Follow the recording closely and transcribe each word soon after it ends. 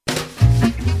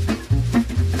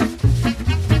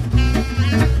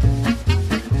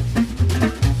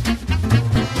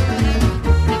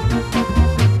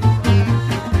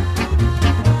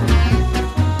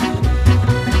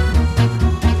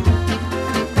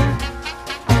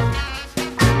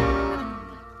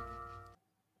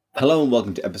Hello and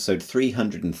welcome to episode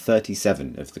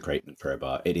 337 of the Krakens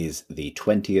Crowbar. It is the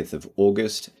 20th of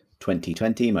August,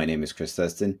 2020. My name is Chris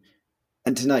Thurston.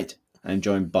 And tonight, I'm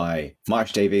joined by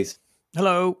Marsh Davies.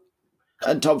 Hello.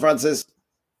 And Tom Francis.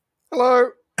 Hello.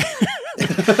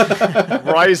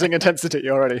 Rising intensity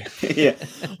already. Yeah.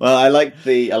 Well, I like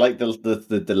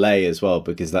the delay as well,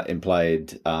 because that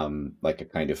implied like a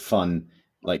kind of fun,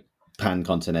 like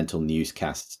pan-continental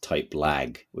newscast type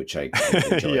lag, which I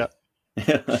enjoy. Yeah.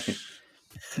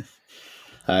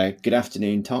 Good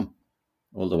afternoon, Tom,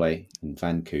 all the way in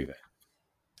Vancouver.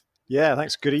 Yeah,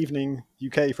 thanks. Good evening,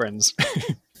 UK friends.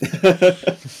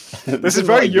 This is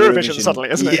very Eurovision suddenly,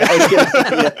 isn't it?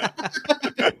 Yeah.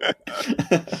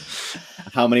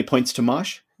 How mmany points to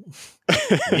Marsh?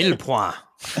 1000 points.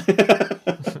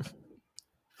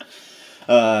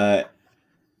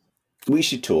 We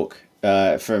should talk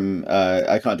from...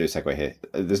 I can't do a segue here.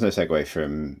 There's no segue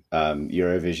from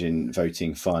Eurovision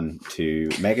voting fun to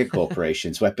mega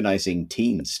corporations weaponizing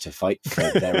teens to fight for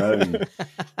their own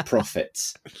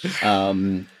profits.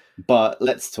 But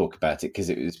let's talk about it, because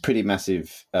it was pretty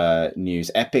massive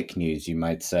news, epic news, you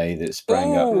might say, that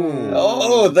sprang up.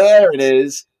 Oh, there it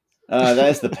is.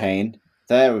 There's the pain.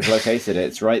 There, we've located it.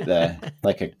 It's right there,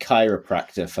 like a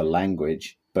chiropractor for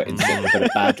language, but instead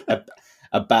of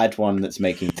a bad one that's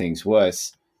making things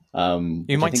worse.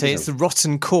 You might say it's the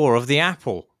rotten core of the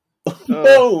apple.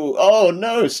 Oh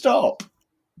no! Stop.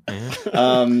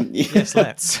 Yeah. Yes,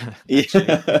 let's.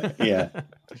 Yeah.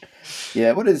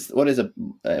 Yeah. What is a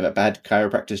bad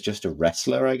chiropractor? Is just a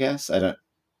wrestler, I guess. I don't.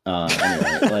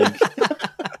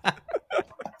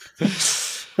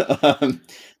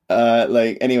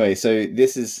 Anyway, anyway. So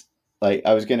this is like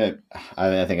I think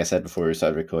I said before we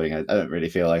started recording. I don't really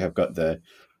feel like I've got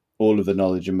all of the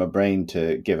knowledge in my brain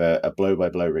to give a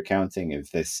blow-by-blow recounting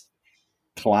of this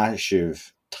clash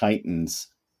of titans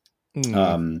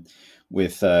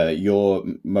with your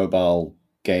mobile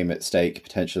game at stake,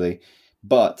 potentially.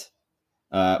 But,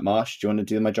 Marsh, do you want to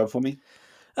do my job for me?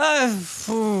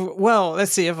 Well,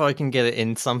 let's see if I can get it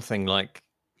in something like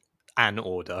an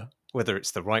order, whether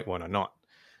it's the right one or not.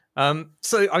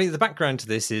 The background to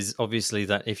this is obviously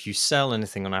that if you sell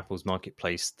anything on Apple's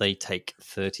marketplace, they take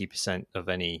 30% of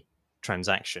any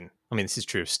transaction. I mean, this is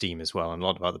true of Steam as well and a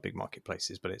lot of other big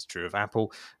marketplaces, but it's true of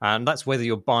Apple. And that's whether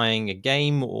you're buying a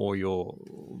game or you're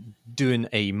doing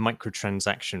a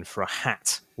microtransaction for a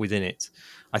hat within it.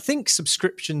 I think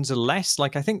subscriptions are less. I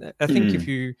think they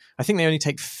only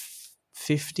take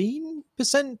 15%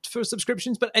 for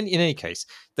subscriptions, but in any case,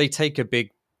 they take a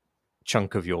big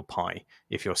chunk of your pie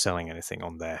if you're selling anything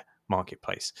on their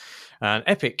marketplace. And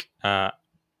Epic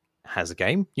has a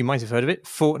game, you might have heard of it,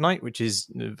 Fortnite, which is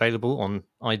available on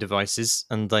iDevices,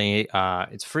 and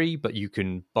it's free, but you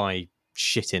can buy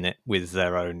shit in it with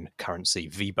their own currency,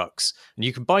 V-Bucks, and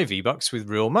you can buy V-Bucks with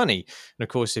real money. And of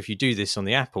course, if you do this on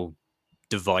the Apple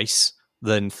device,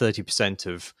 then 30%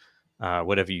 of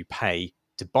whatever you pay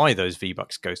to buy those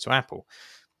V-Bucks goes to Apple.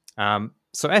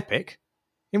 So Epic,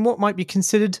 in what might be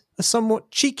considered a somewhat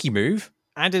cheeky move,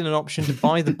 added an option to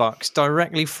buy the bucks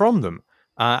directly from them.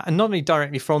 And not only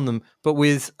directly from them, but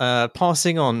with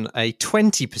passing on a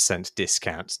 20%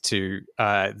 discount to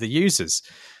the users.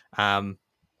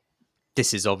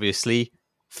 This is obviously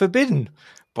forbidden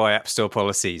by App Store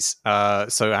policies.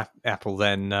 So Apple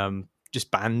then just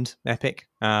banned Epic.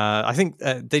 I think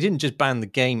they didn't just ban the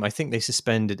game. I think they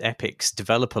suspended Epic's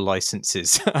developer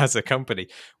licenses as a company,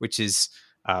 which is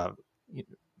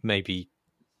maybe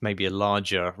a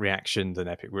larger reaction than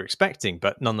Epic were expecting,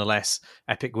 but nonetheless,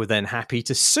 Epic were then happy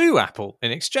to sue Apple in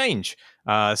exchange,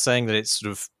 saying that it's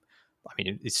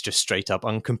it's just straight up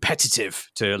uncompetitive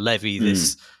to levy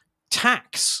this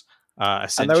tax.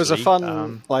 And there was a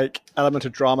fun element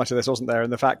of drama to this, wasn't there?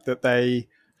 In the fact that they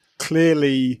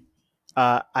clearly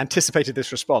anticipated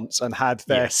this response and had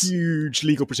their huge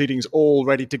legal proceedings all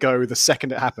ready to go the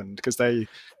second it happened, because they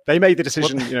made the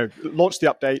decision, launched the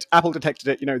update, Apple detected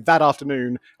it, that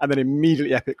afternoon, and then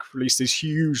immediately Epic released these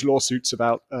huge lawsuits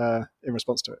about in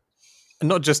response to it. And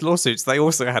not just lawsuits, they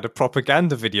also had a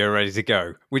propaganda video ready to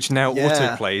go, which now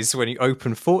autoplays when you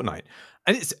open Fortnite.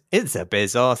 And it's a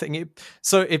bizarre thing.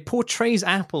 It portrays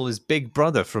Apple as Big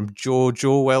Brother from George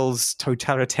Orwell's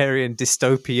totalitarian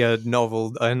dystopia novel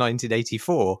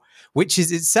 1984, which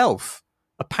is itself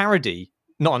a parody,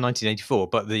 not in 1984,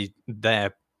 but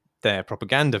their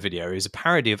propaganda video is a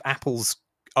parody of Apple's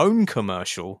own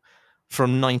commercial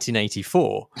from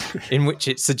 1984, in which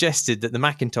it suggested that the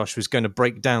Macintosh was going to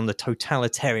break down the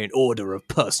totalitarian order of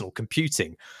personal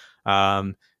computing.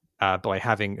 by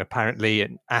having apparently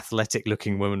an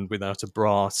athletic-looking woman without a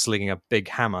bra slinging a big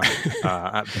hammer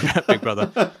at Big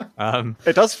Brother.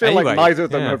 It does feel like neither of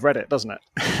them have read it, doesn't it?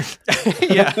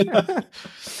 Yeah.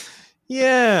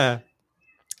 Yeah.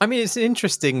 I mean, it's an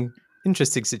interesting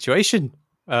situation.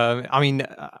 So,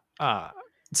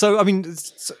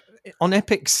 on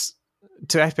Epic's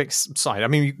side, I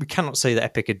mean, we cannot say that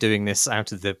Epic are doing this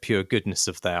out of the pure goodness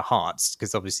of their hearts,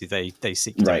 because obviously they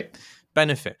seek to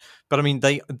benefit. But I mean,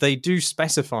 they do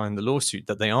specify in the lawsuit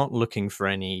that they aren't looking for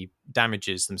any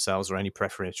damages themselves or any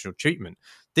preferential treatment.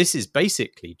 This is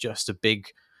basically just a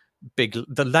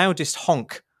the loudest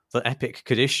honk that Epic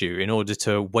could issue in order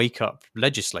to wake up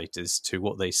legislators to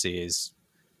what they see as,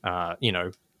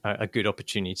 a good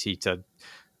opportunity to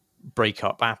break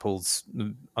up Apple's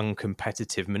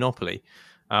uncompetitive monopoly.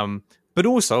 But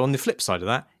also, on the flip side of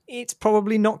that, it's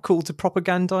probably not cool to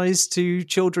propagandize to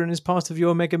children as part of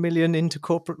your Mega Million into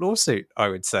corporate lawsuit, I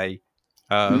would say.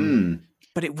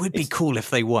 But it would be cool if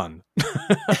they won.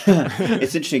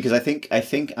 It's interesting because I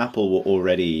think Apple were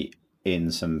already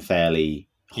in some fairly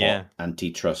hot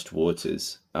antitrust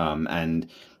waters, and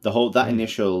the whole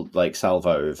initial like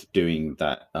salvo of doing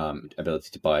that ability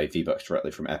to buy V-Bucks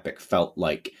directly from Epic felt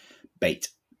like bait,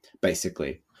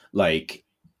 basically. Like,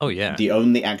 the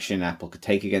only action Apple could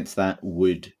take against that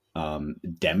would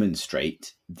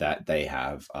demonstrate that they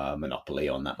have a monopoly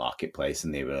on that marketplace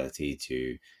and the ability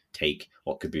to take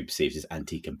what could be perceived as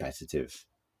anti-competitive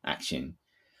action.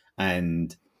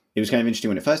 And it was kind of interesting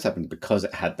when it first happened because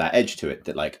it had that edge to it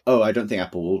that like, oh, I don't think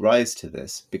Apple will rise to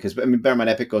this, because, I mean, bear in mind,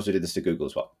 Epic also did this to Google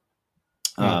as well.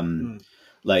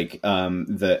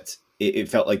 That it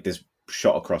felt like this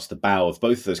shot across the bow of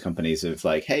both of those companies of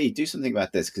like, hey, do something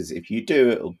about this, because if you do,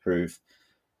 it'll prove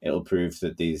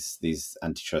that these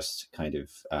antitrust kind of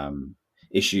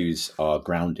issues are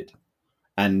grounded.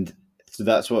 And so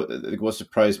that's what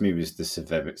surprised me was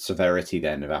the severity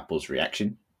then of Apple's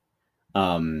reaction,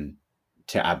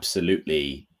 to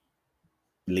absolutely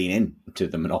lean in to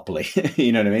the monopoly.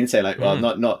 You know what I mean? Say like, well,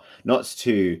 not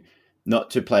to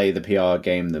play the PR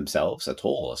game themselves at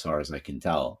all, as far as I can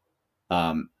tell,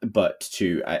 but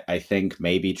to I think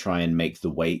maybe try and make the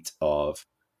weight of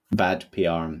bad PR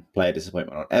and player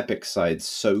disappointment on Epic's side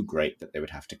so great that they would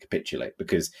have to capitulate,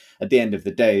 because at the end of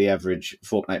the day, the average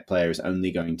Fortnite player is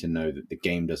only going to know that the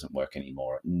game doesn't work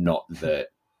anymore, not that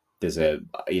there's an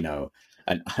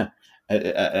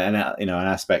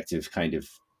aspect of kind of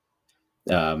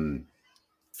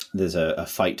there's a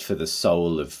fight for the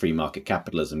soul of free market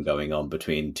capitalism going on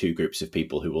between two groups of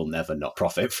people who will never not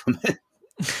profit from it.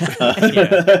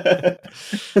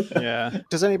 Yeah.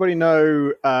 Does anybody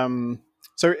know?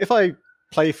 So if I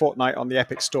play Fortnite on the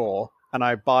Epic Store and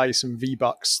I buy some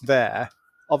V-Bucks there,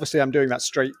 obviously I'm doing that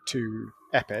straight to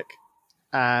Epic,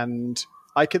 and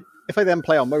if I then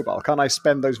play on mobile, can't I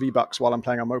spend those V-Bucks while I'm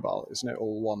playing on mobile? Isn't it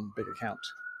all one big account?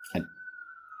 I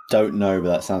don't know, but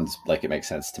that sounds like it makes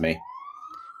sense to me.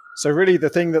 So really the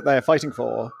thing that they're fighting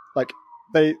for, like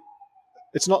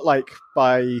it's not like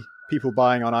by people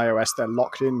buying on iOS, they're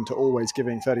locked into always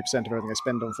giving 30% of everything they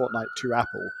spend on Fortnite to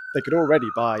Apple. They could already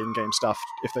buy in-game stuff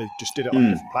if they just did it on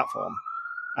a different platform,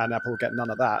 and Apple will get none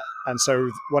of that. And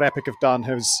so what Epic have done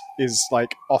is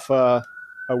like offer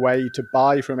a way to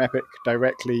buy from Epic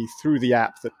directly through the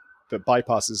app that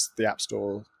bypasses the App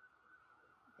Store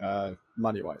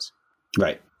money-wise.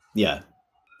 Right. Yeah.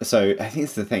 So I think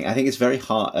it's the thing. I think it's very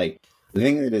hard. Like, the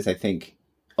thing that is, I think,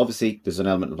 obviously there's an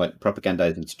element of like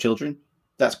propagandizing to children.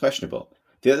 That's questionable.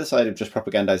 The other side of just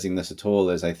propagandizing this at all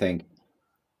is I think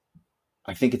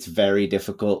it's very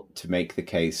difficult to make the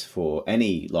case for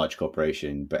any large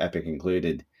corporation, but Epic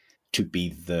included, to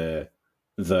be the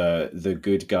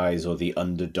good guys or the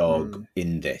underdog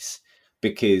in this.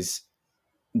 Because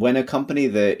when a company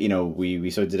that, we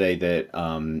saw today that,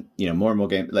 more and more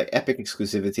games, like Epic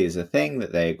exclusivity is a thing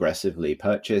that they aggressively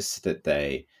purchase, that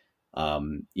they,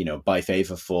 buy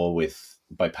favor for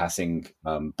by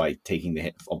taking the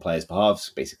hit on players'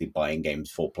 behalves, basically buying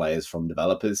games for players from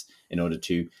developers in order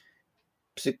to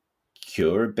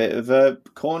secure a bit of a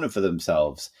corner for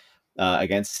themselves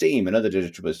against Steam and other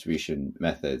digital distribution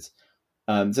methods.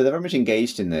 So they're very much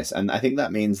engaged in this. And I think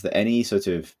that means that any sort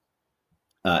of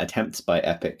attempts by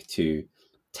Epic to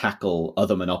tackle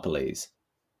other monopolies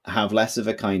have less of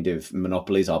a kind of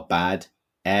monopolies are bad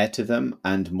air to them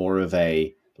and more of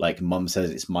a, like, mum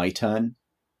says it's my turn.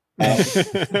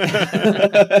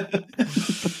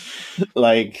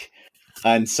 Like,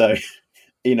 and so,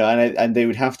 and they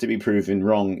would have to be proven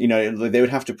wrong. They would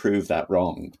have to prove that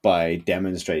wrong by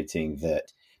demonstrating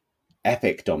that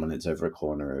Epic dominance over a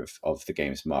corner of the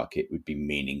games market would be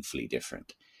meaningfully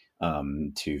different.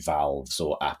 to Valve's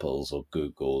or Apple's or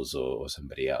Google's or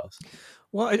somebody else.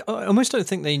 Well, I almost don't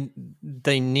think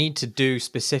they need to do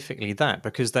specifically that,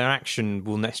 because their action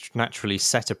will naturally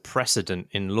set a precedent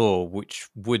in law, which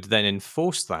would then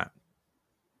enforce that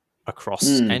across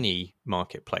any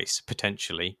marketplace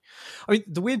potentially. I mean,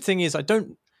 the weird thing is, I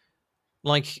don't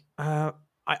like.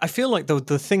 I feel like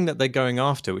the thing that they're going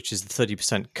after, which is the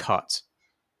 30% cut,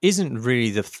 isn't really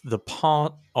the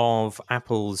part of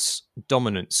Apple's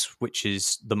dominance which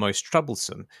is the most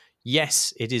troublesome.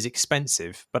 Yes, it is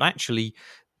expensive, but actually,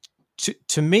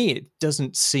 to me, it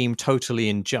doesn't seem totally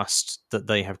unjust that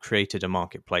they have created a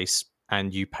marketplace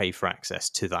and you pay for access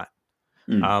to that.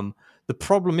 The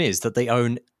problem is that they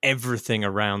own everything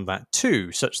around that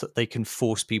too, such that they can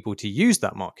force people to use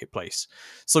that marketplace.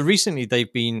 So recently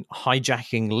they've been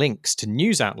hijacking links to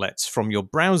news outlets from your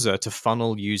browser to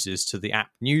funnel users to the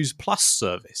App News Plus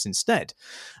service instead.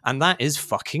 And that is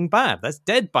fucking bad. That's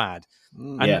dead bad.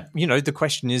 And, the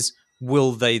question is,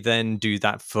 will they then do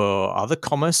that for other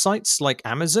commerce sites like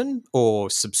Amazon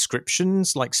or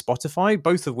subscriptions like Spotify,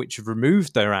 both of which have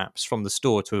removed their apps from the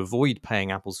store to avoid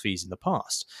paying Apple's fees in the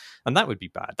past? And that would be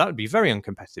bad. That would be very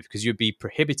uncompetitive, because you'd be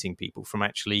prohibiting people from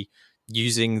actually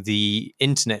using the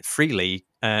internet freely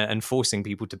and forcing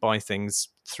people to buy things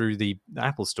through the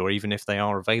Apple Store, even if they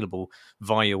are available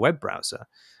via your web browser.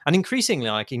 And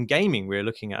increasingly, like in gaming, we're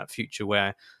looking at a future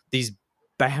where these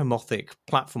behemothing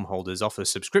platform holders offer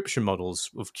subscription models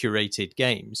of curated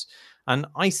games, and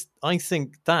I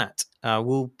think that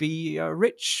will be a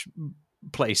rich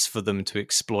place for them to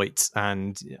exploit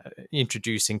and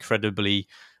introduce incredibly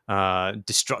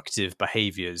destructive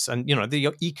behaviors. And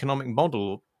the economic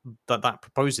model that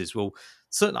proposes will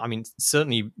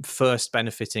certainly first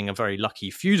benefiting a very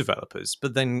lucky few developers,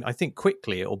 but then I think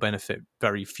quickly it will benefit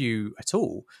very few at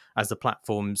all, as the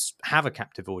platforms have a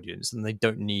captive audience and they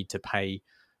don't need to pay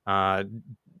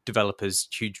developers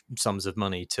huge sums of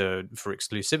money for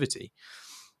exclusivity.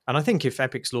 And I think if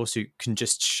Epic's lawsuit can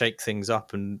just shake things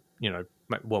up and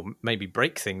maybe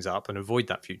break things up and avoid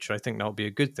that future, I think that would be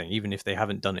a good thing, even if they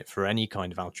haven't done it for any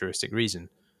kind of altruistic reason.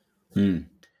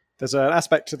 There's an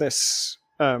aspect to this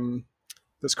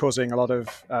that's causing a lot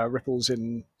of ripples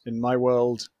in my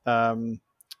world,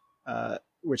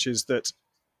 which is that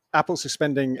Apple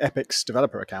suspending Epic's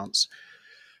developer accounts.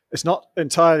 It's not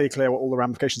entirely clear what all the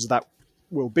ramifications of that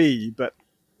will be, but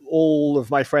all of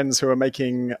my friends who are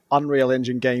making Unreal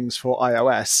Engine games for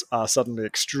iOS are suddenly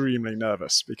extremely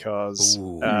nervous, because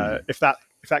if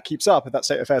that keeps up, if that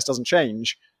state of affairs doesn't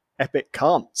change, Epic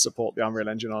can't support the Unreal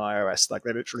Engine on iOS. Like,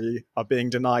 they literally are being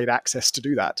denied access to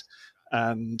do that.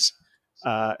 And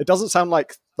it doesn't sound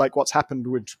like what's happened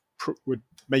would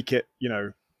make it,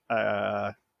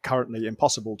 currently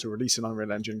impossible to release an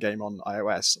Unreal Engine game on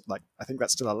iOS. Like, I think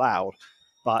that's still allowed.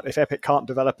 But if Epic can't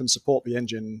develop and support the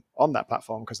engine on that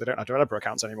platform because they don't have developer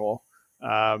accounts anymore,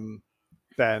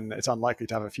 then it's unlikely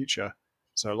to have a future.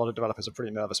 So a lot of developers are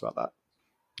pretty nervous about that.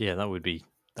 Yeah, that would be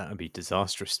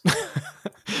disastrous.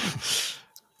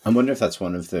 I wonder if that's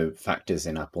one of the factors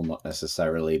in Apple not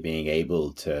necessarily being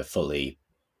able to fully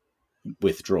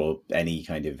withdraw any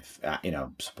kind of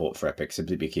support for Epic,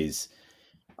 simply because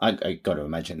I got to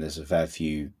imagine there's a fair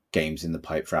few games in the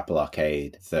pipe for Apple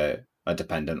Arcade that are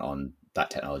dependent on that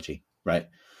technology, right?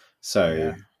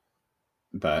 So,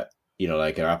 but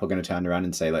are Apple going to turn around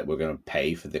and say, like, we're going to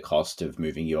pay for the cost of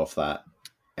moving you off that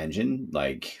engine?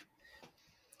 Like,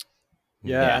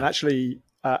 and actually,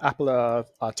 Apple are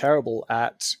terrible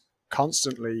at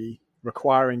constantly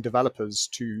requiring developers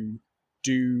to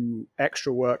do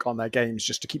extra work on their games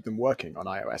just to keep them working on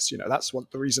iOS. That's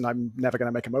the reason I'm never going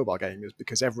to make a mobile game, is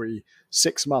because every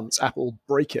 6 months Apple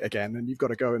break it again, and you've got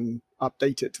to go and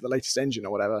update it to the latest engine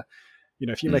or whatever.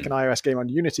 If you make an iOS game on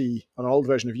Unity, on an old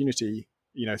version of Unity,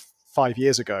 5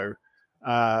 years ago,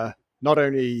 not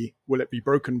only will it be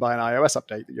broken by an iOS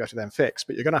update that you have to then fix,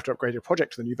 but you're going to have to upgrade your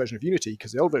project to the new version of Unity,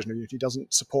 because the old version of Unity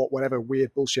doesn't support whatever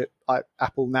weird bullshit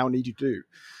Apple now need you to do.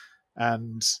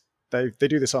 And they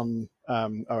do this on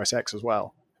OS X as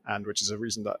well, and which is a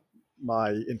reason that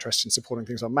my interest in supporting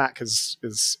things on Mac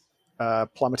is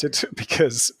plummeted,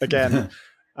 because again,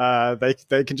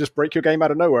 they can just break your game out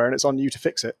of nowhere, and it's on you to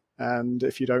fix it. And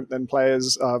if you don't, then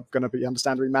players are going to be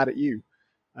understandably mad at you,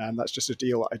 and that's just a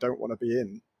deal that I don't want to be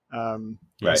in.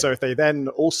 Right. So if they then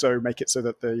also make it so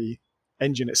that the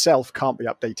engine itself can't be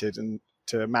updated and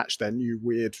to match their new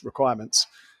weird requirements,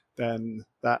 then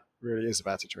that really is a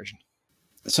bad situation.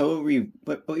 So are we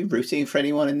rooting for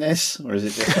anyone in this, or is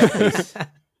it just like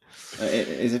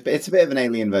it's a bit of an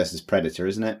Alien versus Predator,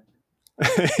 isn't it?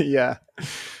 Yeah.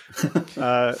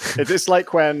 It's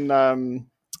like when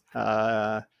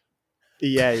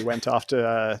EA went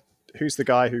after who's the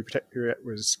guy who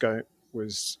was going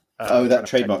was. That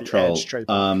trademark troll.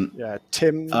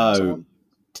 Tim. Oh, someone?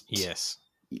 Yes.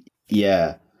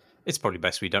 Yeah. It's probably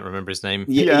best we don't remember his name.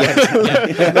 Yeah.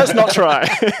 Let's not try.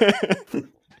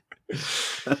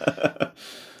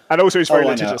 And also, he's very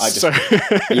litigious.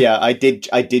 I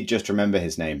did just remember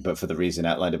his name, but for the reason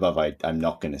outlined above, I'm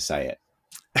not going to say it.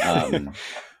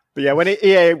 But yeah, when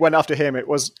EA went after him, it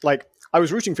was like I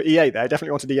was rooting for EA there. I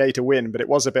definitely wanted EA to win, but it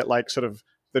was a bit like sort of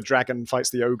the dragon fights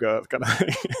the ogre kind of thing.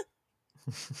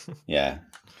 Yeah.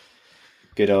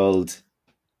 Good old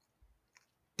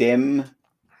Dim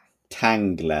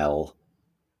Tanglel.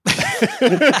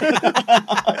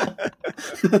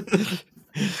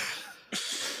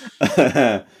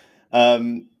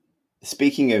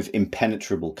 Speaking of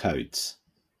impenetrable codes,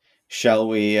 shall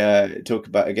we talk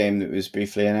about a game that was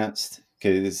briefly announced?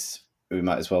 Because we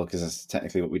might as well, because that's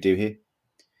technically what we do here.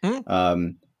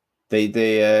 Them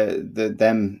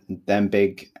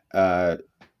big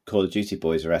Call of Duty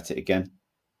boys are at it again.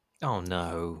 Oh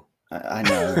no! I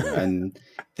know, and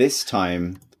this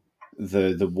time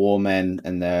the war men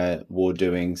and their war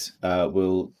doings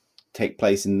will take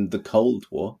place in the Cold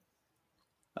War.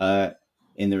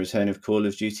 In the return of Call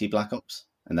of Duty Black Ops,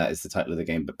 and that is the title of the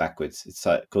game, but backwards. It's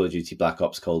Call of Duty Black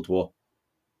Ops Cold War.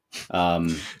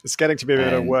 It's getting to be a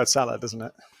bit of a word salad, isn't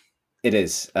it? It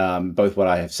is, both what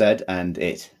I have said and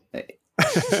it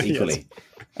equally.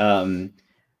 There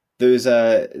was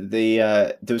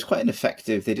quite an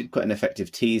effective. They did quite an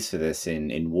effective tease for this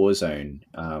in Warzone,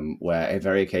 where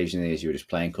very occasionally, as you were just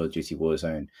playing Call of Duty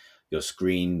Warzone, your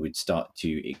screen would start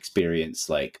to experience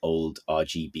like old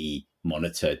RGB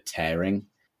monitor tearing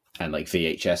and like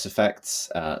VHS effects,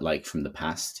 like from the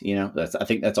past. You know, I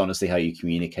think that's honestly how you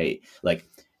communicate. Like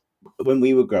when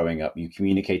we were growing up, you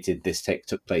communicated this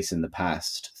took place in the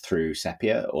past through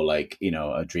sepia or like, you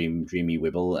know, a dreamy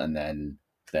wibble and then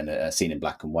a scene in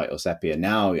black and white or sepia.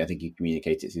 Now I think you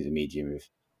communicate it through the medium of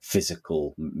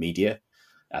physical media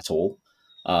at all.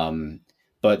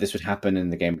 But this would happen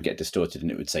and the game would get distorted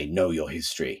and it would say, know your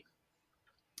history,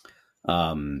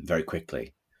 very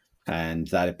quickly. And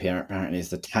that apparently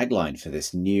is the tagline for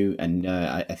this new, and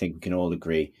I think we can all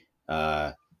agree,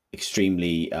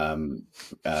 extremely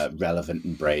relevant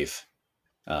and brave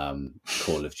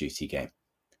Call of Duty game.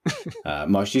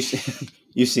 Marsh,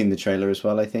 you've seen the trailer as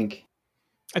well, I think.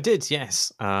 I did,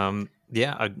 yes. No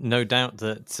doubt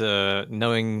that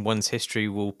knowing one's history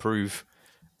will prove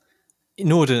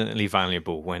inordinately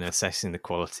valuable when assessing the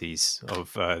qualities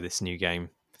of this new game.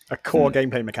 A core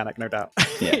gameplay mechanic, no doubt.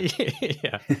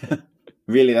 Yeah.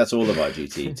 Really, that's all of our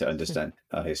duty to understand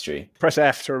our history. Press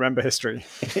F to remember history.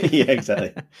 Yeah,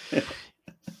 exactly.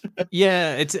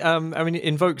 Yeah, it's. I mean, it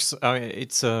invokes.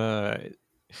 It's I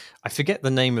forget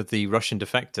the name of the Russian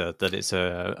defector. That it's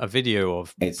a video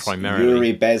of. It's primarily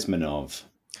Yuri Bezmenov.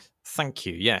 Thank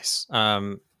you. Yes,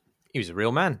 he was a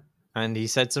real man, and he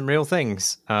said some real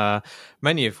things.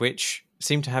 Many of which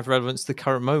seem to have relevance to the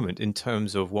current moment in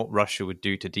terms of what Russia would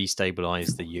do to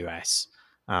destabilize the US.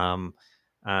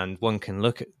 And one can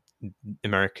look at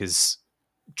America's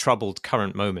troubled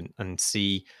current moment and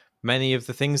see many of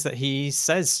the things that he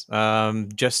says,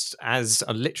 just as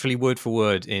literally word for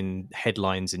word in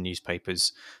headlines in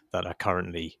newspapers that are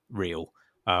currently real,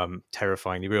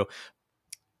 terrifyingly real.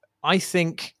 I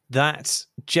think that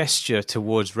gesture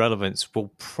towards relevance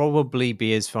will probably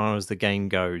be as far as the game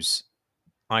goes.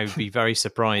 I would be very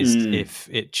surprised if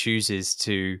it chooses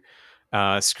to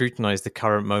scrutinize the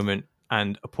current moment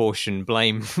and apportion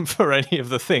blame for any of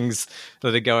the things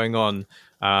that are going on,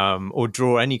 or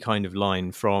draw any kind of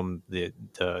line from the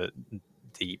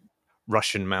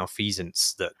Russian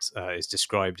malfeasance that is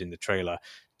described in the trailer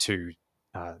to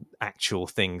actual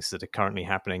things that are currently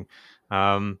happening.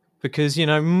 Because, you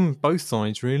know, both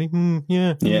sides really.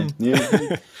 Yeah.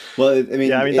 Well, I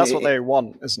mean, that's what they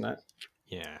want, isn't it?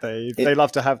 Yeah, they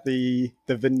love to have the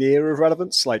veneer of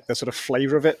relevance, like the sort of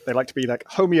flavor of it. They like to be like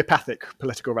homeopathic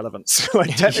political relevance.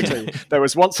 Like technically, there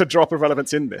was once a drop of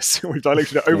relevance in this. We've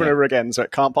diluted it over and over again, so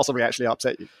it can't possibly actually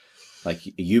upset you. Like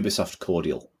Ubisoft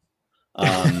cordial.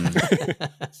 Okay,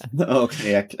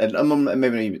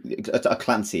 maybe a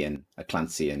Clancy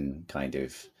kind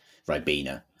of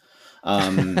Ribena.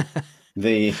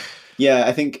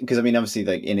 I think because I mean obviously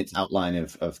like in its outline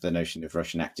of the notion of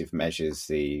Russian active measures,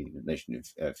 the notion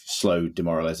of slow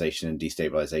demoralization and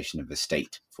destabilization of the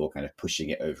state for kind of pushing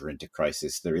it over into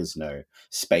crisis, there is no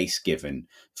space given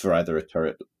for either a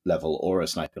turret level or a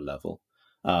sniper level,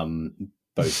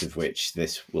 both of which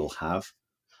this will have.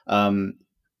 I mean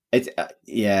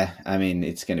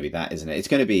it's going to be that, isn't it? It's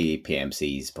going to be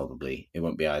PMCs probably. It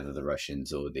won't be either the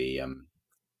Russians or the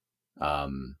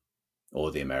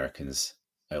Americans.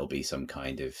 it'll be some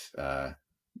kind of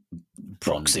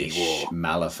proxy war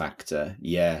malefactor.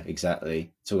 Yeah,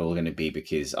 exactly. It's all going to be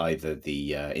because either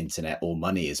the internet or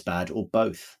money is bad, or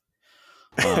both.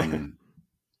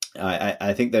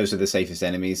 I think those are the safest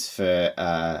enemies for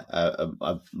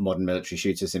a modern military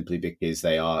shooter, simply because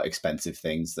they are expensive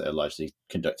things that are largely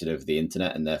conducted over the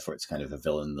internet, and therefore it's kind of a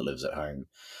villain that lives at home.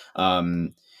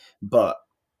 But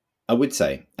I would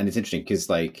say, and it's interesting because,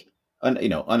 like,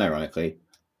 unironically,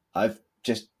 I've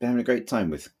just been having a great time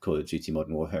with Call of Duty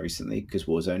Modern Warfare recently, because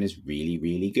Warzone is really,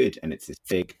 really good, and it's this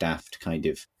big, daft kind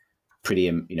of pretty,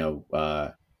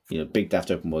 big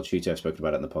daft open world shooter. I've spoken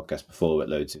about it on the podcast before, with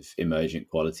loads of emergent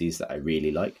qualities that I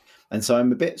really like. And so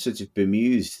I'm a bit sort of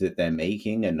bemused that they're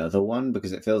making another one,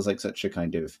 because it feels like such a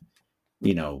kind of,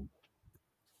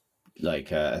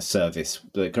 like a service.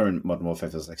 The current Modern Warfare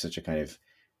feels like such a kind of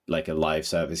like a live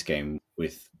service game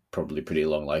with probably pretty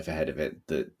long life ahead of it,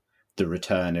 that the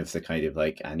return of the kind of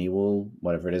like annual,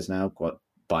 whatever it is now,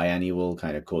 biannual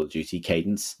kind of Call of Duty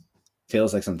cadence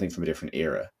feels like something from a different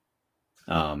era.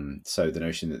 So the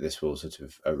notion that this will sort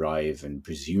of arrive and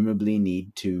presumably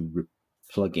need to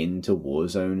plug into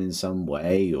Warzone in some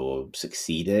way or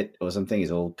succeed it or something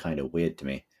is all kind of weird to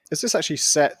me. Is this actually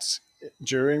set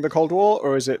during the Cold War,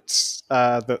 or is it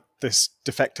that this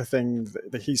defector thing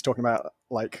that he's talking about,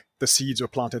 like the seeds were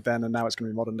planted then and now it's going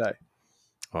to be modern day?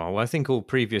 Oh, well, I think all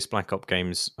previous Black Ops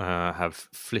games have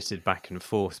flitted back and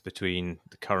forth between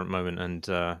the current moment and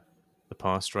the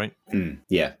past, right?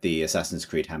 Yeah, the Assassin's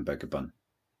Creed hamburger bun.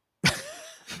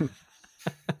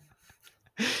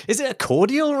 Is it a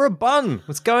cordial or a bun?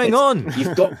 What's going on?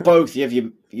 You've got both.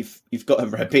 You've got a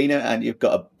Ribena and you've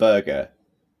got a burger.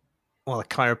 Well, a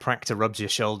chiropractor rubs your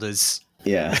shoulders.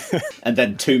 Yeah, and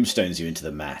then tombstones you into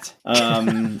the mat.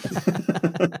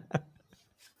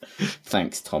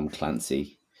 Thanks, Tom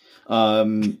Clancy.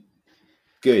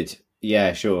 Good.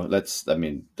 Yeah, sure. That's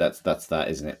that,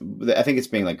 isn't it? I think it's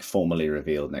being like formally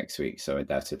revealed next week, so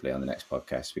undoubtedly on the next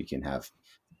podcast we can have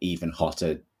even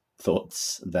hotter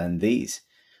thoughts than these.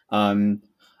 A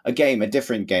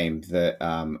different game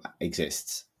that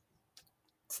exists.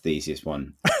 It's the easiest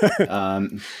one.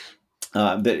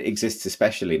 That exists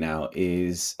especially now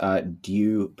is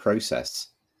Due Process,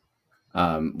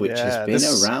 which has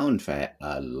been around for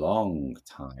a long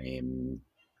time.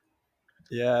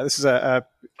 Yeah, this is a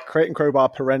Crate and Crowbar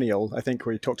perennial. I think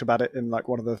we talked about it in like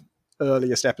one of the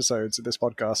earliest episodes of this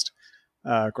podcast.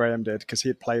 Graham did, because he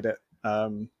had played it.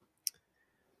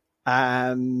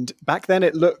 And back then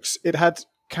it had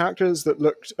characters that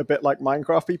looked a bit like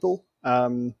Minecraft people,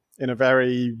 in a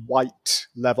very white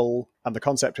level. And the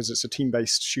concept is it's a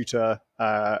team-based shooter,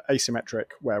 asymmetric,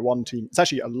 where one team, it's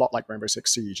actually a lot like Rainbow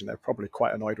Six Siege, and they're probably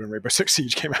quite annoyed when Rainbow Six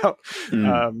Siege came out.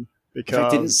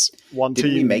 Because one team...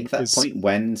 Didn't we make that point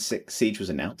when Siege was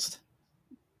announced?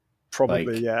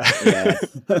 Probably, yeah.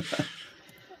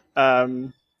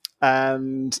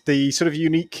 And the sort of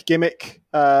unique gimmick,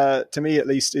 to me at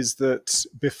least, is that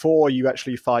before you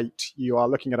actually fight, you are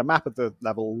looking at a map of the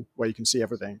level where you can see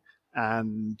everything.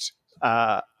 And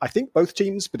I think both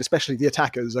teams, but especially the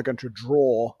attackers, are going to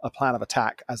draw a plan of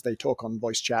attack as they talk on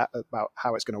voice chat about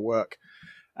how it's going to work.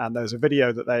 And there's a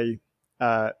video that they...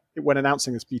 when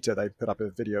announcing this beta, they put up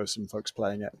a video of some folks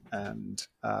playing it, and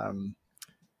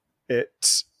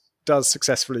it does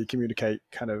successfully communicate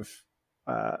kind of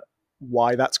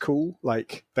why that's cool.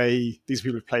 Like these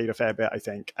people have played a fair bit, I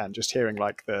think, and just hearing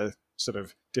like the sort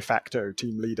of de facto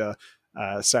team leader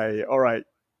say, "All right,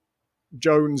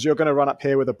 Jones, you're going to run up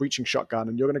here with a breaching shotgun,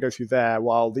 and you're going to go through there,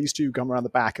 while these two come around the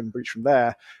back and breach from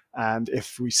there. And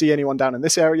if we see anyone down in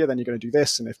this area, then you're going to do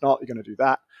this, and if not, you're going to do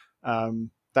that."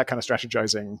 That kind of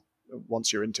strategizing,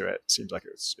 once you're into it, seems like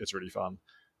it's really fun.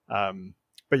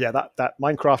 But yeah, that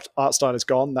Minecraft art style is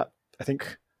gone. That, I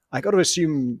think, I got to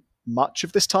assume much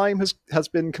of this time has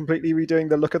been completely redoing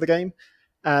the look of the game,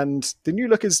 and the new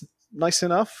look is nice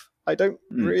enough. I don't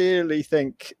really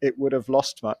think it would have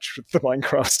lost much with the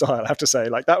Minecraft style, I have to say.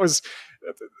 Like it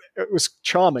was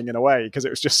charming in a way, because it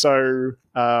was just so,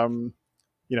 the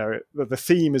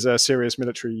theme is a serious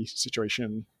military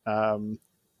situation.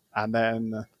 And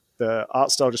then the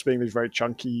art style just being these very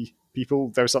chunky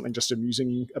people, there was something just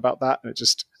amusing about that. And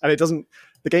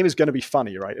the game is going to be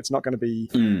funny, right? It's not going to be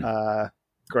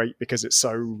great because it's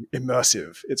so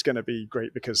immersive. It's going to be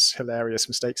great because hilarious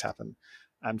mistakes happen.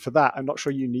 And for that, I'm not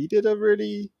sure you needed a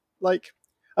really, they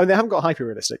haven't got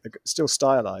hyper-realistic. They're still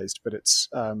stylized, but it's,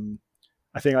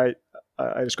 I think I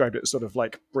described it as sort of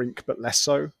like Brink, but less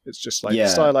so. It's just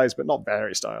stylized, but not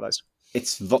very stylized.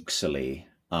 It's voxely.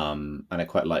 And I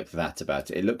quite like that about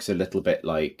it. It looks a little bit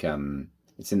like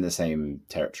it's in the same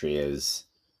territory as,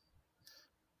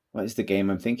 what is the game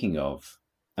I'm thinking of?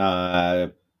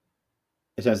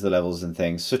 in terms of the levels and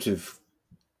things, sort of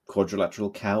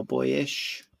quadrilateral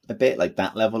cowboy-ish, a bit like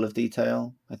that level of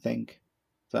detail, I think.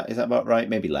 Is that about right?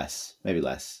 Maybe less, maybe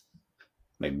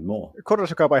more.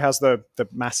 Quadrilateral Cowboy has the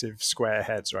massive square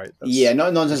heads, right? Yeah,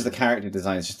 not just the character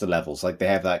design, it's just the levels. Like they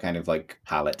have that kind of like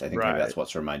palette. I think maybe that's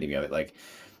what's reminding me of it. Like,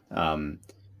 and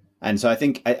so I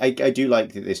think I do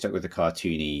like that they stuck with the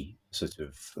cartoony sort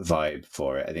of vibe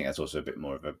for it. I think that's also a bit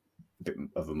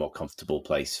of a more comfortable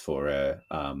place for a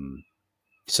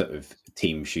sort of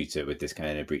team shooter with this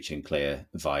kind of breach and clear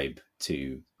vibe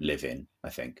to live in, I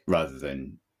think, rather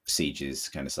than Siege's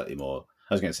kind of slightly more,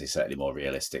 I was going to say slightly more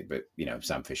realistic, but,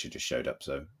 Sam Fisher just showed up,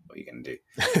 so what are you going to do?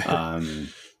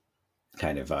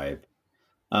 Kind of vibe.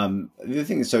 The other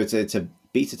thing is, so it's a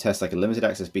beta test, like a limited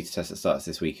access beta test that starts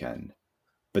this weekend,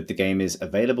 but the game is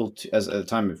available to, as at the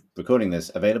time of recording this,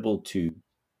 available to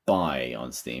buy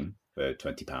on Steam for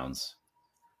 £20.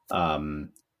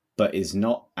 But is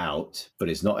not out, but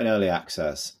is not in early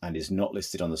access, and is not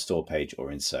listed on the store page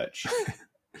or in search.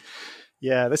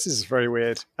 Yeah, this is very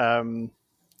weird.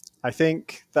 I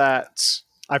think that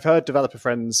I've heard developer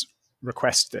friends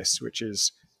request this, which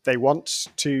is they want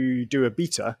to do a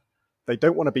beta. They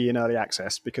don't want to be in early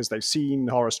access because they've seen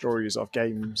horror stories of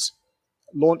games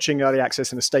launching early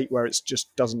access in a state where it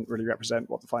just doesn't really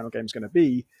represent what the final game's going to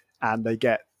be, and they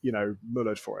get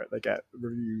mullered for it. They get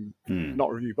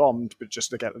not review bombed, but just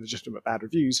they get legitimate bad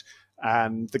reviews,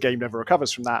 and the game never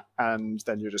recovers from that, and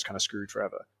then you're just kind of screwed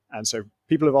forever. And so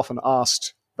people have often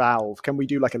asked Valve, can we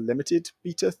do like a limited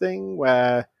beta thing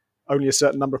where only a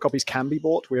certain number of copies can be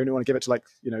bought? We only want to give it to like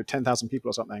 10,000 people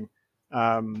or something.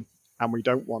 And we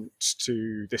don't want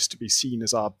this to be seen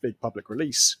as our big public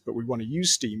release, but we want to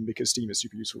use Steam because Steam is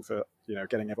super useful for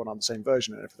getting everyone on the same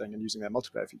version and everything, and using their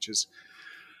multiplayer features.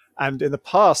 And in the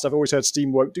past, I've always heard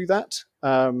Steam won't do that.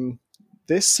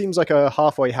 This seems like a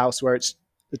halfway house where it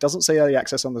doesn't say early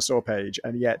access on the store page,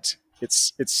 and yet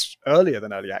it's earlier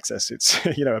than early access. It's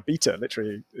a beta.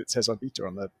 Literally, it says on beta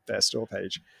on their store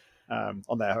page,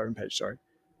 on their homepage. Sorry,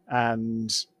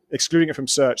 and excluding it from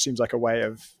search seems like a way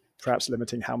of perhaps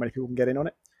limiting how many people can get in on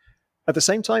it. At the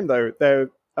same time, though,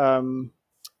 I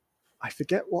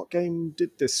forget what game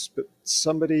did this, but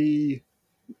somebody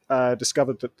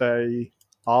discovered that they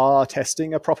are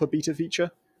testing a proper beta feature.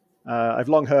 I've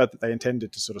long heard that they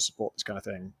intended to sort of support this kind of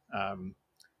thing,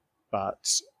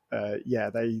 but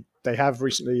they have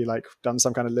recently done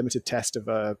some kind of limited test of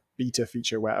a beta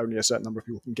feature where only a certain number of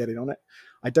people can get in on it.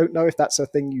 I don't know if that's a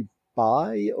thing you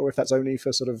buy or if that's only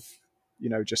for sort of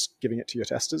just giving it to your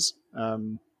testers.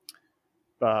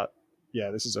 But yeah,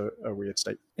 this is a weird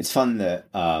state. It's fun that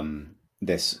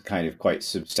this kind of quite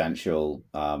substantial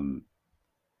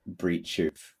breach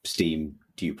of Steam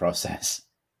due process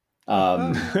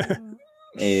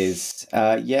is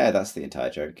that's the entire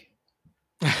joke.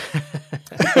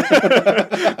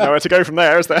 Nowhere to go from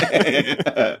there, is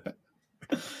there?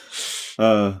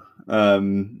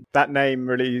 That name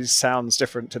really sounds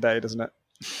different today, doesn't it?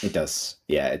 It does.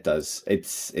 Yeah, it does.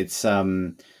 It's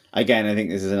again, I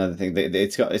think this is another thing.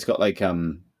 It's got like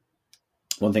one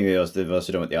thing they've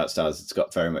also done with the art styles. It's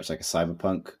got very much like a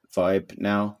cyberpunk vibe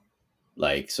now.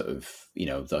 Like sort of,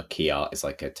 the key art is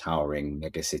like a towering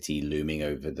mega city looming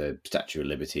over the Statue of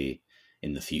Liberty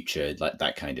in the future, like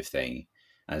that kind of thing.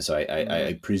 And so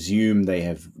I presume they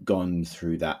have gone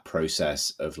through that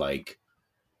process of like,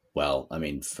 well, I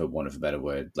mean, for want of a better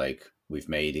word, like we've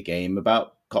made a game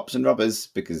about cops and robbers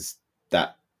because it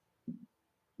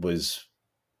was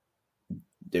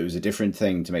a different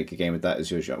thing to make a game with that as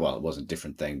your genre. Well, it wasn't a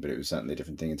different thing, but it was certainly a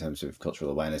different thing in terms of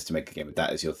cultural awareness to make a game with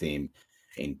that as your theme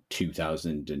in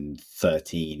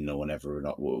 2013 or whenever or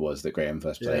not what it was that Graham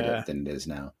first played it than it is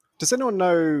now. Does anyone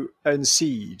know in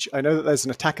Siege? I know that there's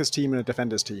an attackers team and a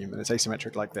defenders team, and it's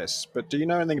asymmetric like this. But do you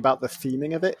know anything about the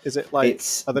theming of it? Is it like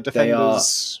are the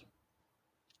defenders?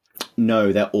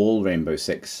 No, they're all Rainbow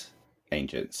Six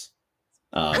agents.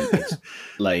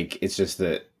 It's just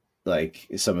that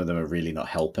some of them are really not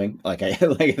helping. I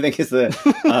think it's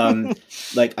the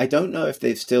I don't know if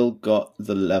they've still got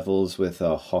the levels with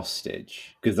a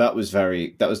hostage, because that was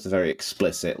the very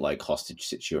explicit hostage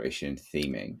situation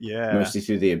theming. Yeah, mostly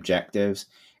through the objectives.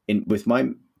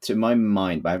 To my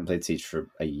mind, I haven't played Siege for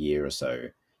a year or so.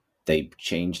 They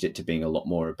changed it to being a lot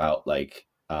more about the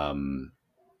kind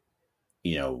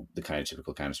of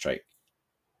typical Counter-Strike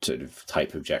sort of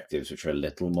type objectives, which are a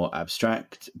little more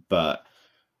abstract, but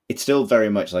it's still very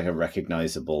much like a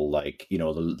recognizable,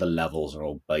 the levels are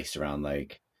all based around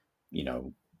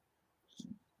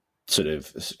sort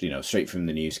of, straight from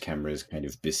the news cameras, kind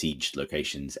of besieged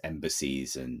locations,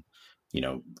 embassies, and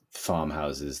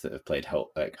farmhouses that have played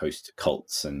host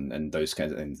cults and those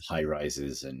kinds of things, high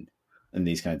rises and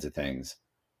these kinds of things.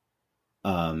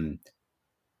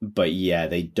 But yeah,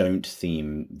 they don't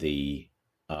theme the.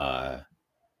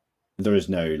 There is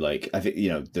no I think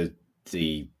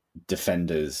the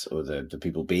defenders or the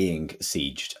people being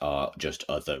sieged are just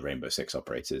other Rainbow Six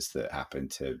operators that happen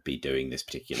to be doing this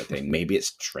particular thing. Maybe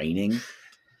it's training.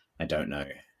 I don't know.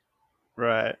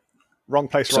 Right. Wrong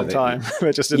place, wrong time.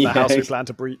 They're just in the house we plan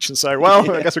to breach, and so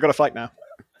I guess we've got to fight now.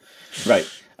 Right.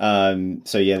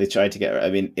 So yeah, they tried to get. I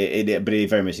mean, but it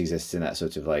very much exists in that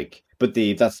sort of But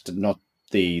that's not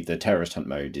the terrorist hunt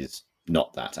mode is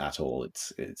not that at all.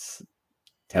 It's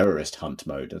terrorist hunt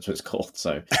mode. That's what it's called.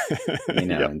 So yep.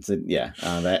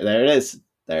 There it is.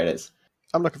 There it is.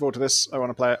 I'm looking forward to this. I want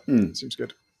to play it. It seems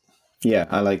good. Yeah,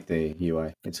 I like the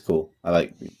UI. It's cool. I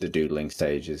like the doodling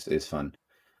stage. is fun.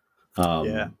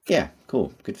 Yeah,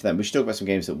 cool. Good for them. We should talk about some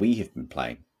games that we have been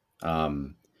playing.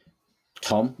 Tom,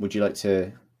 would you like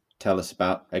to tell us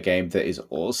about a game that is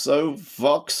also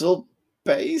voxel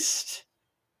based?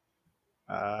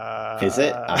 Is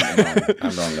it?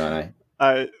 I'm wrong, aren't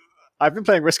I? I've been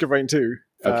playing Risk of Rain 2,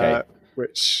 okay.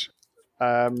 Which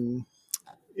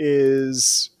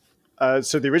is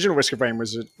so the original Risk of Rain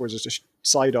was a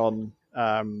side-on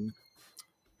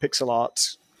pixel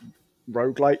art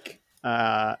roguelike,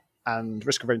 and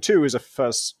Risk of Rain 2 is a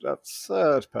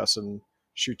third-person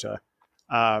shooter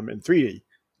in 3D,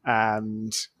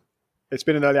 and it's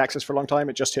been in early access for a long time.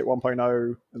 It just hit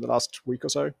 1.0 in the last week or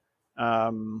so,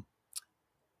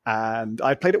 and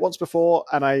I played it once before,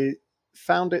 and I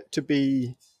found it to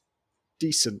be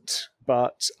decent,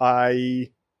 but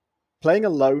playing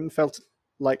alone felt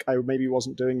like I maybe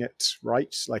wasn't doing it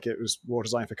right. Like it was more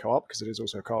designed for co-op, because it is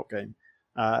also a co-op game.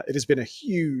 It has been a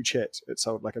huge hit. It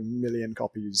sold 1 million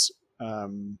copies,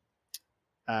 and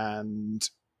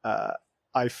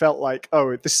I felt like,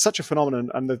 oh, this is such a phenomenon,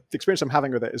 and the experience I'm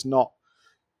having with it is not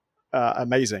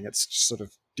amazing. It's just sort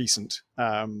of decent.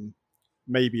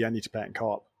 Maybe I need to play it in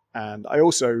co-op. And I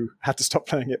also had to stop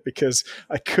playing it because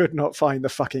I could not find the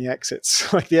fucking exits.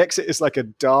 The exit is like a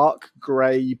dark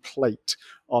grey plate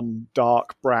on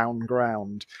dark brown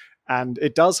ground. And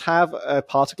it does have a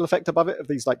particle effect above it of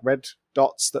these red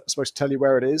dots that are supposed to tell you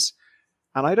where it is.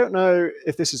 And I don't know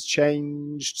if this has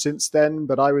changed since then,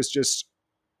 but it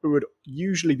would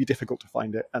usually be difficult to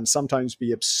find it, and sometimes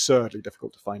be absurdly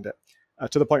difficult to find it.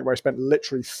 To the point where I spent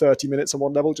literally 30 minutes on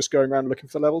one level just going around looking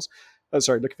for looking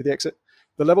for the exit.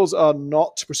 The levels are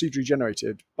not procedurally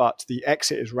generated, but the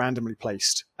exit is randomly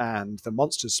placed, and the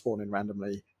monsters spawn in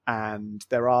randomly, and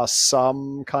there are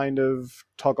some kind of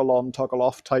toggle on, toggle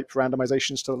off type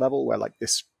randomizations to the level where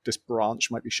this branch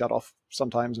might be shut off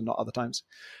sometimes and not other times.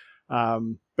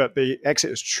 But the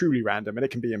exit is truly random, and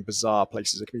it can be in bizarre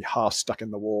places. It can be half stuck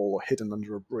in the wall or hidden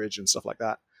under a bridge and stuff like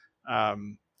that.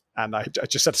 And I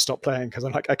just had to stop playing because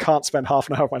I'm I can't spend half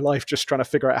an hour of my life just trying to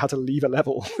figure out how to leave a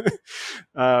level.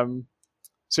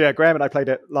 So yeah, Graham and I played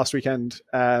it last weekend,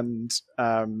 and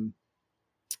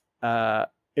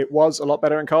it was a lot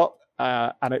better in co-op.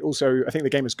 And it also, I think the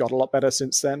game has got a lot better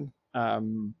since then.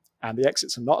 And the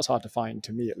exits are not as hard to find,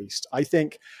 to me at least. I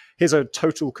think, here's a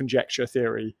total conjecture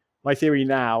theory. My theory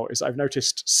now is I've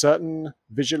noticed certain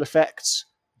visual effects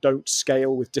don't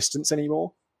scale with distance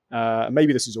anymore.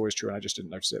 Maybe this is always true and I just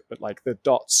didn't notice it, but the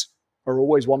dots are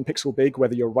always 1 pixel big,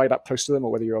 whether you're right up close to them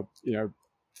or whether you're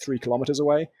 3 kilometers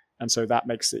away. And so that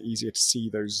makes it easier to see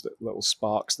those little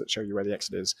sparks that show you where the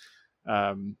exit is.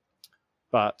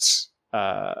 But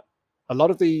a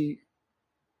lot of the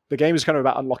game is kind of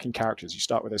about unlocking characters. You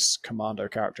start with this commando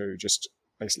character who just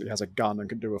basically has a gun and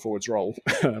can do a forwards roll.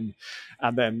 And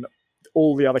then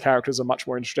all the other characters are much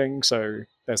more interesting. So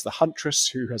there's the Huntress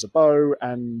who has a bow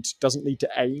and doesn't need to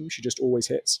aim. She just always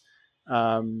hits.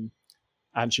 And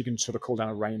she can sort of call down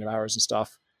a rain of arrows and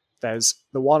stuff. There's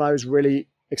the one I was really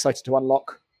excited to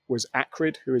unlock was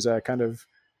Acrid, who is a kind of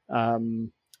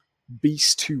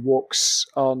beast who walks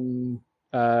on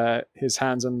his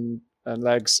hands and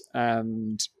legs.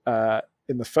 And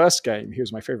in the first game, he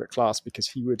was my favorite class because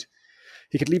he could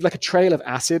leave a trail of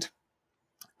acid,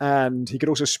 and he could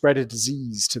also spread a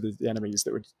disease to the enemies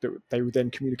that they would then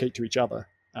communicate to each other.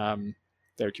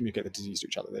 They would communicate the disease to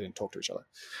each other. They didn't talk to each other.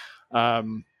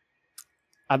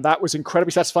 And that was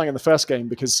incredibly satisfying in the first game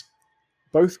because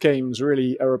both games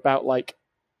really are about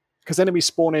because enemies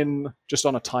spawn in just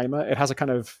on a timer. It has a kind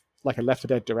of a Left 4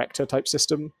 Dead director type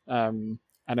system, and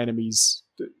enemies,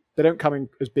 they don't come in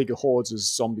as big a hordes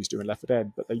as zombies do in Left 4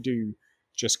 Dead, but they do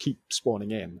just keep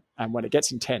spawning in. And when it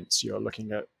gets intense, you're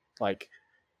looking at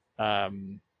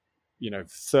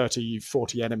 30,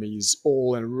 40 enemies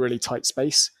all in a really tight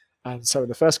space. And so in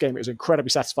the first game, it was incredibly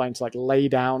satisfying to like lay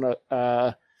down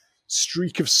a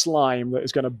streak of slime that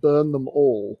is going to burn them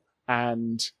all.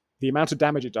 And the amount of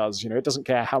damage it does, it doesn't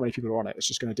care how many people are on it. It's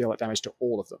just going to deal that damage to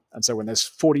all of them. And so when there's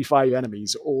 45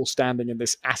 enemies all standing in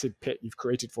this acid pit you've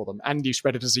created for them, and you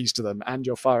spread a disease to them, and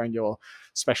you're firing your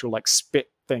special like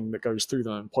spit thing that goes through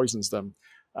them and poisons them,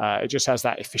 it just has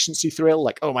that efficiency thrill.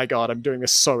 Like, oh my God, I'm doing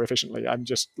this so efficiently. I'm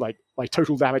just like, my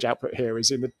total damage output here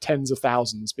is in the tens of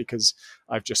thousands because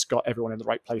I've just got everyone in the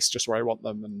right place just where I want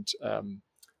them, and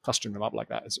clustering them up like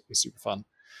that is super fun.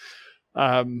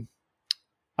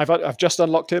 I've just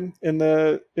unlocked him in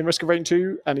Risk of Rain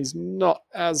 2, and he's not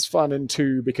as fun in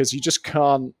 2 because you just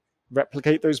can't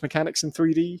replicate those mechanics in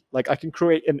 3D. Like, I can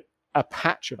create a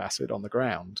patch of acid on the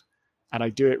ground, and I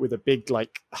do it with a big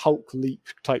like Hulk leap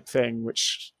type thing,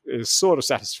 which is sort of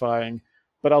satisfying,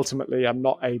 but ultimately I'm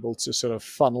not able to sort of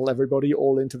funnel everybody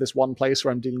all into this one place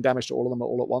where I'm dealing damage to all of them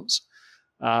all at once.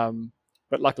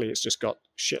 But luckily it's just got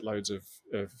shitloads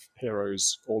of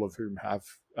heroes, all of whom have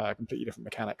completely different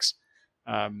mechanics.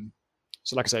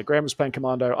 So like I say, Graham was playing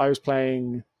Commando. I was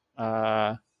playing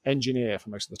Engineer for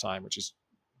most of the time, which is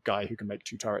a guy who can make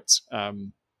 2 turrets.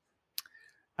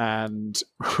 And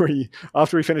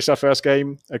after we finished our first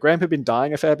game, Graham had been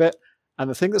dying a fair bit. And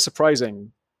the thing that's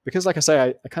surprising, because like I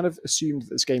say, I kind of assumed that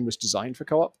this game was designed for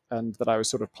co-op and that I was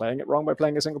sort of playing it wrong by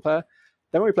playing a single player.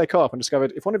 Then when we play co-op and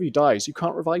discovered if one of you dies, you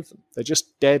can't revive them. They're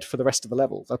just dead for the rest of the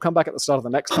level. They'll come back at the start of the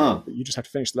next level, but you just have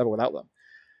to finish the level without them.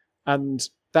 And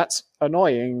that's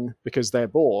annoying because they're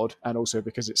bored, and also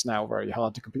because it's now very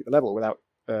hard to complete the level without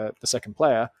the second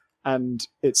player. And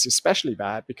it's especially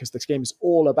bad because this game is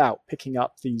all about picking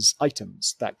up these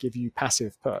items that give you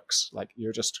passive perks. Like,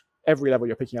 you're just, every level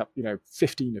you're picking up,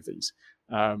 15 of these.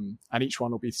 And each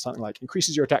one will be something like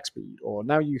increases your attack speed, or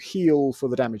now you heal for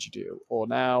the damage you do, or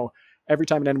now every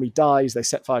time an enemy dies, they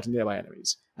set fire to nearby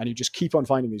enemies. And you just keep on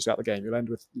finding these throughout the game. You'll end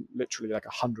with literally like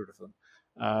 100 of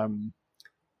them.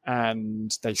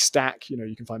 And they stack,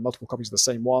 you can find multiple copies of the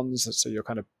same ones. So you're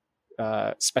kind of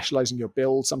specializing your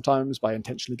build sometimes by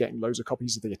intentionally getting loads of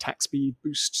copies of the attack speed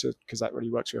boost, because that really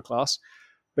works for your class.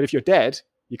 But if you're dead,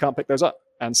 you can't pick those up.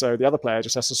 And so the other player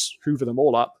just has to hoover them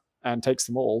all up and takes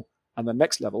them all. And the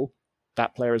next level,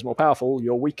 that player is more powerful,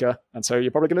 you're weaker, and so you're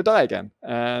probably going to die again.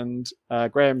 And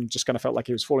Graham just kind of felt like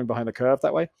he was falling behind the curve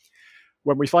that way.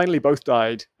 When we finally both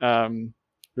died,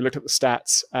 we looked at the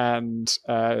stats, and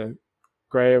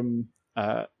Graham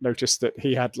noticed that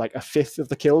he had like a fifth of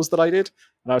the kills that I did.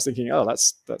 And I was thinking, oh,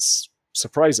 that's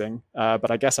surprising.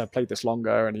 But I guess I played this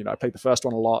longer, and I played the first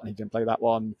one a lot, and he didn't play that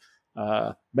one.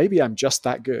 Maybe I'm just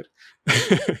that good.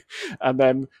 And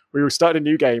then we started a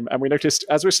new game, and we noticed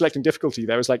as we were selecting difficulty,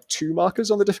 there was like 2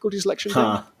 markers on the difficulty selection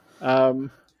thing.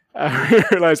 And we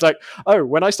realized, like, oh,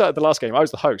 when I started the last game, I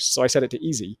was the host, so I set it to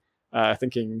easy,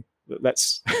 thinking that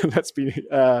let's be put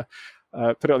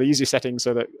it on the easy setting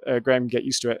so that Graham can get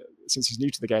used to it since he's new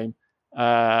to the game.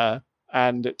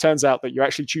 And it turns out that you're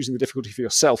actually choosing the difficulty for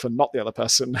yourself and not the other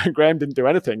person. Graham didn't do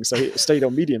anything, so he stayed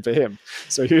on medium for him.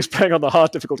 So he was playing on the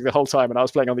hard difficulty the whole time, and I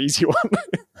was playing on the easy one.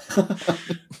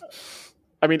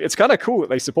 I mean, it's kind of cool that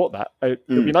they support that. It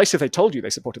would be nice if they told you they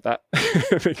supported that,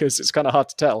 because it's kind of hard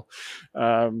to tell.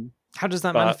 How does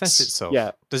that manifest itself?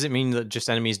 Yeah. Does it mean that just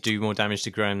enemies do more damage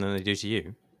to Graham than they do to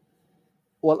you?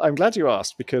 Well, I'm glad you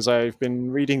asked, because I've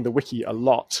been reading the wiki a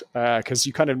lot, because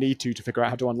you kind of need to figure out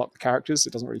how to unlock the characters.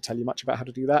 It doesn't really tell you much about how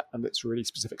to do that, and it's really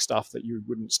specific stuff that you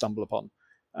wouldn't stumble upon.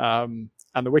 And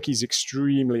the wiki is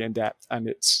extremely in-depth,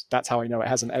 and that's how I know it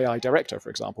has an AI director, for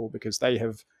example, because they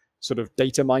have sort of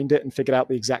data mined it and figured out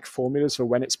the exact formulas for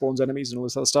when it spawns enemies and all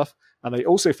this other stuff. And they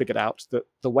also figured out that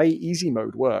the way easy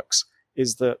mode works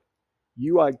is that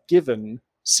you are given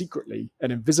secretly an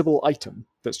invisible item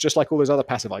that's just like all those other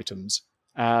passive items.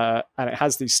 And it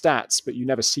has these stats, but you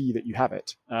never see that you have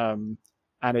it. And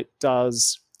it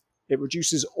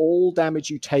reduces all damage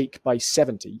you take by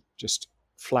 70, just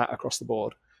flat across the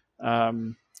board.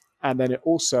 And then it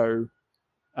also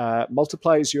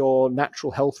multiplies your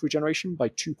natural health regeneration by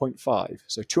 2.5,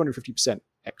 so 250%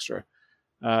 extra.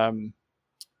 Or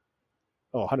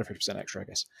 150% extra, I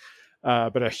guess.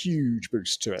 But a huge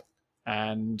boost to it.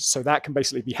 And so that can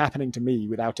basically be happening to me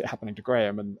without it happening to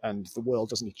Graham, and the world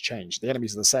doesn't need to change. The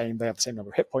enemies are the same. They have the same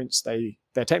number of hit points.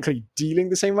 They're technically dealing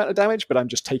the same amount of damage, but I'm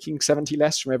just taking 70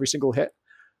 less from every single hit.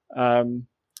 And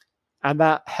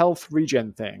that health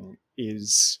regen thing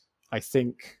is, I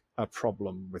think, a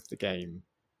problem with the game.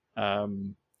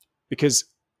 Because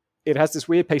it has this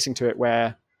weird pacing to it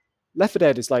where Left 4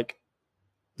 Dead is like,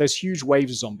 there's huge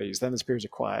waves of zombies, then there's periods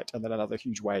of quiet, and then another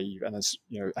huge wave, and there's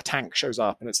a tank shows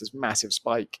up, and it's this massive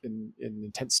spike in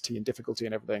intensity and difficulty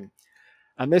and everything.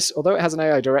 And this, although it has an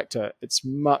AI director, it's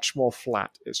much more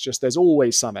flat. It's just there's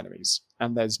always some enemies,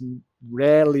 and there's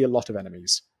rarely a lot of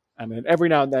enemies. And then every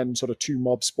now and then, sort of 2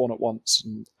 mobs spawn at once,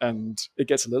 and it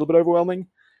gets a little bit overwhelming.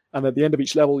 And at the end of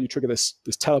each level, you trigger this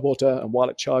teleporter, and while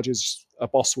it charges, a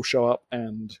boss will show up,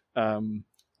 and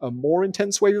a more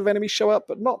intense wave of enemies show up,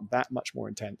 but not that much more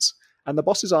intense. And the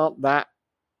bosses aren't that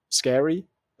scary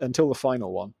until the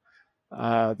final one.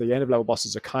 The end of level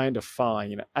bosses are kind of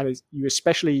fine, and you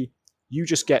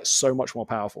just get so much more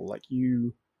powerful. Like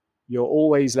you're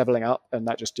always leveling up, and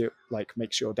that just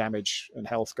makes your damage and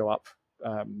health go up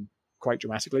quite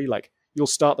dramatically. Like you'll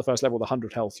start the first level with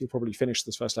 100 health, you'll probably finish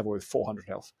this first level with 400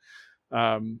 health.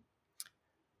 And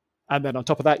then on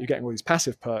top of that, you're getting all these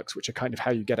passive perks, which are kind of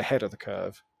how you get ahead of the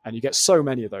curve. And you get so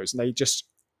many of those, and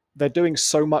they're doing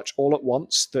so much all at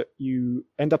once that you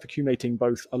end up accumulating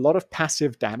both a lot of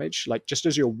passive damage, like just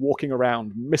as you're walking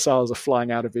around, missiles are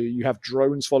flying out of you, you have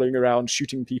drones following around,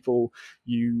 shooting people,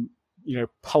 you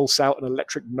pulse out an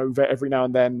electric nova every now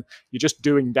and then, you're just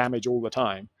doing damage all the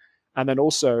time. And then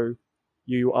also,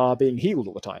 you are being healed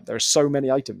all the time. There are so many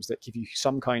items that give you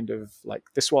some kind of, like,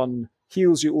 this one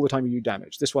heals you all the time you do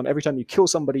damage. This one, every time you kill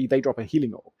somebody, they drop a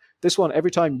healing orb. This one,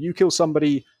 every time you kill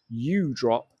somebody, you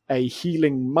drop a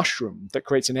healing mushroom that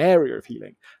creates an area of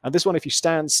healing. And this one, if you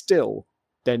stand still,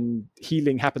 then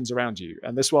healing happens around you.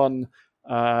 And this one,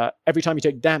 every time you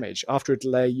take damage, after a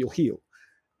delay, you'll heal.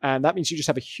 And that means you just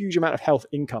have a huge amount of health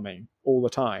incoming all the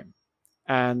time.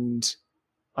 And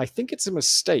I think it's a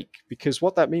mistake, because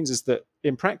what that means is that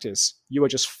in practice, you are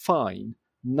just fine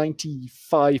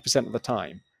 95% of the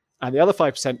time. And the other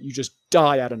 5%, you just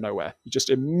die out of nowhere. You're just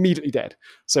immediately dead.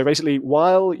 So basically,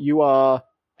 while you are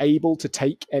able to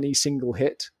take any single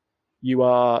hit,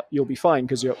 you'll be fine,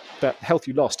 because that health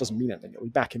you lost doesn't mean anything. You'll be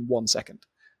back in 1 second.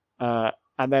 And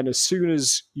then as soon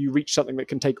as you reach something that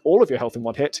can take all of your health in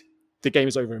one hit, the game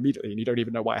is over immediately, and you don't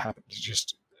even know why it happened. It's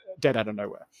just dead out of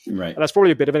nowhere. Right. And that's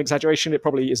probably a bit of an exaggeration. It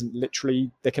probably isn't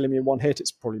literally they're killing me in one hit.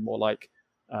 It's probably more like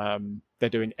they're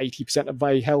doing 80% of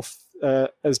my health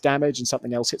as damage, and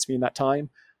something else hits me in that time.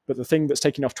 But the thing that's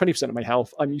taking off 20% of my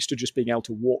health, I'm used to just being able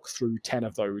to walk through 10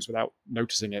 of those without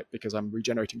noticing it, because I'm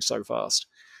regenerating so fast.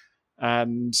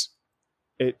 And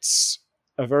it's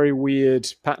a very weird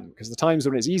pattern, because the times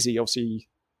when it's easy, obviously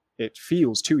it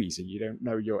feels too easy. You don't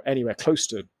know you're anywhere close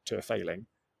to failing.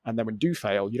 And then when you do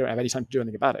fail, you don't have any time to do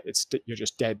anything about it. You're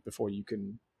just dead before you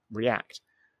can react.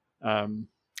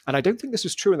 And I don't think this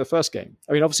was true in the first game.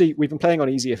 I mean, obviously, we've been playing on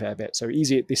easy a fair bit. So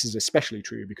easy, this is especially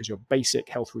true because your basic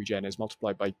health regen is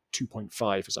multiplied by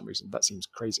 2.5 for some reason. That seems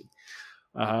crazy.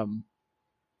 But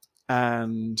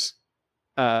even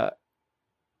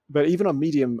on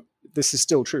medium, this is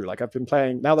still true. Like, I've been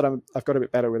playing, now that I've got a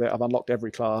bit better with it, I've unlocked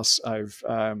every class, I've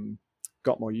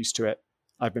got more used to it.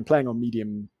 I've been playing on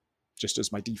medium just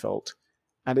as my default.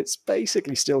 And it's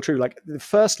basically still true. Like, the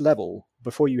first level,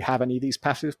 before you have any of these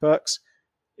passive perks,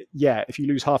 yeah, if you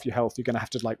lose half your health, you're going to have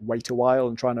to like wait a while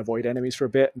and try and avoid enemies for a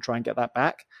bit and try and get that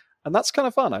back. And that's kind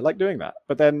of fun. I like doing that.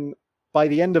 But then by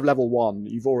the end of level 1,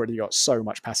 you've already got so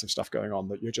much passive stuff going on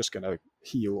that you're just going to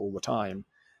heal all the time.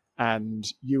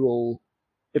 And it'll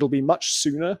be much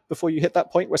sooner before you hit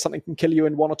that point where something can kill you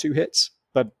in 1 or 2 hits.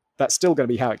 But that's still going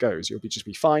to be how it goes. You'll just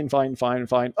be fine.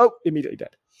 Oh, immediately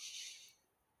dead.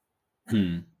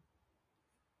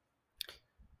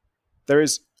 There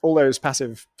is all those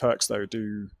passive perks, though,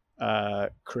 do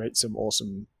create some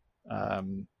awesome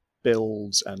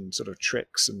builds and sort of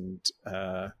tricks and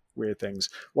weird things.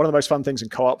 One of the most fun things in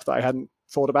co-op that I hadn't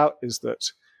thought about is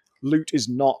that loot is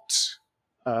not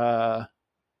how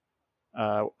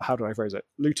do I phrase it?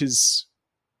 Loot is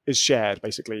shared,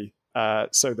 basically,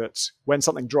 so that when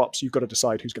something drops, you've got to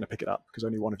decide who's going to pick it up, because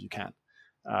only one of you can.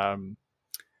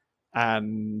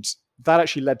 And that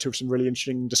actually led to some really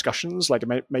interesting discussions. Like,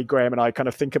 it made Graham and I kind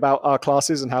of think about our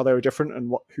classes and how they were different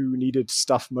and who needed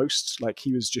stuff most. Like,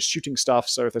 he was just shooting stuff,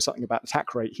 so if there's something about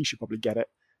attack rate, he should probably get it.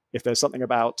 If there's something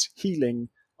about healing,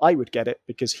 I would get it,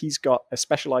 because he's got a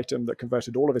special item that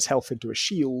converted all of his health into a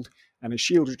shield, and his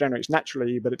shield regenerates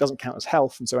naturally, but it doesn't count as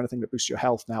health, and so anything that boosts your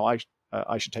health, now I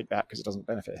should take that because it doesn't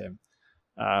benefit him.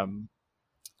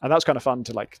 And that was kind of fun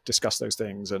to like discuss those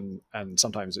things, and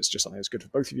sometimes it's just something that's good for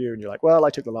both of you, and you're like, well,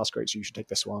 I took the last crate, so you should take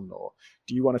this one, or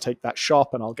do you want to take that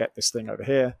shop and I'll get this thing over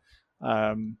here?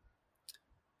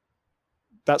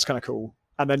 That's kind of cool.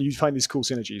 And then you find these cool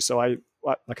synergies. So like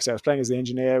I said, I was playing as the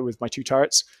engineer with my 2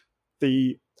 turrets.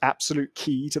 The absolute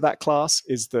key to that class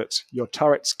is that your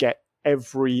turrets get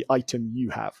every item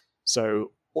you have.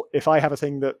 So if I have a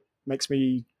thing that makes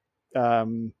me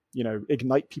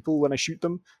ignite people when I shoot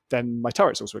them, then my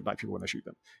turrets also ignite people when I shoot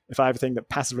them. If I have a thing that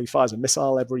passively fires a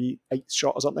missile every 8th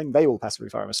shot or something, they will passively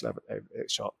fire a missile every 8th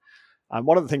shot. And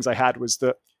one of the things I had was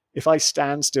that if I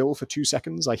stand still for 2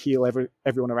 seconds, I heal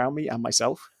everyone around me and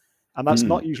myself. And that's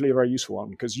not usually a very useful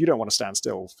one, because you don't want to stand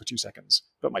still for 2 seconds.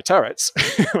 But my turrets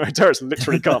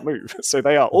literally can't move. So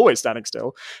they are always standing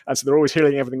still. And so they're always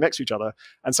healing everything next to each other.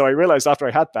 And so I realized after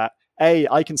I had that, A,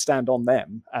 I can stand on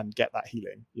them and get that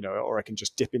healing, or I can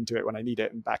just dip into it when I need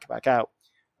it and back out.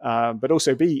 But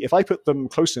also B, if I put them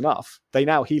close enough, they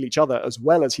now heal each other as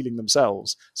well as healing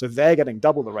themselves. So they're getting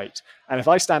double the rate. And if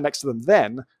I stand next to them,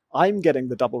 then I'm getting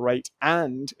the double rate.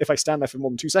 And if I stand there for more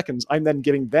than 2 seconds, I'm then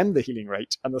giving them the healing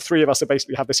rate. And the three of us are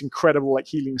basically have this incredible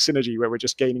healing synergy where we're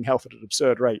just gaining health at an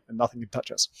absurd rate and nothing can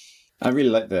touch us. I really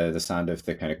like the sound of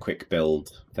the kind of quick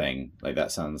build thing. Like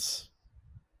that sounds,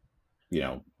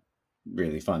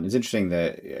 really fun. It's interesting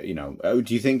that,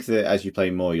 do you think that as you play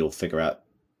more, you'll figure out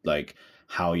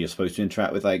how you're supposed to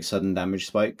interact with sudden damage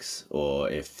spikes, or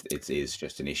if it is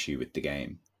just an issue with the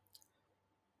game?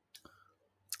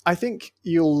 I think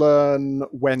you'll learn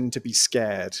when to be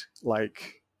scared,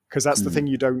 because that's the thing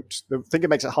the thing that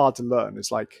makes it hard to learn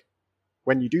is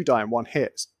when you do die in one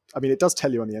hit. I mean, it does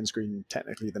tell you on the end screen,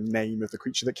 technically, the name of the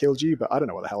creature that killed you, but I don't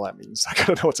know what the hell that means. I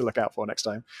don't know what to look out for next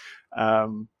time.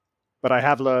 But I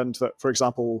have learned that, for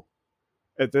example,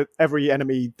 that every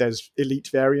enemy, there's elite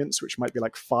variants, which might be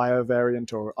fire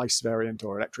variant or ice variant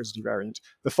or electricity variant.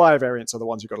 The fire variants are the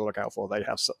ones you've got to look out for. They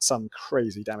have some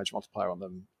crazy damage multiplier on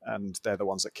them, and they're the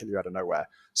ones that kill you out of nowhere.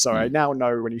 So I now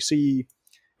know when you see,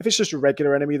 if it's just a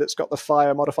regular enemy that's got the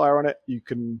fire modifier on it,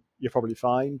 you're probably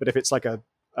fine. But if it's a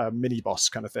mini boss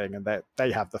kind of thing and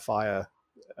they have the fire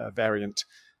variant,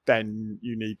 then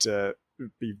you need to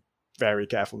be very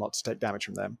careful not to take damage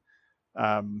from them.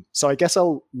 So I guess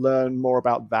I'll learn more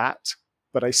about that,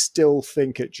 but I still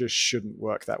think it just shouldn't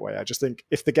work that way. I just think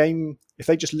if they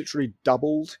just literally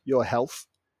doubled your health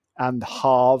and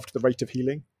halved the rate of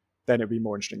healing, then it'd be a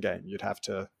more interesting game. You'd have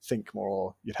to think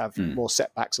more, you'd have more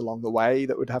setbacks along the way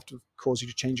that would have to cause you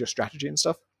to change your strategy and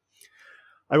stuff.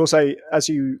 I will say, as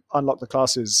you unlock the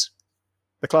classes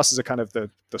are kind of the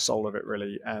soul of it,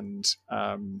 really, and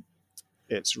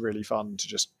it's really fun to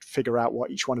just figure out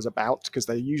what each one is about, because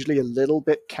they're usually a little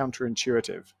bit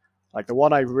counterintuitive. The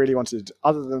one I really wanted,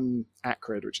 other than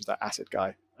Acrid, which is that acid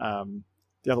guy, the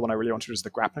other one I really wanted was the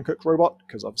grappling hook robot,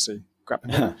 because obviously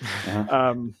grappling hook.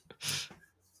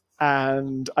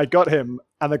 And I got him,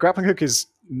 and the grappling hook is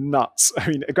nuts. I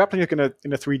mean, a grappling hook in a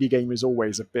 3D game is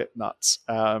always a bit nuts.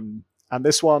 And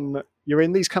this one, you're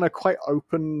in these kind of quite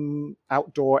open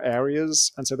outdoor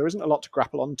areas, and so there isn't a lot to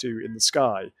grapple onto in the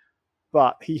sky.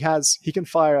 But he can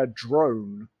fire a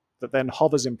drone that then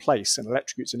hovers in place and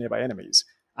electrocutes the nearby enemies,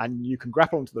 and you can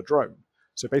grapple onto the drone.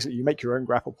 So basically, you make your own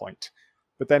grapple point.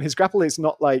 But then his grapple is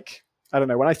not I don't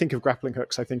know, when I think of grappling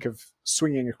hooks, I think of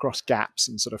swinging across gaps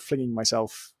and sort of flinging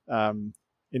myself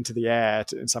into the air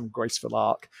in some graceful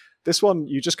arc. This one,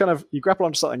 you just you grapple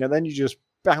onto something, and then you just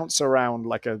bounce around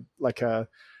like a I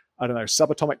don't know,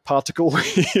 subatomic particle.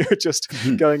 You're just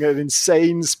going at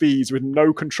insane speeds with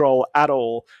no control at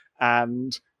all.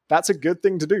 And that's a good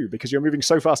thing to do, because you're moving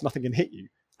so fast nothing can hit you.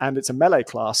 And it's a melee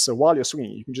class, so while you're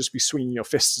swinging, you can just be swinging your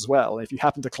fists as well. And if you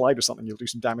happen to collide with something, you'll do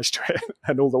some damage to it.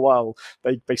 And all the while,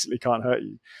 they basically can't hurt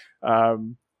you.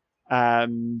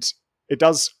 And it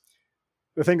does...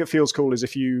 The thing that feels cool is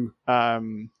if you...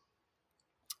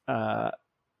 the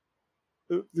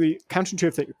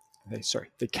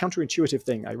counterintuitive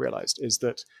thing I realized is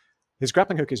that his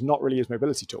grappling hook is not really his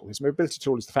mobility tool. His mobility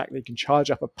tool is the fact that he can charge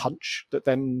up a punch that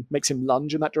then makes him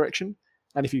lunge in that direction.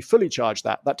 And if you fully charge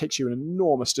that takes you an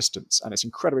enormous distance, and it's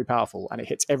incredibly powerful, and it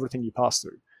hits everything you pass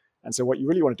through. And so what you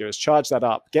really want to do is charge that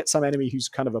up, get some enemy who's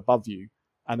kind of above you,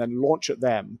 and then launch at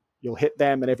them. You'll hit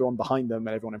them and everyone behind them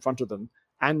and everyone in front of them,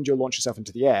 and you'll launch yourself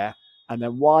into the air. And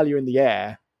then while you're in the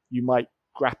air, you might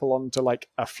grapple onto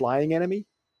a flying enemy,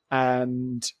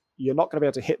 and you're not going to be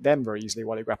able to hit them very easily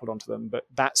while you're grappled onto them, but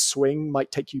that swing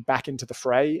might take you back into the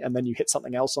fray, and then you hit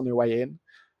something else on your way in,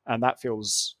 and that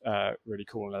feels really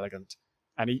cool and elegant.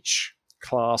 And each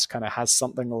class kind of has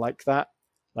something like that.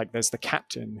 There's the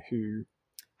captain who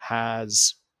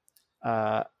has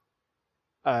a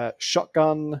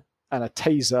shotgun and a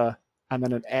taser and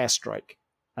then an airstrike.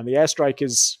 And the airstrike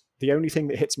is the only thing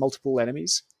that hits multiple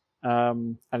enemies.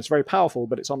 And it's very powerful,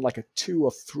 but it's on a 2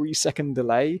 or 3 second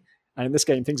delay. And in this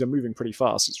game, things are moving pretty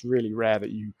fast. It's really rare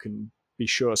that you can be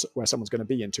sure where someone's going to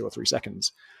be in 2 or 3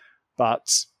 seconds.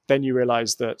 But then you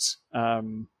realize that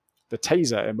the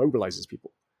taser immobilizes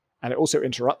people, and it also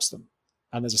interrupts them.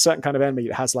 And there's a certain kind of enemy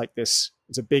that has this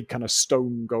It's a big kind of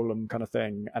stone golem kind of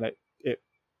thing, and it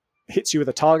hits you with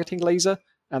a targeting laser,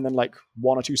 and then like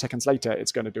 1 or 2 seconds later,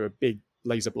 it's going to do a big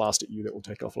laser blast at you that will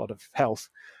take off a lot of health.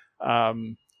 As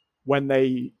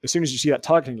soon as you see that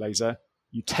targeting laser,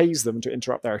 you tase them to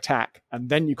interrupt their attack, and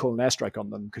then you call an airstrike on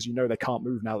them because you know they can't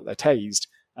move now that they're tased,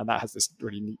 and that has this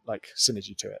really neat like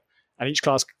synergy to it. And each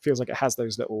class feels like it has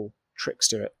those little tricks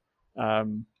to it.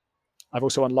 I've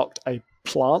also unlocked a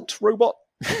plant robot.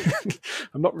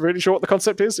 I'm not really sure what the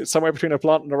concept is. It's somewhere between a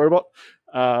plant and a robot,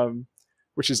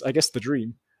 which is, I guess, the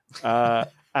dream.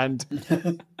 And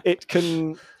it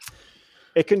can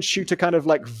shoot a kind of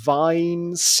like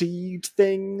vine seed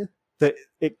thing that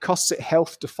it costs it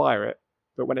health to fire it,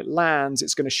 but when it lands,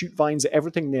 it's going to shoot vines at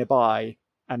everything nearby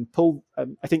and pull. I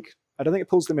don't think it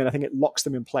pulls them in. I think it locks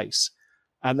them in place,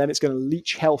 and then it's going to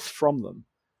leech health from them.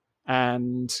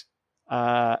 And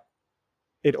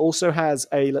it also has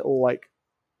a little like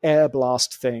air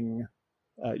blast thing.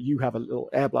 You have a little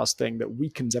air blast thing that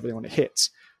weakens everyone it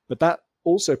hits, but that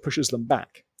also pushes them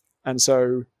back. And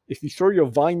so if you throw your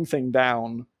vine thing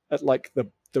down at like the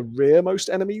rearmost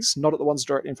enemies, not at the ones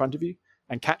directly in front of you,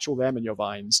 and catch all them in your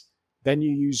vines, then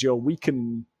you use your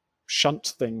weaken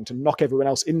shunt thing to knock everyone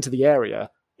else into the area.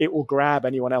 It will grab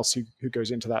anyone else who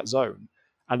goes into that zone.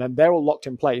 And then they're all locked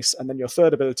in place. And then your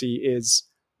third ability is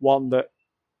one that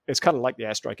it's kind of like the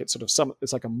airstrike. It's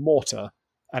it's like a mortar,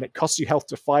 and it costs you health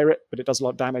to fire it, but it does a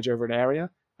lot of damage over an area.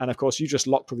 And of course, you just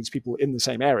locked all these people in the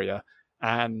same area,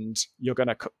 and you're going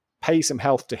to pay some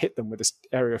health to hit them with this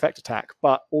area effect attack,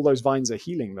 but all those vines are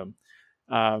healing them.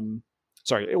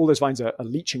 All those vines are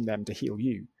leeching them to heal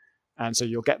you. And so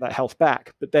you'll get that health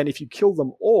back. But then if you kill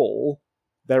them all,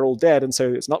 they're all dead, and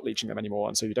so it's not leeching them anymore,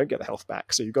 and so you don't get the health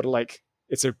back. So you've got to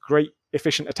it's a great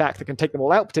efficient attack that can take them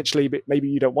all out potentially, but maybe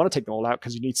you don't want to take them all out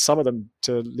because you need some of them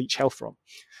to leech health from.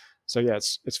 So yeah,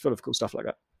 it's full of cool stuff like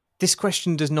that. This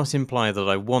question does not imply that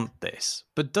I want this,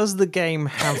 but does the game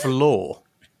have lore?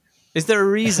 Is there a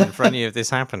reason for any of this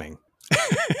happening?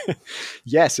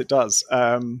 Yes, it does.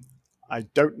 I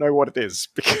don't know what it is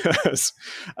because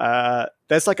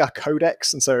there's like a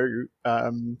codex, and so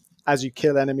as you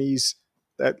kill enemies,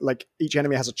 like each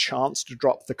enemy has a chance to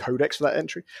drop the codex for that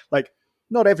entry. Like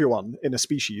not everyone in a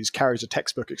species carries a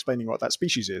textbook explaining what that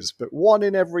species is, but 1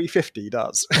 in every 50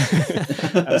 does.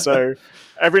 And so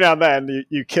every now and then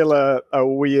you kill a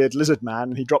weird lizard man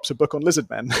and he drops a book on lizard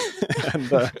men.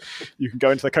 And you can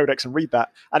go into the codex and read that.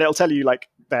 And it'll tell you like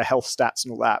their health stats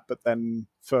and all that. But then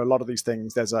for a lot of these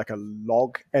things, there's like a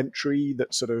log entry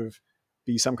that sort of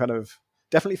be some kind of,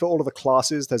 definitely for all of the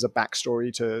classes, there's a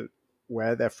backstory to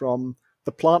where they're from.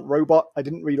 The plant robot, I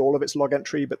didn't read all of its log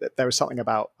entry, but there was something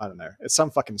about, I don't know, it's some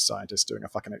fucking scientist doing a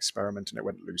fucking experiment and it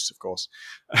went loose, of course.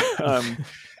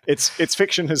 Its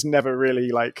fiction has never really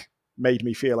like made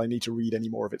me feel I need to read any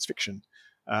more of its fiction.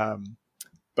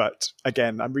 But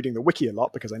again, I'm reading the wiki a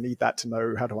lot because I need that to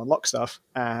know how to unlock stuff.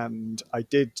 And I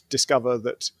did discover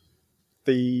that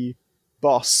the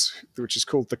boss, which is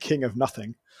called the King of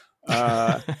Nothing,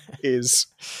 is...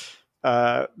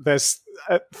 there's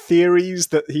theories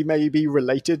that he may be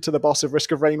related to the boss of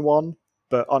Risk of Rain 1,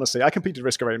 but honestly, I completed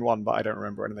Risk of Rain 1, but I don't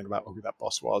remember anything about who that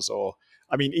boss was. Or,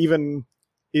 I mean, even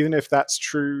if that's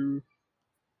true,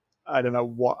 I don't know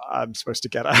what I'm supposed to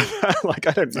get at. Like,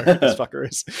 I don't know who this fucker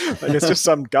is. Like, it's just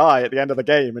some guy at the end of the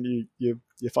game, and you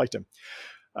fight him.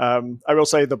 I will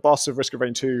say the boss of Risk of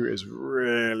Rain 2 is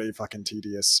really fucking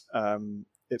tedious.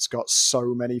 It's got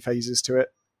so many phases to it,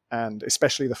 and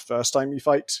especially the first time you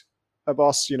fight a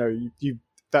boss, you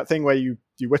that thing where you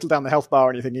whittle down the health bar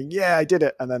and you're thinking, yeah, I did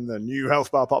it, and then the new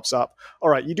health bar pops up. All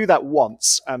right, you do that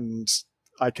once and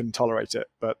I can tolerate it,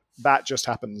 but that just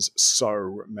happens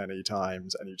so many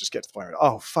times, and you just get to the point where,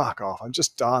 oh, fuck off, I'm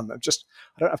just done. I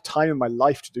don't have time in my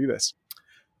life to do this.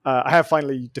 I have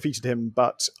finally defeated him,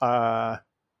 but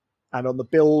and on the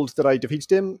build that I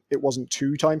defeated him, it wasn't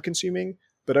too time consuming,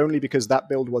 but only because that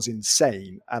build was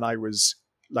insane, and I was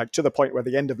like to the point where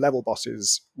the end of level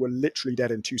bosses were literally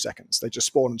dead in 2 seconds. They just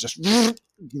spawned and just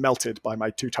melted by my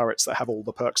 2 turrets that have all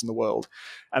the perks in the world.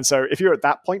 And so if you're at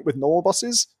that point with normal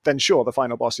bosses, then sure, the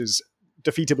final boss is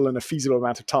defeatable in a feasible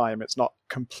amount of time. It's not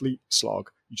complete slog.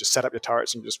 You just set up your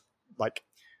turrets and just like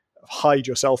hide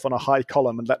yourself on a high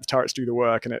column and let the turrets do the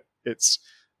work, and it's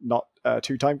not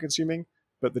too time consuming.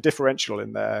 But the differential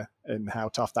in there, in how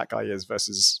tough that guy is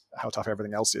versus how tough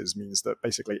everything else is, means that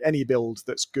basically any build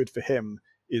that's good for him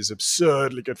is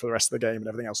absurdly good for the rest of the game, and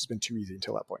everything else has been too easy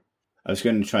until that point. I was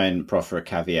going to try and proffer a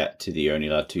caveat to the only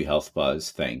allowed 2 health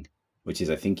bars thing, which is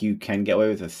I think you can get away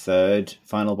with a 3rd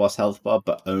final boss health bar,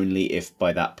 but only if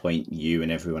by that point you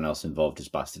and everyone else involved is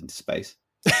blasted into space.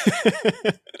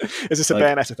 Is this a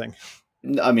Bayonetta thing?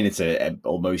 I mean, it's a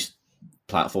almost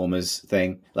platformers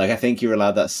thing. Like, I think you're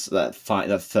allowed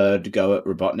that third go at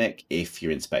Robotnik if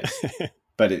you're in space.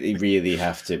 But it really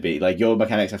have to be like your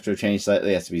mechanics have to have changed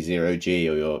slightly. It has to be 0G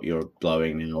or you're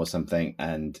blowing or something,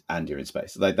 and you're in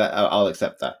space like that. I'll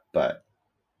accept that, but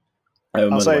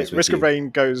I'll say Risk of Rain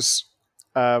goes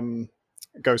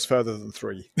further than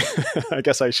 3. I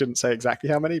guess I shouldn't say exactly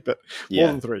how many, but more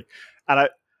than 3. And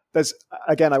there's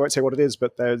again, I won't say what it is,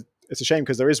 but it's a shame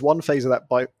because there is one phase of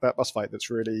that boss fight that's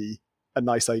really a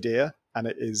nice idea, and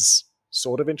it is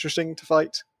sort of interesting to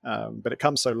fight. But it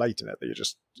comes so late in it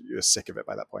that you're sick of it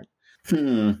by that point.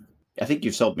 I think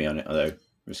you've sold me on it, although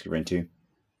Risk of Rain 2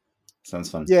 sounds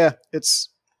fun. Yeah, it's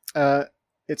a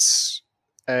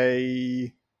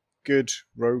good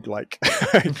roguelike.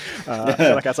 I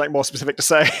feel like that's like more specific to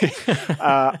say.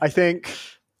 I think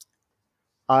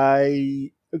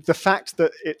the fact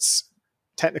that it's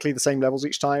technically the same levels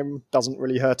each time doesn't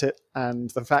really hurt it,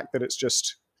 and the fact that it's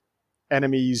just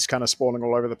enemies kind of spawning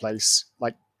all over the place,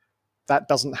 like that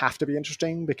doesn't have to be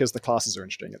interesting because the classes are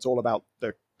interesting. It's all about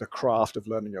the craft of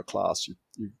learning your class.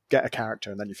 You get a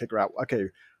character and then you figure out, okay,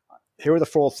 here are the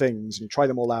 4 things, and you try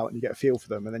them all out and you get a feel for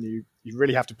them, and then you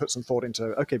really have to put some thought into,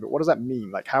 okay, but what does that mean?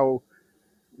 Like,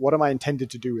 what am I intended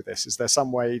to do with this? Is there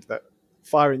some way that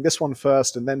firing this one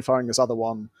first and then firing this other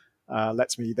one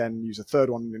lets me then use a third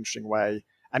one in an interesting way?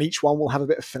 And each one will have a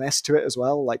bit of finesse to it as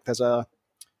well. Like, there's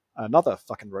another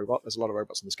fucking robot. There's a lot of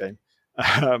robots in this game.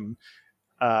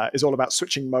 Is all about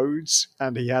switching modes,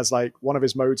 and he has like one of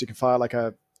his modes he can fire like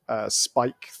a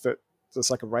spike that's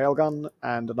like a railgun,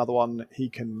 and another one he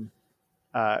can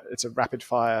it's a rapid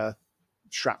fire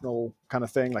shrapnel kind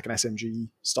of thing, like an SMG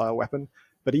style weapon.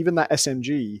 But even that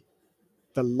SMG,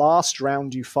 the last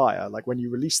round you fire, like when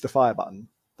you release the fire button,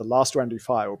 the last round you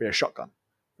fire will be a shotgun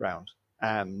round,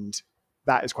 and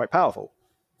that is quite powerful.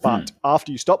 But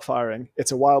after you stop firing,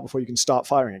 it's a while before you can start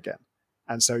firing again,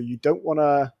 and so you don't want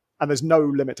to. And there's no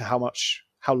limit to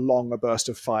how long a burst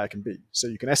of fire can be. So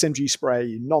you can SMG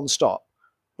spray non-stop,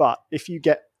 but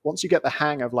once you get the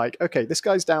hang of like, okay, this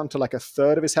guy's down to like a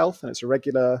third of his health and it's a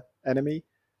regular enemy,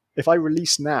 if I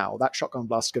release now, that shotgun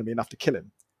blast is going to be enough to kill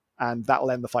him, and that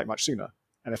will end the fight much sooner.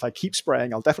 And if I keep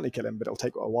spraying, I'll definitely kill him, but it'll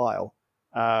take a while.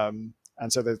 And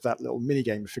so there's that little mini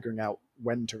game of figuring out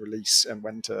when to release and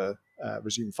when to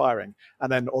resume firing.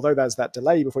 And then although there's that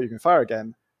delay before you can fire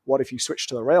again, what if you switch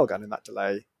to the railgun in that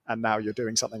delay, and now you're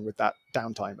doing something with that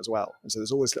downtime as well? And so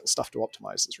there's all this little stuff to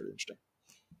optimize that's really interesting.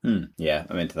 Yeah,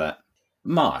 I'm into that.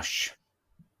 Marsh.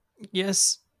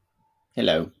 Yes.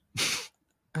 Hello.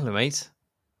 Hello, mate.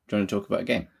 Do you want to talk about a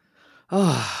game?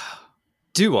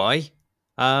 Do I?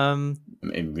 I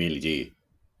mean, really, do you?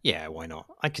 Yeah, why not?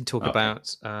 I can talk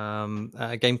about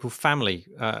a game called Family,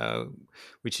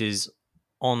 which is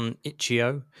on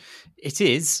itch.io. It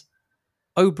is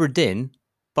Obra Dinn,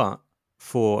 but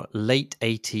for late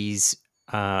 80s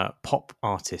pop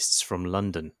artists from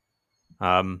London.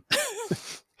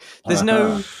 There's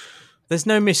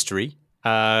no mystery.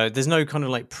 There's no kind of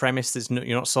like premise.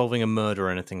 You're not solving a murder or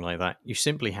anything like that. You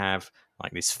simply have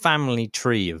like this family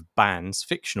tree of bands,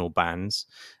 fictional bands,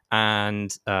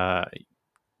 and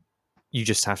you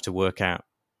just have to work out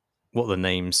what the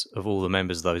names of all the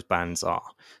members of those bands are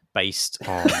based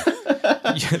on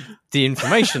the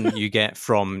information that you get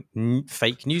from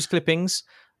fake news clippings,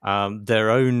 their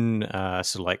own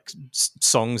sort of like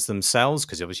songs themselves,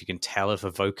 because obviously you can tell if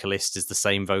a vocalist is the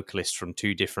same vocalist from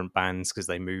 2 different bands because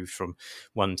they moved from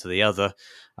one to the other.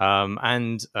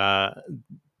 And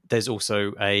there's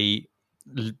also a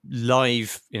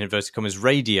live, in inverted commas,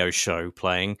 radio show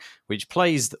playing, which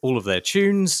plays all of their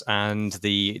tunes, and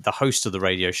the host of the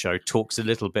radio show talks a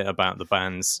little bit about the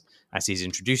bands as he's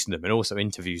introducing them, and also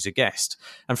interviews a guest.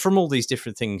 And from all these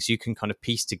different things, you can kind of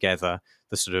piece together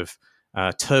the sort of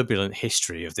turbulent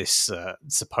history of this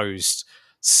supposed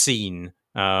scene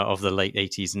of the late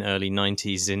 80s and early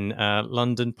 90s in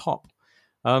London pop.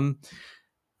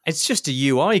 It's just a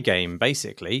UI game,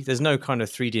 basically. There's no kind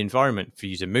of 3D environment for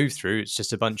you to move through. It's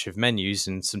just a bunch of menus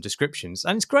and some descriptions,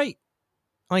 and it's great.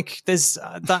 Like, there's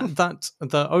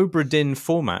the Obra Dinn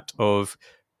format of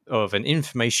an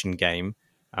information game,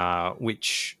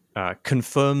 which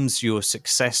confirms your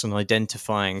success on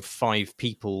identifying 5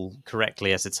 people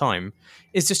correctly at a time,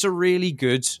 is just a really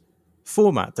good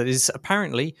format that is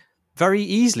apparently very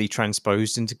easily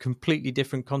transposed into completely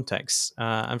different contexts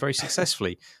and very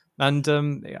successfully. And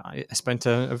I spent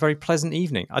a very pleasant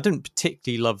evening. I didn't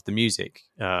particularly love the music,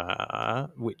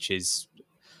 which is,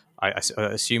 I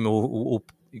assume, all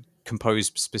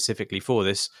composed specifically for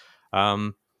this.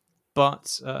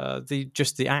 But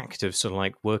the act of sort of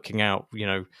like working out,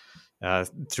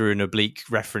 through an oblique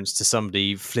reference to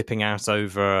somebody flipping out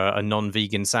over a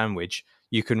non-vegan sandwich,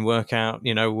 you can work out,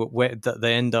 where that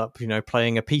they end up,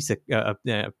 playing a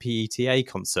PETA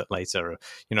concert later.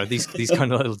 These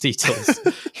kind of little details.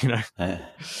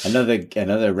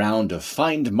 Another round of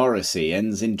Find Morrissey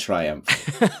ends in triumph.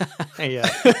 Yeah.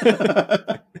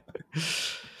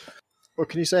 Well,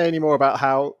 can you say any more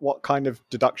about what kind of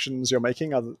deductions you're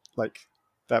making? Other, like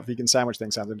that vegan sandwich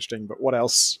thing sounds interesting, but what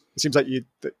else? It seems like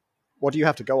what do you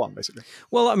have to go on, basically?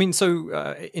 Well, I mean,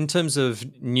 so in terms of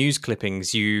news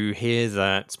clippings, you hear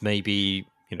that maybe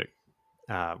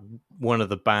one of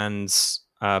the band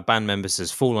members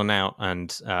has fallen out,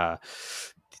 and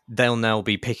they'll now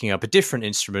be picking up a different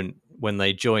instrument when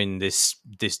they join this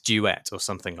duet or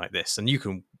something like this, and you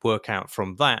can work out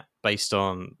from that based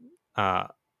on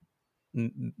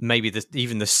maybe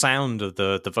even the sound of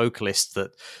the vocalist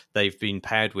that they've been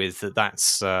paired with,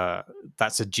 that's a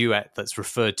duet that's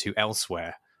referred to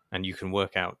elsewhere, and you can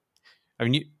work out. I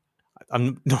mean,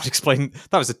 I'm not explaining.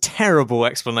 That was a terrible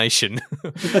explanation.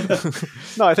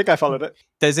 No, I think I followed it.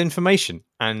 There's information,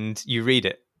 and you read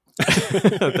it.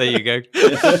 There you go. Okay,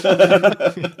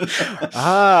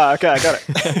 I got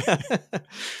it.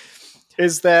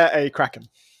 Is there a Kraken?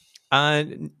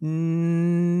 No.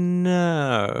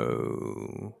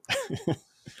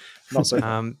 Not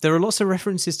so. There are lots of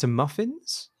references to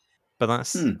muffins, but I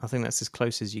think that's as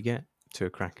close as you get to a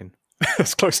Kraken.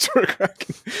 As close to a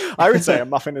Kraken. I would say a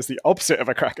muffin is the opposite of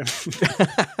a Kraken.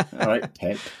 All right,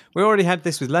 Pip. We already had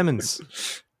this with lemons.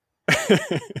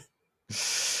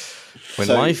 When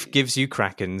life gives you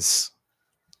Krakens,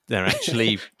 they're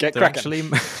actually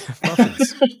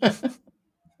muffins.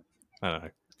 I don't know.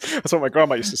 That's what my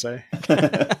grandma used to say. I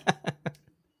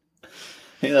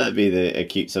think that'd be the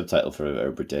acute subtitle for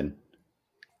Obra Dinn.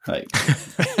 Like,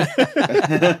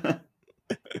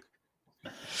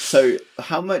 so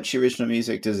how much original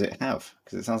music does it have?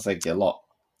 Because it sounds like a lot.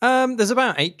 There's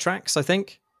about 8 tracks, I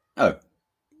think. Oh,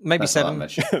 maybe 7,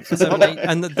 7, 8,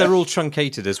 and they're all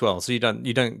truncated as well. So you don't.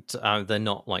 They're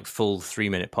not like full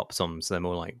 3-minute pop songs. They're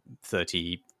more like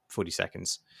 30, 40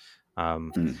 seconds.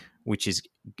 Which is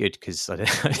good because I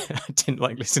didn't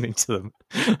like listening to them.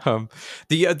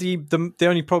 The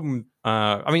only problem,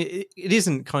 I mean, it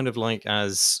isn't kind of like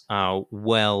as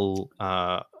well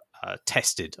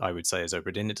tested, I would say, as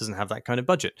Obra Dinn. It doesn't have that kind of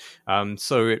budget,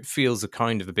 so it feels a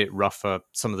bit rougher.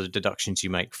 Some of the deductions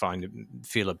you make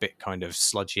feel a bit kind of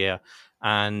sludgier,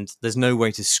 and there's no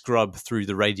way to scrub through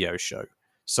the radio show.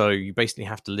 So you basically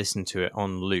have to listen to it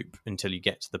on loop until you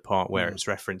get to the part where it's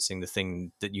referencing the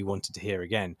thing that you wanted to hear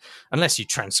again. Unless you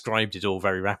transcribed it all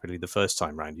very rapidly the first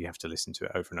time round, you have to listen to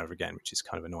it over and over again, which is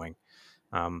kind of annoying.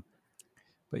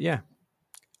 But yeah,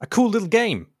 a cool little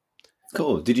game.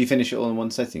 Cool. Did you finish it all in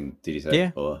one setting, did you say?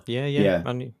 Yeah. Or... Yeah.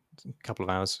 Only a couple of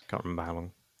hours. Can't remember how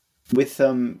long. With,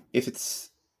 if it's...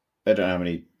 I don't know how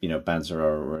many, bands there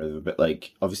are or whatever, but,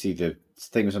 like, obviously the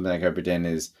thing with something like Obra Dinn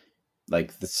is,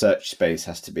 like, the search space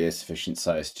has to be a sufficient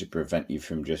size to prevent you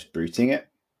from just brooting it.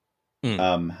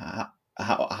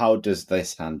 How does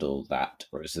this handle that?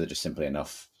 Or is it just simply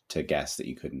enough to guess that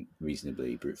you couldn't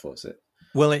reasonably brute force it?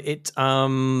 Well, it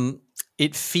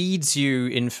feeds you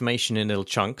information in little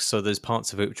chunks, so there's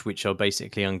parts of it which are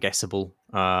basically unguessable,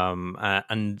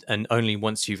 and only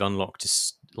once you've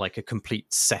unlocked like a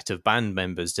complete set of band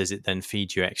members does it then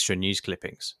feed you extra news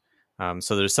clippings.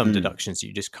 So there are some deductions that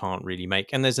you just can't really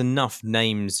make, and there's enough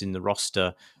names in the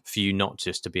roster for you not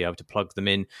just to be able to plug them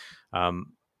in. And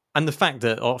the fact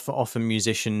that often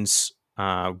musicians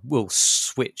will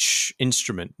switch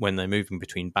instrument when they're moving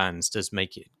between bands does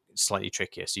make it slightly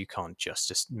trickier. So you can't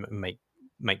just make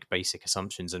basic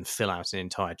assumptions and fill out an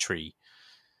entire tree.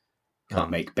 Can't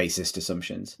make basest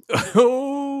assumptions.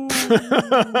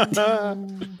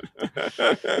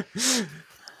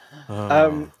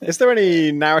 Is there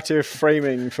any narrative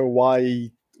framing for why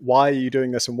are you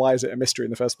doing this and why is it a mystery in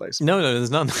the first place? No,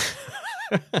 there's none.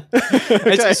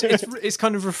 It's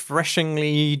kind of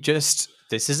refreshingly just,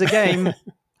 this is a game,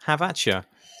 have at you.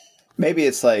 Maybe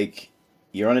it's like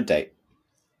you're on a date.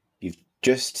 You've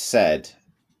just said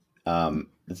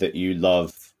that you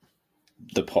love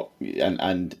the pop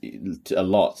and a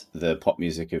lot the pop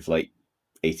music of like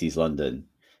 80s London,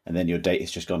 and then your date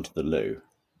has just gone to the loo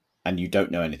and you don't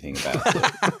know anything about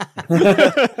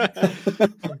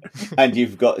it. And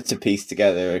you've got to piece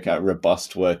together a kind of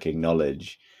robust working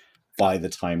knowledge by the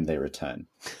time they return.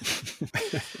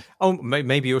 Oh,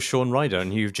 maybe you're Sean Ryder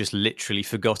and you've just literally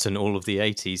forgotten all of the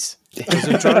 80s. Those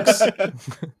are drugs.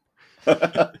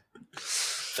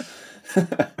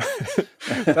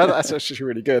 That's actually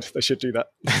really good. They should do that.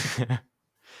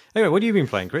 Anyway, what have you been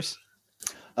playing, Chris?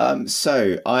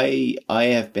 So I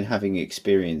have been having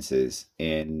experiences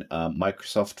in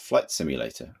Microsoft Flight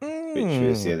Simulator, which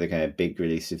was the other kind of big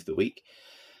release of the week,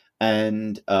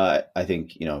 and I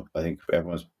think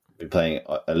everyone's been playing it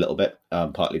a little bit,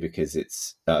 partly because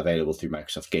it's available through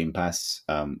Microsoft Game Pass,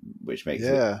 which makes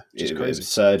it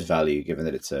absurd value, given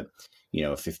that it's a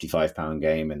 £55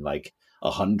 game and like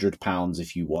 £100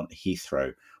 if you want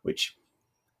Heathrow, which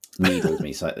needled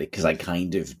me slightly because I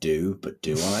kind of do, but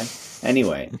do I?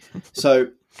 Anyway, so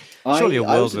surely a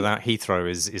world without Heathrow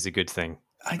is a good thing.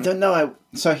 I don't know.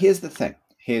 So here's the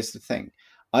thing.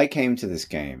 I came to this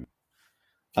game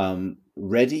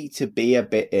ready to be a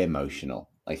bit emotional,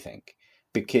 I think,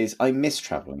 because I miss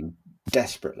traveling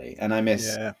desperately, and I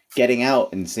miss getting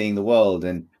out and seeing the world,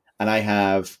 and I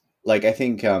have I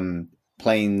think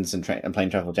planes and plane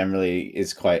travel generally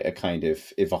is quite a kind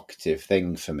of evocative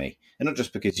thing for me, and not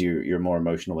just because you're more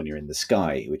emotional when you're in the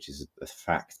sky, which is a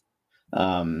fact,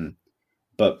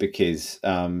 but because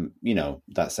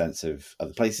that sense of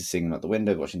other places, seeing out the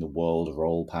window, watching the world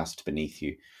roll past beneath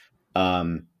you,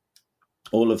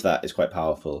 all of that is quite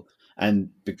powerful. And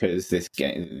because this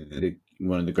game,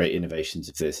 one of the great innovations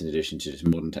of this, in addition to just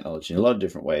modern technology in a lot of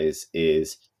different ways,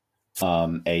 is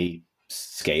a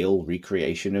scale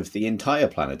recreation of the entire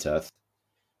planet Earth,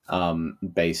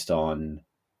 based on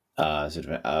sort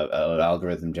of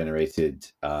algorithm generated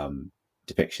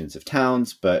depictions of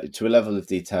towns, but to a level of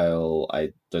detail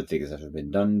I don't think has ever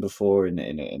been done before in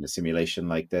a simulation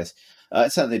like this.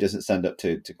 It certainly doesn't stand up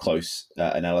to close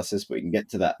analysis, but we can get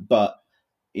to that. But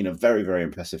very, very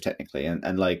impressive technically, and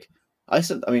I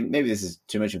mean, maybe this is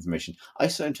too much information. I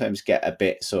sometimes get a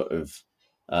bit sort of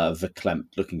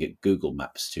verklempt looking at Google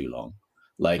Maps too long.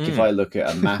 Like if I look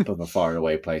at a map of a far and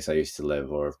away place I used to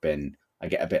live or have been, I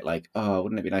get a bit like, oh,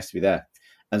 wouldn't it be nice to be there?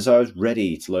 And so I was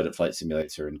ready to load up Flight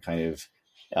Simulator and kind of,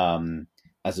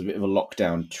 as a bit of a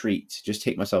lockdown treat, just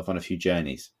take myself on a few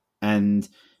journeys and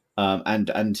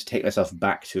take myself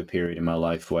back to a period in my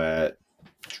life where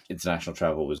international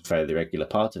travel was a fairly regular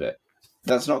part of it.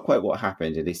 That's not quite what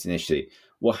happened, at least initially.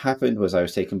 What happened was I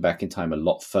was taken back in time a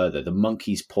lot further. The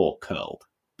monkey's paw curled,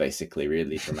 basically,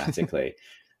 really dramatically.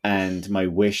 And my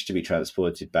wish to be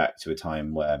transported back to a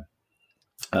time where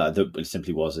that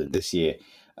simply wasn't this year,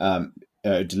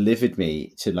 delivered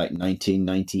me to like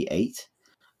 1998.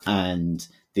 And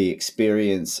the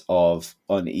experience of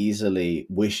uneasily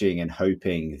wishing and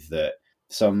hoping that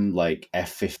some like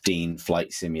F-15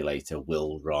 flight simulator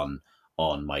will run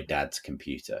on my dad's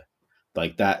computer.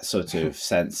 Like that sort of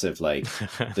sense of like,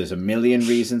 there's a million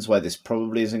reasons why this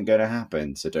probably isn't going to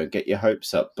happen, so don't get your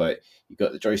hopes up, but you've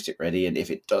got the joystick ready, and if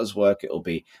it does work, it'll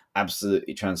be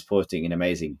absolutely transporting and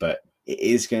amazing, but it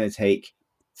is going to take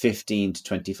 15 to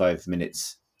 25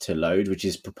 minutes to load, which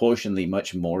is proportionally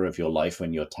much more of your life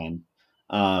when you're 10.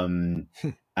 And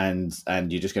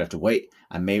you're just going to have to wait,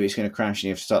 and maybe it's going to crash and you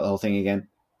have to start the whole thing again.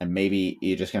 And maybe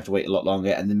you're just going to have to wait a lot longer,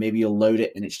 and then maybe you'll load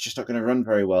it and it's just not going to run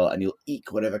very well, and you'll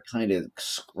eke whatever kind of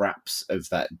scraps of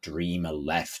that dream are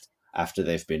left after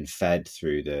they've been fed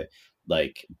through the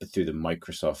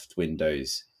Microsoft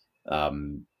Windows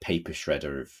paper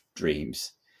shredder of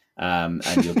dreams. And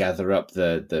you'll gather up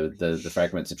the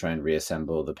fragments and try and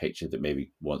reassemble the picture that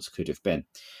maybe once could have been.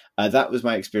 That was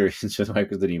my experience with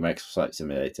the new Microsoft Flight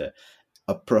Simulator.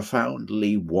 A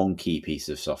profoundly wonky piece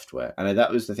of software, and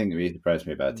that was the thing that really surprised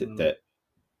me about it. That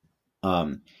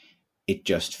it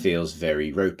just feels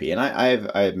very ropey, and I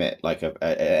admit, like an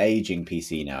aging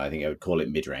PC now, I think I would call it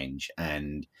mid-range,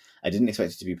 and I didn't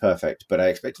expect it to be perfect, but I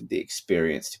expected the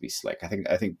experience to be slick. I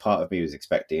think part of me was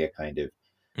expecting a kind of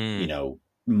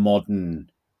modern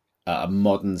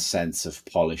sense of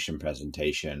polish and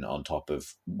presentation on top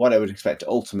of what I would expect to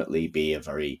ultimately be a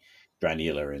very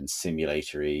granular and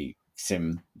simulatory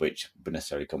sim, which would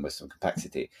necessarily come with some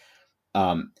complexity.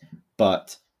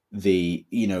 But the,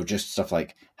 just stuff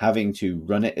like having to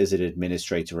run it as an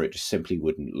administrator or it just simply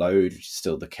wouldn't load, which is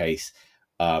still the case.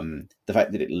 The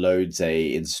fact that it loads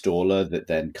a installer that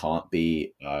then can't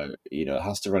be, it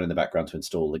has to run in the background to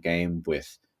install the game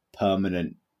with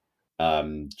permanent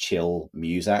chill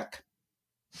music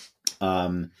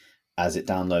as it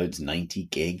downloads 90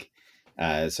 gig.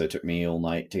 So it took me all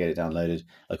night to get it downloaded.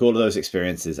 Like all of those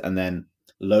experiences, and then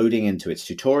loading into its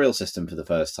tutorial system for the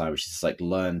first time, which is like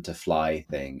learn to fly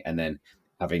thing, and then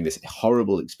having this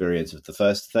horrible experience of the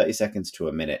first 30 seconds to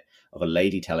a minute of a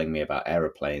lady telling me about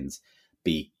aeroplanes,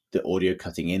 be the audio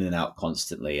cutting in and out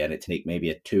constantly, and it take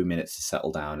maybe 2 minutes to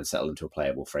settle down and settle into a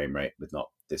playable frame rate with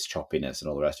not this choppiness and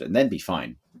all the rest of it, and then be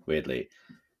fine, weirdly,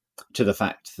 to the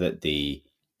fact that the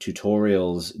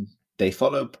tutorials, they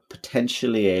follow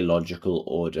potentially a logical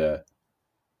order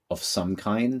of some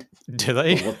kind. Do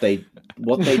they? But what they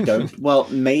What they don't, well,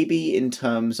 maybe in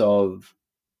terms of,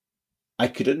 I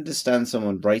could understand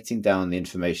someone writing down the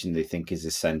information they think is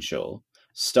essential,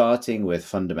 starting with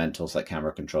fundamentals like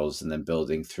camera controls, and then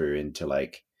building through into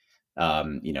like, how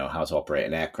to operate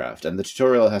an aircraft. And the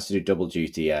tutorial has to do double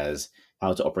duty as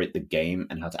how to operate the game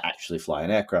and how to actually fly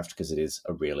an aircraft, because it is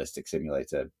a realistic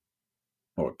simulator,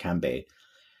 or it can be.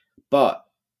 But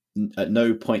at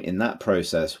no point in that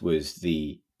process was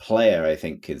the player, I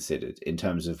think, considered in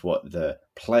terms of what the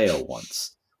player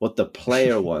wants. What the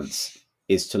player wants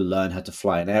is to learn how to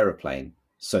fly an aeroplane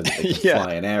so that they can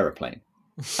fly an aeroplane.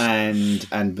 And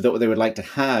what they would like to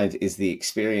have is the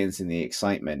experience and the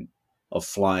excitement of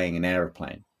flying an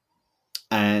aeroplane.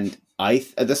 And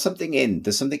there's something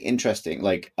interesting.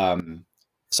 Like,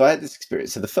 so I had this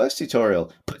experience. So the first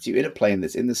tutorial puts you in a plane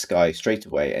that's in the sky straight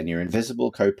away, and your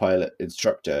invisible co-pilot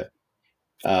instructor,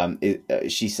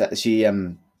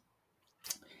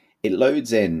 it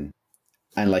loads in,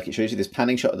 and like it shows you this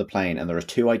panning shot of the plane, and there are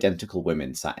two identical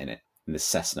women sat in it, in this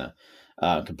Cessna,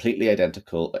 completely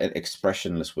identical,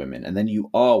 expressionless women. And then you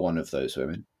are one of those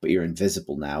women, but you're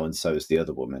invisible now, and so is the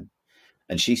other woman.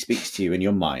 And she speaks to you in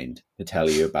your mind to tell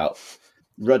you about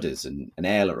rudders and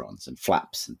ailerons and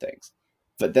flaps and things.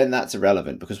 But then that's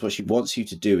irrelevant, because what she wants you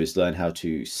to do is learn how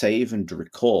to save and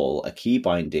recall a key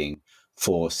binding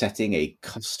for setting a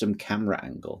custom camera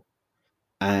angle.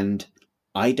 And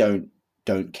I don't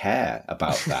care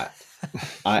about that.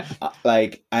 I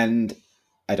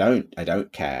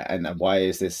don't care. And why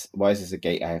is this a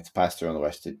gate I have to pass through on the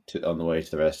way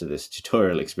to the rest of this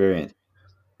tutorial experience?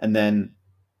 And then,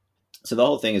 so the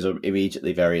whole thing is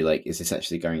immediately very like, is this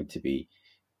actually going to be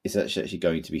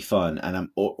fun? And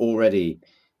I'm already,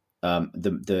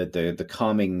 the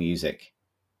calming music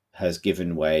has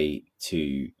given way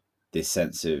to this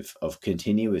sense of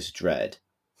continuous dread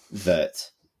that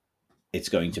it's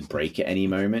going to break at any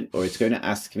moment, or it's going to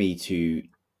ask me to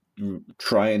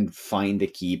try and find a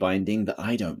key binding that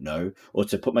I don't know, or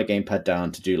to put my gamepad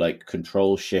down to do like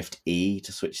Control-Shift-E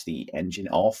to switch the engine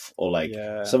off, or like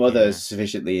some other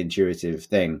sufficiently intuitive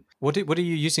thing. What are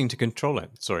you using to control it?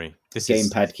 Sorry, this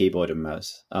gamepad, keyboard, and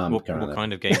mouse. What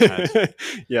kind of gamepad?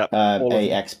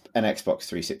 An Xbox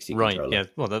 360 right, controller. Yeah.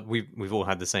 Well, we've all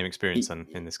had the same experience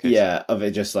in this case. Yeah, of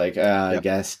it just like I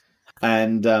guess,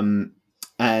 and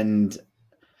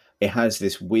it has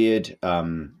this weird.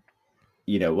 That's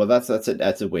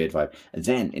a weird vibe. And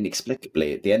then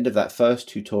inexplicably, at the end of that first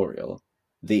tutorial,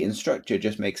 the instructor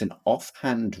just makes an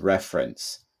offhand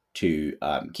reference to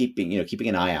keeping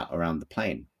an eye out around the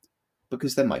plane,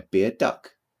 because there might be a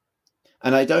duck.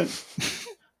 And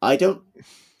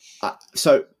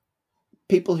so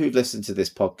people who've listened to this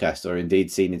podcast or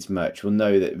indeed seen its merch will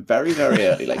know that very, very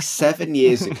early, like 7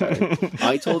 years ago,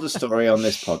 I told a story on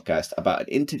this podcast about an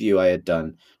interview I had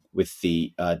done with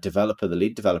the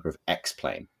lead developer of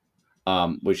X-Plane,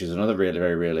 which is another really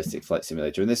very realistic flight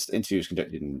simulator. And this interview was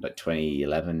conducted in like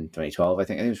 2012, I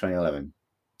think it was 2011.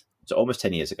 So almost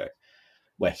 10 years ago,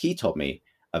 where he told me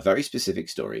a very specific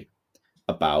story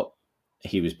about,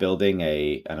 he was building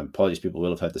and apologies, people will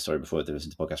have heard the story before, they've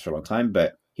listened to podcasts for a long time,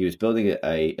 but he was building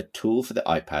a tool for the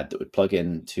iPad that would plug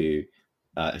into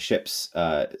a ship's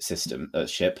system. I've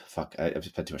spent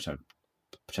too much time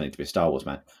pretending to be a Star Wars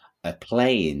man. A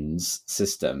plane's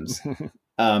systems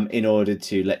in order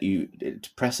to let you to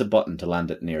press a button to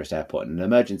land at the nearest airport in an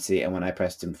emergency. And when I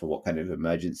pressed him for what kind of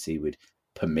emergency would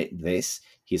permit this,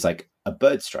 he's like, a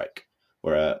bird strike,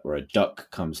 where a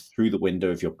duck comes through the window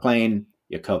of your plane,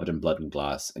 you're covered in blood and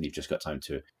glass, and you've just got time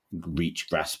to reach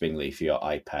graspingly for your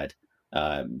iPad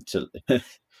to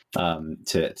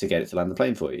get it to land the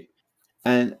plane for you.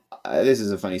 And this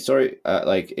is a funny story.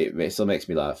 It still makes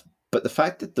me laugh. But the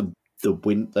fact that the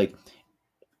wind, like,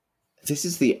 this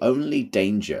is the only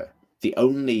danger, the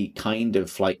only kind of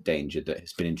flight danger that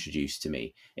has been introduced to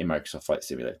me in Microsoft Flight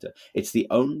Simulator. It's the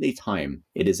only time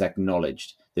it is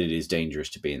acknowledged that it is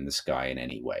dangerous to be in the sky in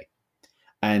any way.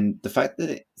 And the fact that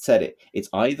it said it's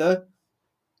either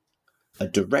a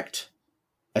direct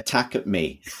attack at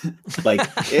me, like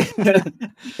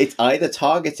it's either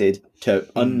targeted to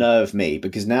unnerve me,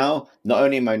 because now not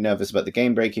only am I nervous about the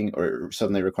game breaking or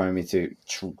suddenly requiring me to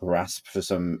grasp for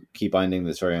some key binding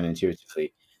that's very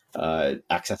unintuitively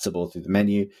accessible through the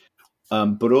menu,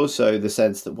 but also the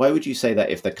sense that, why would you say that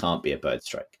if there can't be a bird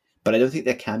strike? But I don't think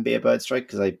there can be a bird strike,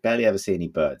 because I barely ever see any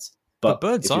birds. But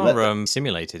birds are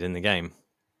simulated in the game.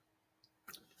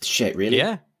 Shit, really?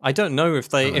 Yeah. I don't know if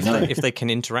they can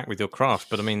interact with your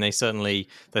craft, but I mean, there's certainly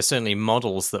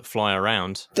models that fly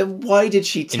around. Then why did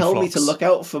she tell me to look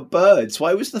out for birds?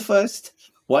 Why was the first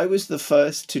Why was the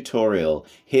first tutorial,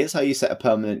 here's how you set a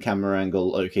permanent camera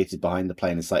angle located behind the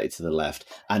plane and slightly to the left,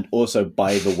 and also,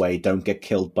 by the way, don't get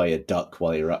killed by a duck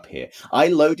while you're up here. I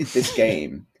loaded this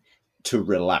game to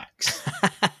relax.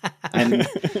 And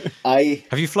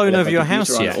Have you flown over your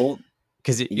house yet?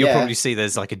 Because you'll probably see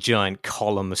there's like a giant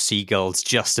column of seagulls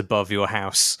just above your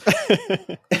house.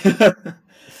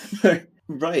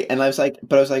 Right, and I was like,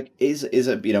 is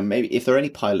it, maybe if there are any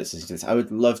pilots listening to this, I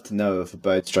would love to know if a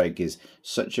bird strike is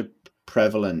such a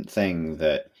prevalent thing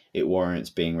that it warrants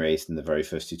being raised in the very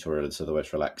first tutorial of this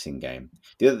otherwise relaxing game.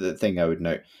 The other thing I would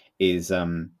note is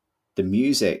the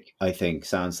music, I think,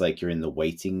 sounds like you're in the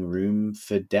waiting room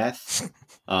for death.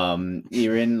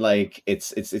 You're in like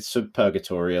it's sort of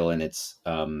purgatorial, and it's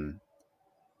well,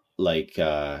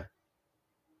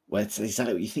 it's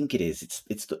exactly what you think it is.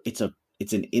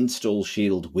 It's an install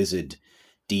shield wizard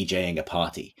DJing a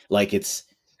party. Like it's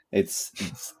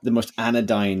the most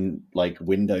anodyne like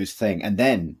Windows thing. And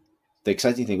then the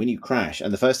exciting thing when you crash,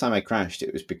 and the first time I crashed,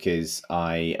 it was because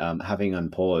I, having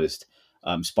unpaused,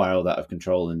 spiraled out of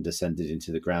control and descended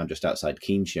into the ground just outside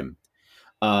Keynsham.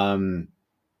 The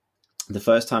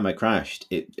first time I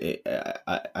crashed,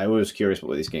 I was curious about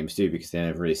what these games do because they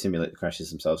never really simulate the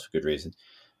crashes themselves for good reason.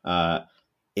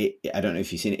 I don't know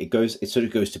if you've seen it. It sort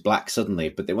of goes to black suddenly,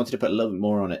 but they wanted to put a little bit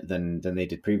more on it than they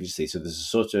did previously. So there's a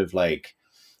sort of like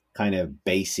kind of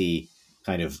bassy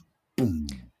kind of boom.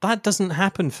 That doesn't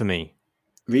happen for me.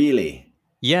 Really?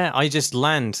 Yeah, I just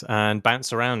land and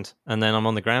bounce around, and then I'm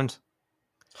on the ground.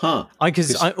 Huh?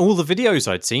 Because all the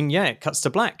videos I'd seen, it cuts to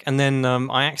black, and then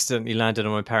I accidentally landed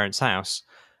on my parents' house,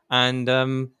 and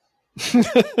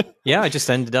I just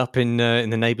ended up in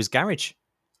the neighbour's garage.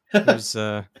 It was.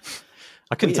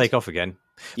 I couldn't take off again.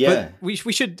 Yeah. But we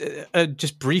should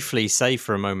just briefly say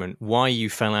for a moment why you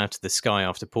fell out of the sky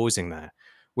after pausing there,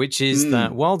 which is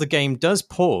that while the game does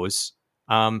pause,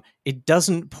 it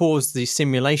doesn't pause the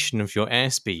simulation of your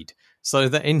airspeed. So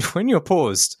that when you're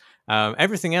paused,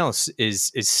 everything else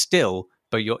is still,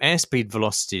 but your airspeed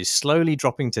velocity is slowly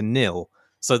dropping to nil.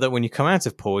 So that when you come out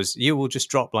of pause, you will just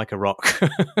drop like a rock.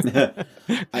 For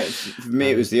me,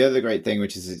 it was the other great thing,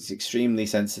 which is it's extremely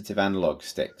sensitive analog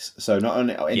sticks. So not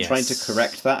only in trying to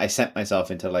correct that, I sent myself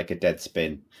into like a dead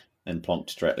spin and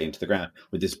plonked directly into the ground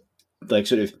with this like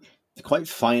sort of quite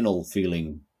final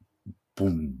feeling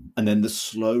boom, and then the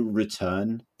slow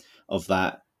return of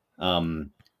that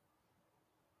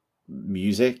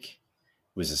music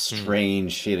was a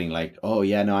strange feeling. Like, oh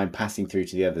yeah, no, I'm passing through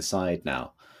to the other side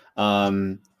now.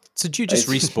 So do you just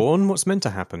respawn? What's meant to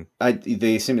happen?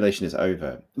 The simulation is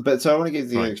over. But so I want to give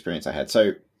the other experience I had.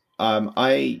 So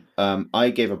I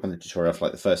gave up on the tutorial for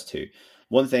like the first two.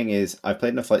 One thing is I've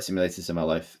played enough flight simulators in my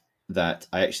life that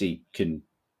I actually can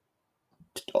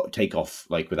take off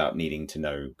like without needing to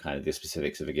know kind of the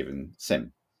specifics of a given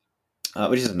sim,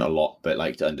 which isn't a lot, but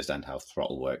like to understand how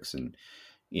throttle works and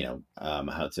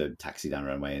how to taxi down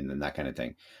runway and that kind of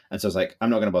thing. And so I was like, I'm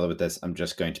not going to bother with this. I'm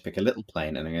just going to pick a little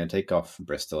plane and I'm going to take off from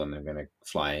Bristol and I'm going to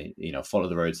fly, follow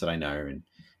the roads that I know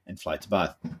and fly to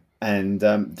Bath. And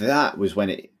that was when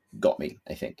it got me,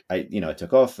 I think. I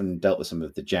took off and dealt with some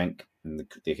of the jank and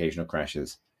the occasional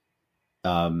crashes.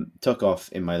 Took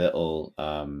off in my little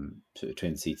sort of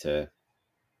twin-seater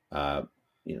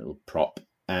prop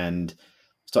and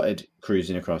started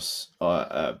cruising across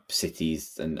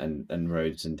cities and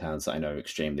roads and towns that I know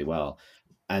extremely well.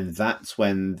 And that's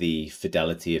when the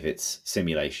fidelity of its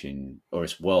simulation, or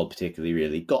its world particularly,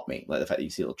 really got me. Like the fact that you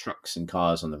see little trucks and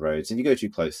cars on the roads, and you go too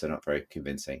close, they're not very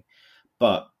convincing.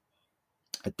 But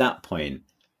at that point,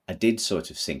 I did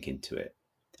sort of sink into it.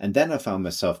 And then I found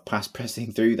myself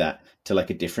pressing through that to like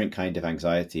a different kind of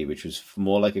anxiety, which was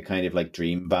more like a kind of like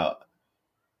dream about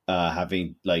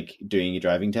doing your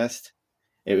driving test.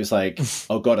 It was like,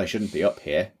 oh God, I shouldn't be up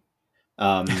here.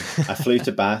 I flew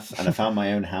to Bath and I found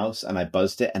my own house and I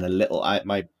buzzed it, and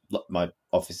my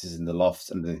office is in the loft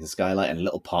under the skylight, and a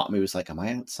little part of me was like, am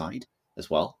I outside as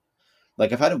well?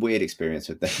 Like I've had a weird experience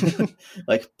with this,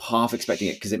 like half expecting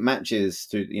it because it matches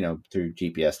through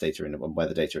GPS data and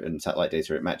weather data and satellite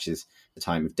data. It matches the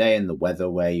time of day and the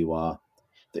weather where you are.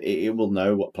 It will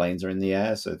know what planes are in the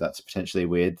air, so that's potentially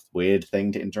a weird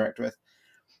thing to interact with.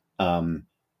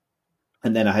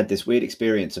 And then I had this weird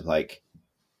experience of like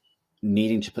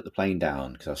needing to put the plane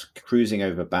down because I was cruising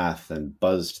over Bath and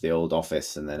buzzed the old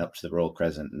office and then up to the Royal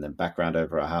Crescent and then back around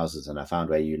over our houses. And I found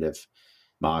where you live,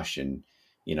 Marsh, and,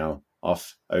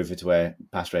 off over to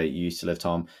past where you used to live,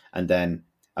 Tom. And then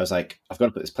I was like, I've got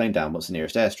to put this plane down. What's the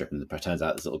nearest airstrip? And it turns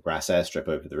out there's a little grass airstrip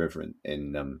over the river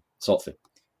in Saltford.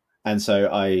 And so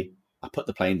I put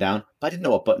the plane down, but I didn't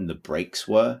know what button the brakes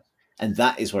were. And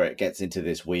that is where it gets into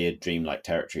this weird dreamlike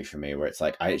territory for me, where it's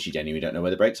like, I actually genuinely don't know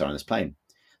where the brakes are on this plane.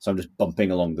 So I'm just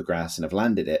bumping along the grass and I've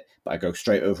landed it, but I go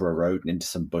straight over a road and into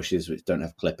some bushes which don't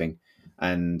have clipping.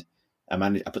 And I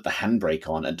put the handbrake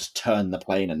on and just turn the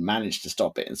plane and managed to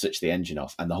stop it and switch the engine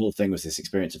off. And the whole thing was this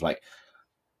experience of like,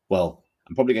 well,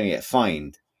 I'm probably going to get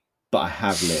fined, but I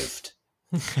have lived.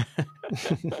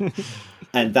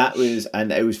 And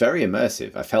it was very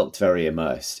immersive. I felt very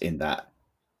immersed in that,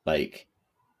 like,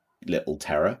 little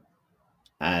terror.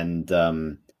 And,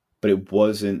 but it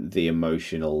wasn't the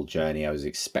emotional journey I was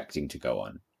expecting to go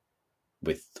on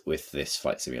with this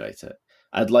flight simulator.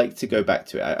 I'd like to go back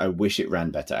to it. I wish it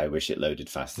ran better. I wish it loaded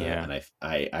faster. Yeah. And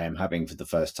I am having, for the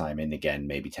first time in, again,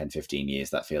 maybe 10, 15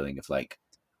 years, that feeling of like,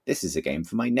 this is a game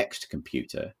for my next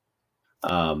computer.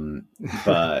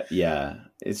 But yeah,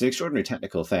 it's an extraordinary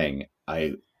technical thing.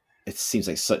 It seems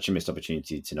like such a missed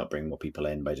opportunity to not bring more people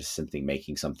in by just simply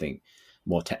making something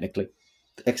more technically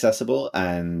accessible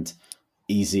and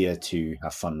easier to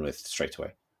have fun with straight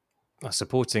away.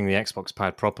 Supporting the Xbox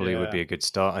pad properly would be a good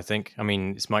start, I think. I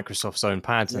mean, it's Microsoft's own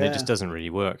pad, and it just doesn't really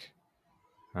work.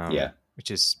 Which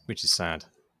is sad.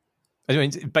 I mean,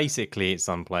 basically, it's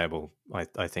unplayable.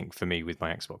 I think for me with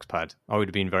my Xbox pad, I would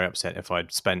have been very upset if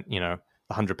I'd spent £100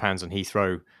 on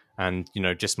Heathrow, and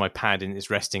just my pad in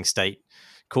its resting state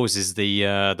causes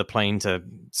the plane to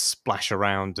splash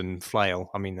around and flail.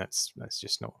 I mean, that's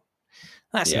just not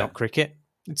not cricket.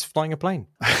 It's flying a plane.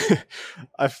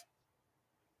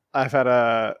 I've had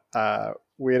a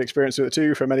weird experience with it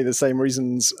too, for many of the same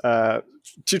reasons.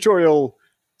 Tutorial,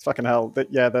 fucking hell.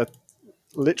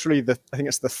 Literally, I think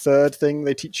it's the third thing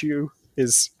they teach you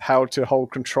is how to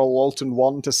hold Control Alt and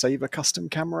 1 to save a custom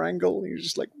camera angle. And you're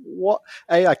just like, what?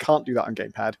 A, I can't do that on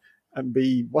gamepad. And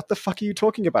B, what the fuck are you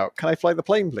talking about? Can I fly the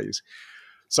plane, please?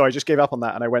 So I just gave up on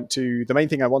that, and I went to the main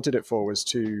thing I wanted it for was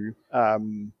to.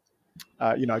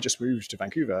 I just moved to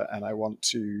Vancouver and I want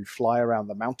to fly around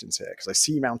the mountains here because I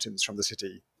see mountains from the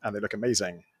city and they look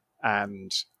amazing.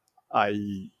 And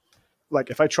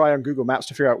if I try on Google Maps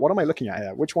to figure out what am I looking at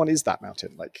here, which one is that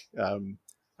mountain?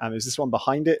 And is this one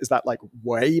behind it? Is that like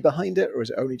way behind it, or is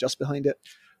it only just behind it?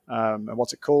 And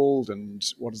what's it called? And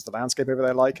what is the landscape over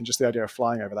there like? And just the idea of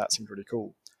flying over that seemed really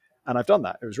cool. And I've done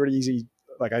that. It was really easy.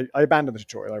 Like I abandoned the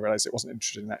tutorial. I realized it wasn't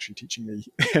interested in actually teaching me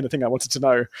anything I wanted to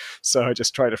know. So I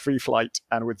just tried a free flight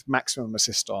and with maximum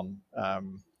assist on.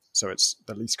 So it's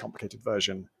the least complicated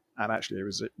version. And actually it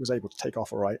was able to take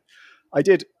off all right. I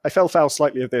fell foul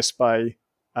slightly of this by,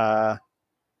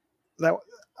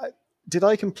 did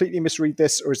I completely misread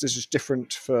this, or is this just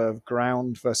different for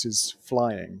ground versus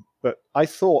flying? But I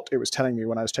thought it was telling me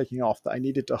when I was taking off that I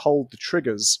needed to hold the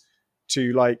triggers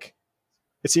to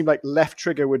it seemed like left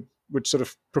trigger would sort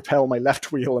of propel my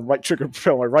left wheel and right trigger would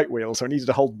propel my right wheel. So I needed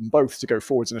to hold them both to go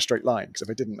forwards in a straight line, because if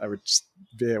I didn't, I would just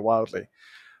veer wildly.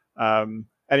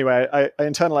 Anyway, I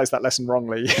internalized that lesson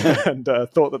wrongly and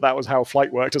thought that was how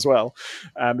flight worked as well,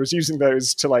 and was using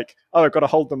those to I've got to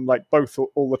hold them both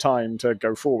all the time to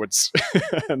go forwards.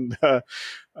 And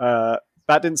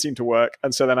that didn't seem to work.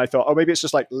 And so then I thought, maybe it's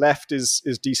just left is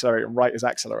decelerate and right is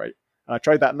accelerate. And I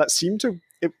tried that, and that seemed to,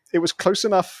 it was close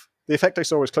enough. The effect I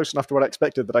saw was close enough to what I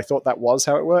expected that I thought that was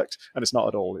how it worked, and it's not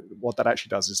at all. What that actually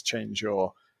does is change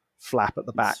your flap at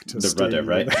the back to the rudder,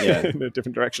 right? Yeah, in a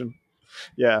different direction.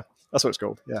 Yeah, that's what it's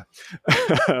called. Yeah.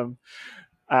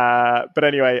 But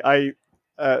anyway,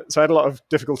 so I had a lot of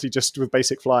difficulty just with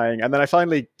basic flying, and then I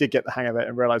finally did get the hang of it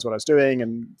and realized what I was doing,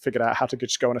 and figured out how to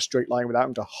just go on a straight line without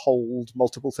having to hold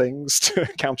multiple things to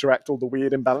counteract all the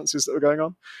weird imbalances that were going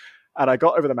on. And I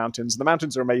got over the mountains. The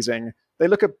mountains are amazing. They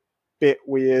look a bit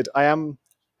weird. I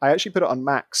actually put it on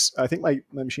max. I think my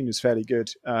machine is fairly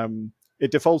good.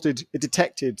 It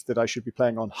detected that I should be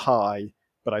playing on high,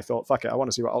 but I thought, fuck it, I want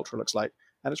to see what ultra looks like.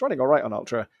 And it's running all right on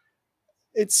ultra.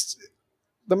 It's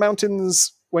the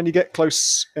mountains, when you get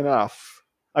close enough.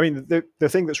 I mean, the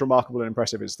thing that's remarkable and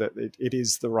impressive is that it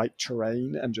is the right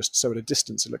terrain, and just so at a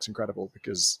distance it looks incredible,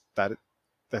 because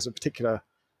there's a particular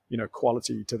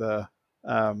quality to the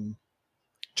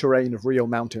terrain of real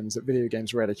mountains that video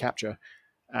games rarely capture,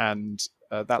 and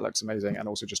that looks amazing. And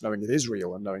also just knowing it is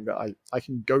real and knowing that I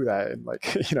can go there in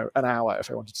an hour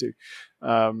if I wanted to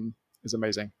is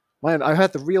amazing. Man, I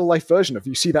had the real life version of,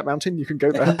 you see that mountain, you can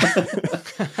go there.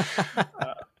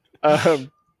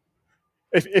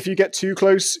 If you get too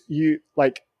close,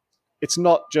 it's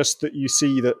not just that you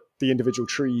see that the individual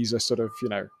trees are sort of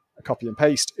a copy and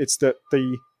paste. It's that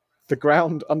the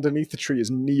ground underneath the tree is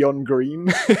neon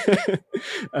green,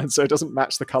 and so it doesn't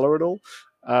match the color at all.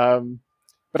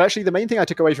 But actually, the main thing I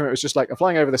took away from it was just like, I'm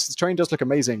flying over this. The terrain does look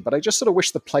amazing, but I just sort of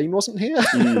wish the plane wasn't here.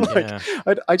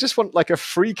 I just want like a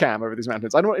free cam over these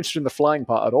mountains. I'm not interested in the flying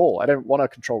part at all. I don't want to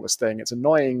control this thing. It's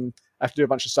annoying. I have to do a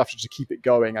bunch of stuff just to keep it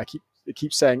going. It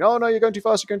keeps saying, "Oh no, you're going too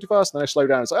fast. You're going too fast." And then I slow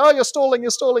down. It's like, "Oh, you're stalling.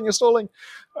 You're stalling. You're stalling."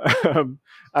 And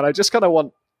I just kind of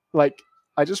want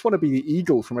I just want to be the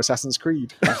eagle from Assassin's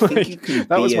Creed.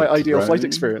 That was my ideal flight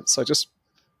experience.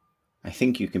 I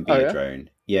think you can be a drone.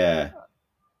 Yeah.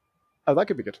 Oh, that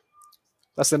could be good.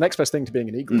 That's the next best thing to being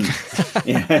an eagle.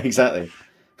 Yeah, exactly.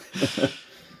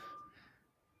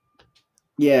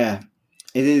 Yeah,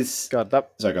 it is. God, that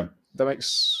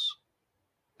makes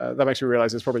me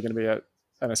realize there's probably going to be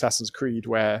an Assassin's Creed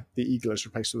where the eagle is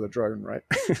replaced with a drone, right?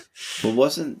 Well,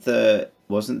 wasn't the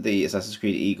Assassin's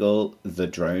Creed Eagle the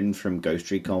drone from Ghost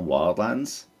Recon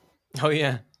Wildlands? Oh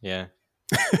yeah.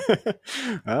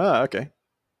 Okay.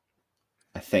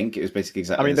 I think it was basically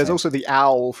exactly. I mean, there's also the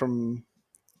owl from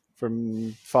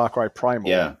Far Cry Primal,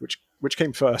 yeah. which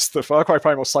came first, the Far Cry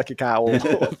Primal psychic owl or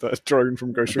the drone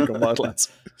from Ghost Recon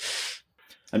Wildlands.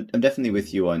 I'm definitely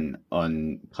with you on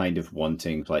kind of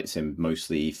wanting Flight Sim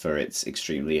mostly for its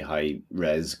extremely high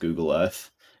res Google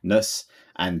Earth-ness,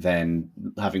 and then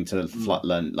having to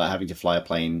having to fly a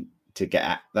plane to get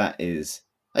at that is,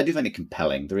 I do find it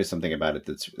compelling. There is something about it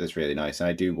that's really nice, and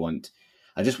I just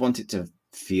want it to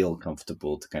feel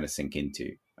comfortable to kind of sink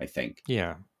into, I think.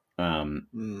 Yeah.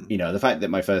 You know, the fact that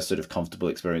my first sort of comfortable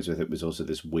experience with it was also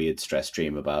this weird stress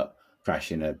dream about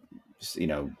crashing a,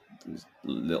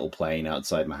 little plane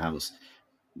outside my house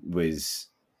was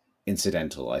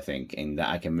incidental, I think, in that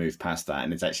I can move past that,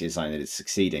 and it's actually a sign that it's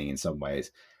succeeding in some ways.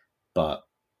 But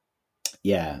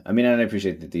yeah, I mean, I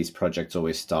appreciate that these projects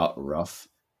always start rough,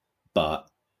 but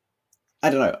I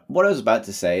don't know. What I was about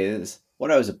to say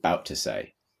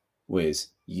was,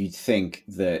 you'd think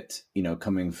that,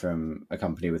 coming from a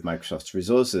company with Microsoft's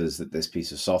resources, that this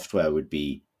piece of software would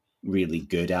be really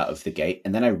good out of the gate.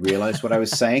 And then I realized what I was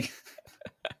saying.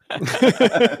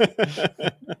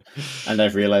 And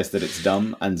I've realized that it's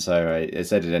dumb. And so I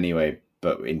said it anyway,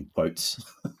 but in quotes.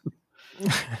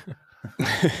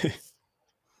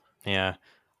 Yeah.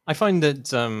 I find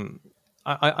that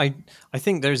I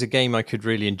think there's a game I could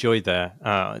really enjoy there.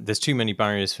 There's too many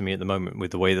barriers for me at the moment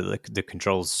with the way that the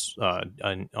controls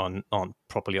aren't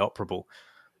properly operable.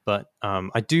 But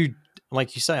I do,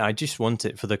 like you say, I just want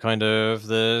it for the kind of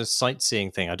the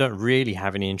sightseeing thing. I don't really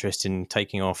have any interest in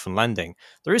taking off and landing.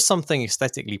 There is something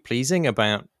aesthetically pleasing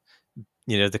about,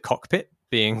 the cockpit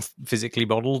being physically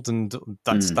modeled, and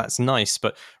that's nice.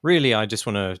 But really, I just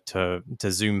want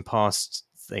to zoom past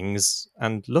things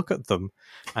and look at them.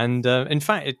 And in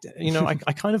fact,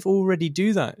 I kind of already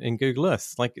do that in Google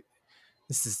Earth. Like,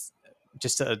 this is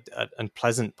just a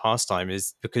pleasant pastime,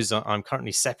 is because I'm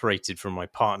currently separated from my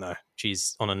partner.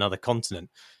 She's on another continent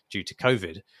due to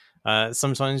COVID.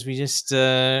 Sometimes we just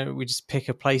pick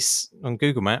a place on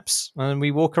Google Maps and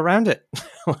we walk around it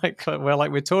like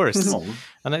we're tourists.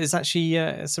 And it's actually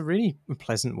it's a really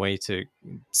pleasant way to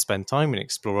spend time and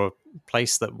explore a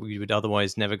place that we would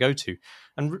otherwise never go to.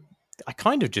 And I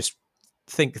kind of just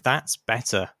think that's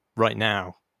better right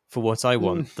now for what I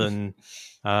want than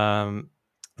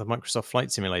the Microsoft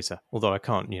Flight Simulator. Although I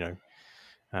can't,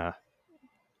 I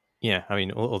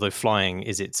mean, although flying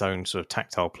is its own sort of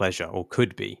tactile pleasure, or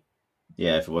could be.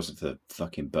 Yeah, if it wasn't for the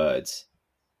fucking birds.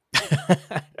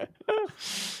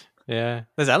 Yeah,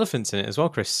 there's elephants in it as well,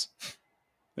 Chris.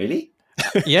 Really?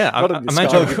 Yeah,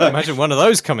 imagine one of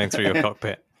those coming through your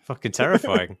cockpit. Fucking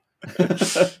terrifying.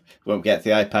 Won't get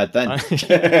the iPad then.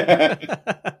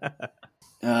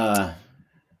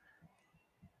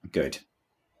 Good.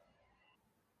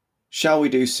 Shall we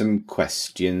do some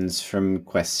questions from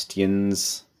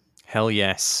questions? Hell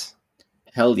yes.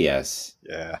 Hell yes.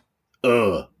 Yeah.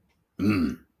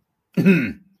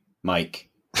 Mike.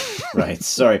 Right,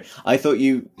 sorry. I thought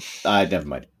you... never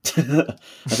mind. I thought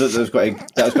that was quite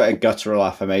a guttural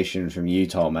affirmation from you,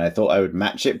 Tom, and I thought I would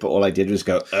match it, but all I did was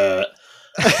go,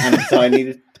 and so I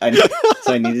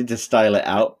needed to style it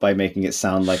out by making it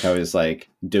sound like I was like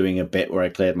doing a bit where I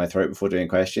cleared my throat before doing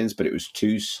questions, but it was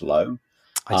too slow.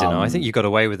 I don't know. I think you got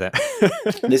away with it.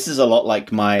 This is a lot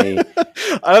like my...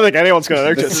 I don't think anyone's going to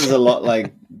notice. This is a lot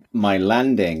like my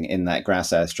landing in that grass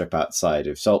airstrip outside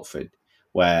of Salford,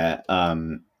 where I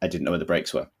didn't know where the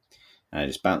brakes were. And I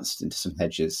just bounced into some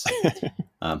hedges,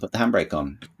 put the handbrake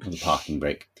on, or the parking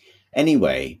brake.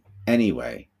 Anyway,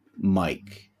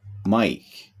 Mike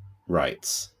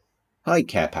writes, "Hi,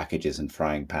 care packages and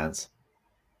frying pans.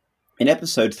 In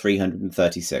episode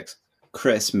 336,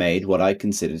 Chris made what I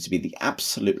consider to be the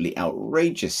absolutely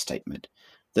outrageous statement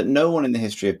that no one in the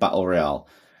history of Battle Royale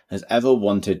has ever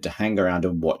wanted to hang around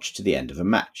and watch to the end of a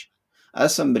match.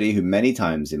 As somebody who many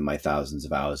times in my thousands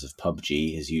of hours of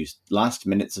PUBG has used last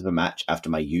minutes of a match after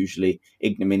my usually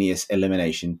ignominious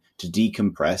elimination to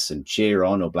decompress and cheer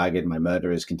on or blackguard my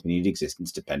murderer's continued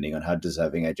existence depending on how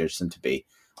deserving I judge them to be,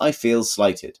 I feel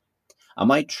slighted.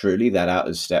 Am I truly that out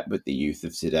of step with the youth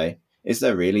of today? Is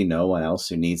there really no one else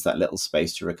who needs that little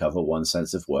space to recover one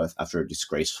sense of worth after a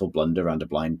disgraceful blunder around a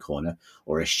blind corner,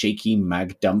 or a shaky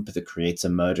mag dump that creates a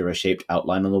murderer-shaped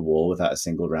outline on the wall without a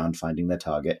single round finding their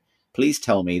target? Please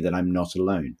tell me that I'm not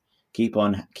alone. Keep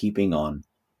on keeping on.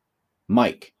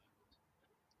 Mike.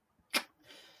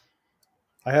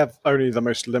 I have only the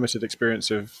most limited experience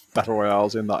of Battle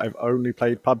Royales in that I've only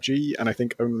played PUBG, and I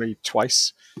think only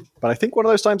twice. But I think one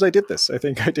of those times I did this. I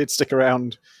think I did stick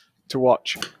around to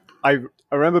watch. I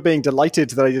remember being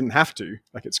delighted that I didn't have to.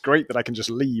 Like, it's great that I can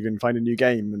just leave and find a new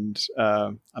game, and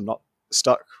I'm not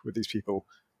stuck with these people.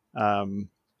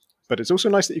 But it's also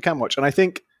nice that you can watch. And I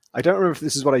think, I don't remember if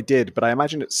this is what I did, but I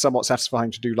imagine it's somewhat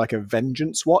satisfying to do like a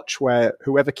vengeance watch where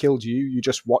whoever killed you, you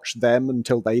just watch them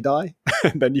until they die,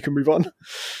 and then you can move on.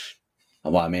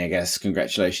 Well, I mean, I guess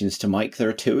congratulations to Mike. There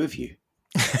are two of you.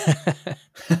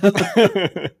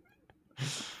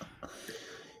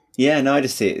 Yeah, no, I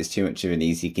just see it as too much of an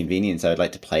easy convenience. I would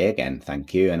like to play again,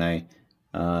 thank you, and I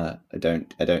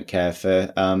don't care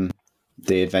for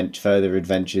the further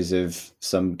adventures of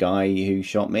some guy who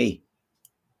shot me.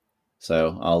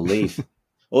 So I'll leave.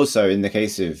 Also, in the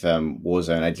case of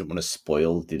Warzone, I didn't want to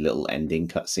spoil the little ending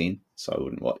cutscene, so I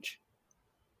wouldn't watch.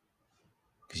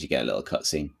 Because you get a little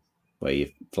cutscene where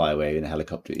you fly away in a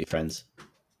helicopter with your friends.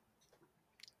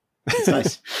 It's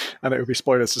nice. And it would be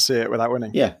spoilers to see it without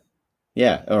winning.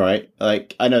 Yeah, all right.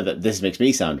 Like, I know that this makes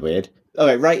me sound weird. All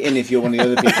right, write in if you're one of the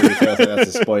other people who feels like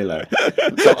that's a spoiler.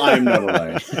 So I'm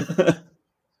not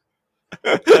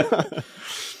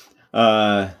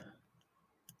alone.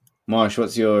 Marsh,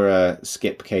 what's your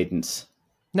skip cadence?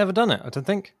 Never done it, I don't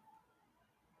think.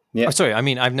 Yeah. Oh, sorry, I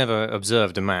mean, I've never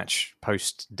observed a match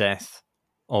post-death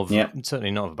of,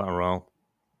 certainly not of a Battle Royale.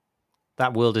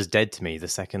 That world is dead to me the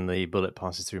second the bullet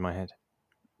passes through my head.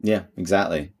 Yeah,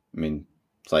 exactly. I mean,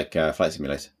 it's like Flight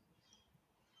Simulator.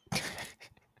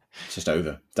 It's just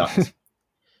over. Done.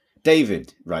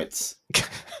 David writes,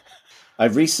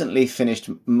 I've recently finished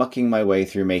mucking my way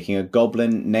through making a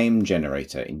goblin name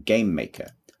generator in Game Maker.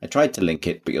 I tried to link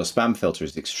it, but your spam filter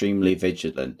is extremely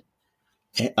vigilant.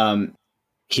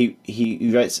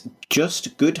 He writes,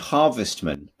 just good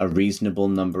harvestman, a reasonable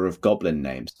number of goblin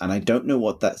names, and I don't know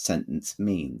what that sentence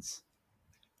means.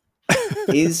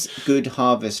 Is good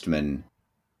harvestman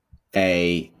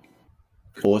a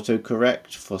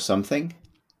autocorrect for something?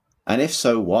 And if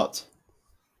so, what?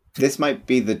 This might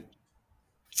be the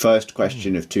first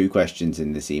question of two questions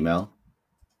in this email.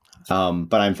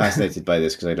 But I'm fascinated by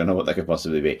this because I don't know what that could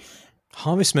possibly be.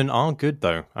 Harvestmen are good,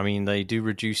 though. I mean, they do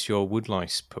reduce your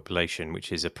woodlice population,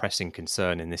 which is a pressing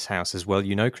concern in this house as well,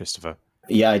 you know, Christopher.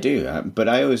 Yeah, I do. But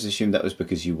I always assumed that was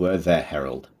because you were their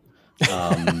herald.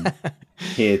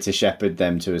 Here to shepherd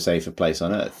them to a safer place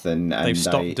on Earth. And they've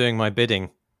stopped doing my bidding.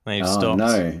 They've stopped.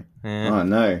 No. Yeah. Oh,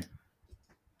 no.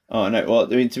 Oh, no. Well,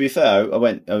 I mean, to be fair,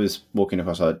 I was walking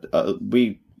across I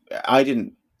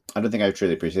don't think I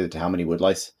truly appreciated how many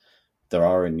woodlice there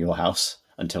are in your house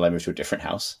until I moved to a different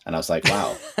house. And I was like,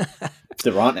 wow,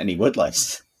 there aren't any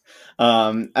woodlice.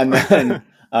 But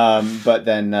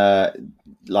then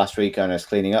last week when I was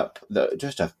cleaning up,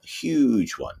 just a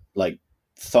huge one, like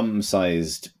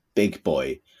thumb-sized big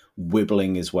boy,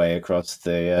 wibbling his way across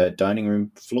the dining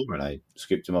room floor. And I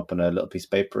scooped him up on a little piece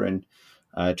of paper and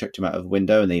chucked him out of the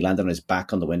window, and then he landed on his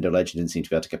back on the window ledge and didn't seem to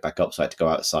be able to get back up, so I had to go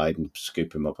outside and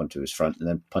scoop him up onto his front and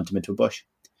then punt him into a bush.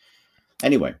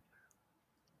 Anyway,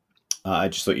 I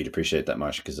just thought you'd appreciate that,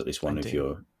 Marsh, because at least one of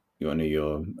your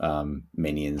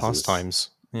minions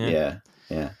pastimes. Yeah,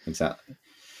 exactly.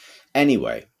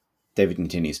 Anyway, David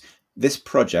continues. This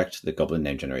project, the Goblin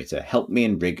Name Generator, helped me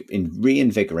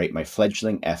reinvigorate my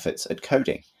fledgling efforts at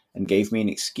coding and gave me an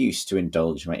excuse to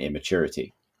indulge my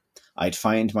immaturity. I'd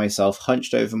find myself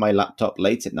hunched over my laptop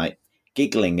late at night,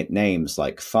 giggling at names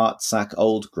like Fart Sack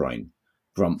Old Groin,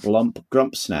 Grump Lump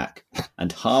Grump Snack,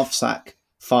 and Half Sack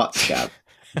Fart Scab.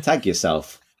 Tag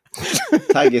yourself.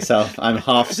 I'm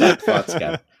Half Sack Fart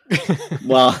Scab.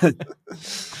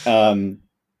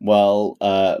 While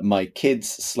my kids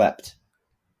slept.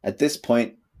 At this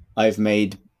point, I've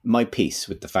made my peace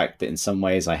with the fact that in some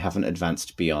ways I haven't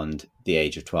advanced beyond the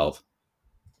age of 12.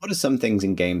 What are some things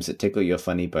in games that tickle your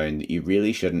funny bone that you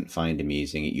really shouldn't find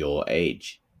amusing at your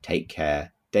age? Take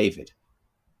care, David.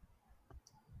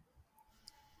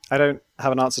 I don't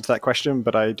have an answer to that question,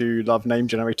 but I do love name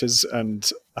generators,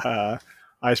 and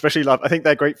I especially love. I think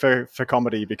they're great for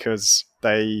comedy because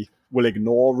they will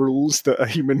ignore rules that a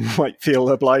human might feel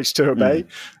obliged to obey.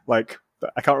 Like,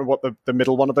 I can't remember what the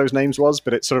middle one of those names was,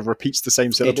 but it sort of repeats the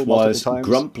same syllable multiple times.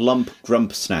 Grump, lump,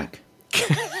 grump, snack.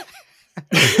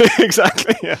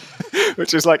 Exactly, yeah.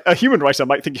 Which is like, a human writer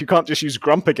might think you can't just use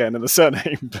grump again in the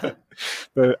surname, but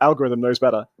the algorithm knows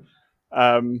better.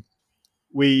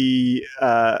 We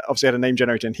obviously had a name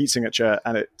generator in Heat Signature,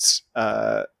 and it's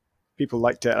people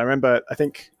liked it. I remember, I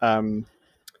think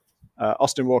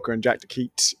Austin Walker and Jack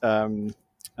DeKeat,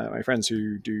 my friends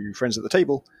who do Friends at the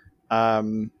Table,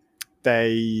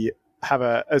 they have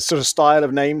a sort of style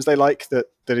of names they like that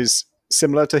is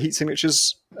similar to Heat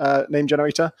Signature's name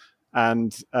generator.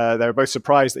 And they were both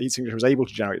surprised that Heat Signature was able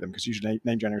to generate them, because usually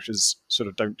name generators sort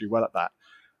of don't do well at that.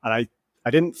 And I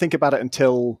didn't think about it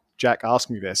until Jack asked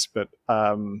me this, but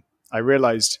I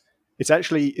realized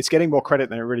it's getting more credit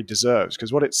than it really deserves,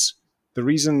 because the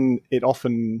reason it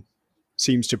often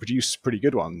seems to produce pretty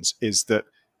good ones is that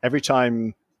every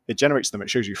time it generates them, it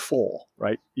shows you 4,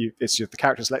 right? It's just the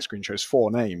character select screen shows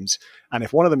 4 names. And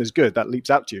if one of them is good, that leaps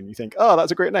out to you and you think, oh,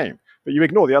 that's a great name. But you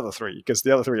ignore the other 3 because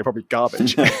the other 3 are probably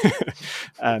garbage.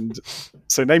 And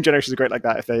so name generations are great like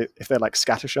that if they're like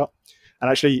scattershot. And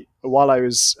actually, while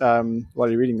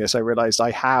you're reading this, I realized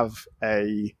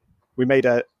we made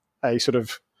a sort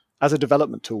of, as a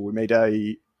development tool, we made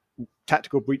a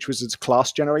Tactical Breach Wizards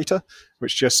class generator,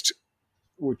 which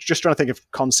we're just trying to think of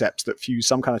concepts that fuse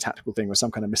some kind of tactical thing with some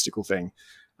kind of mystical thing.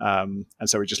 And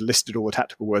so we just listed all the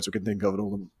tactical words we could think of and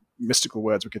all the mystical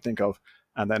words we could think of,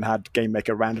 and then had Game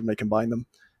Maker randomly combine them.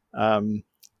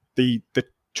 The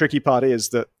tricky part is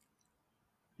that,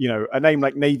 a name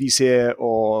like Navy Seer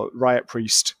or Riot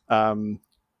Priest,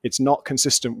 it's not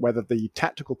consistent whether the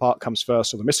tactical part comes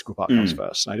first or the mystical part comes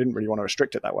first. And I didn't really want to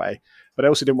restrict it that way, but I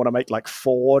also didn't want to make like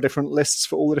 4 different lists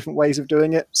for all the different ways of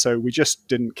doing it. So we just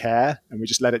didn't care, and we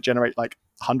just let it generate like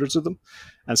hundreds of them.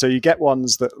 And so you get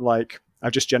ones that, like,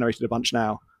 I've just generated a bunch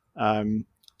now.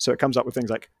 So it comes up with things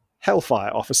like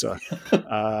Hellfire Officer,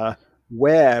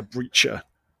 Were Breacher,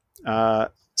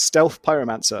 Stealth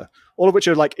Pyromancer, all of which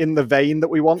are like in the vein that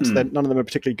we want. None of them are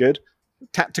particularly good.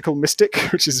 Tactical Mystic,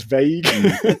 which is vague.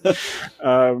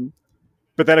 But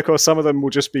then, of course, some of them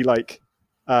will just be like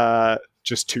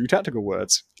just 2 tactical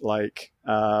words, like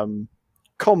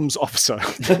Comms Officer.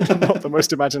 Not the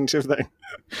most imaginative thing.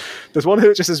 There's one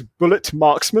who just says Bullet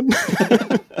Marksman.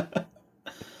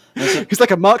 He's like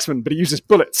a marksman, but he uses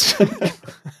bullets.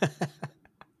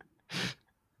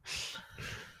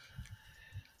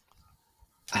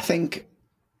 I think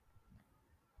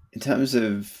in terms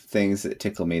of things that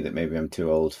tickle me that maybe I'm too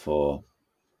old for,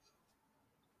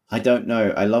 I don't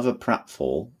know. I love a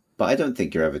pratfall, but I don't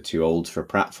think you're ever too old for a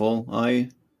pratfall, are you?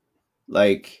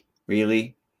 Like,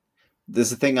 really?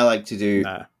 There's a thing I like to do.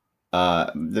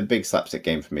 Nah. The big slapstick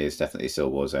game for me is definitely still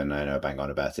Warzone. I know I bang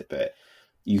on about it, but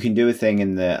you can do a thing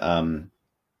in the...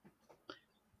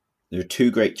 there are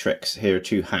 2 great tricks. Here are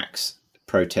 2 hacks,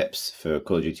 pro tips for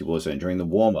Call of Duty Warzone during the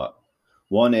warm-up.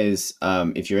 One is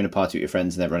if you're in a party with your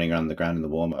friends and they're running around the ground in the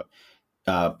warm-up,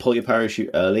 pull your parachute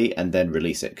early and then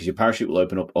release it, because your parachute will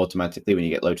open up automatically when you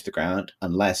get low to the ground,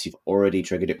 unless you've already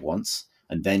triggered it once,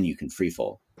 and then you can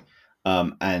freefall.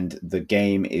 And the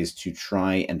game is to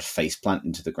try and faceplant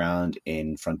into the ground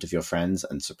in front of your friends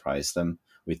and surprise them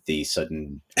with the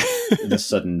sudden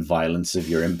violence of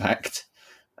your impact.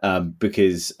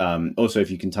 Because also, if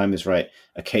you can time this right,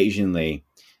 occasionally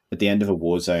at the end of a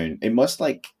war zone, it must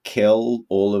like kill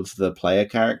all of the player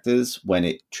characters when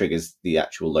it triggers the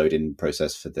actual load-in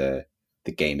process for the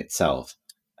game itself.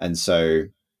 And so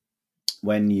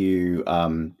when you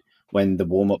when the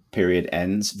warm-up period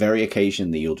ends, very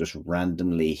occasionally you'll just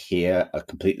randomly hear a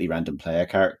completely random player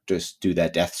character just do their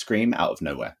death scream out of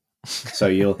nowhere. So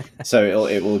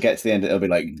it will get to the end. It'll be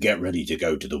like, get ready to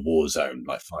go to the war zone,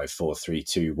 like 5, 4, 3,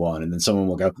 2, 1, and then someone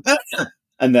will go, ah!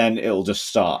 And then it'll just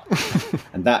start,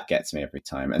 and that gets me every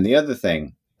time. And the other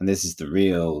thing, and this is the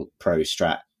real pro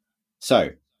strat. So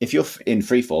if you're in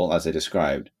freefall, as I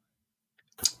described,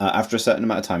 after a certain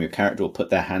amount of time, your character will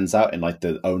put their hands out in like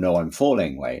the "oh no, I'm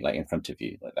falling" way, like in front of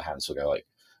you. Like the hands will go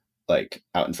like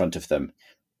out in front of them,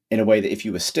 in a way that if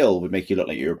you were still would make you look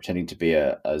like you were pretending to be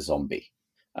a zombie.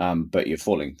 But you're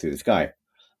falling through the sky.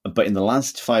 But in the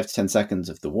last 5 to 10 seconds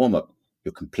of the warm-up,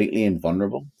 you're completely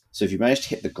invulnerable. So if you manage to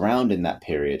hit the ground in that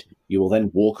period, you will then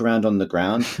walk around on the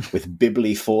ground with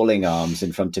bibbly falling arms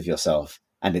in front of yourself.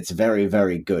 And it's very,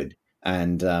 very good.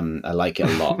 And I like it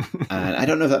a lot. And I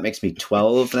don't know if that makes me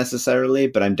 12 necessarily,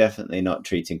 but I'm definitely not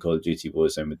treating Call of Duty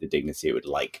Warzone with the dignity it would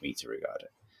like me to regard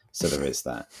it. So there is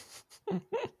that.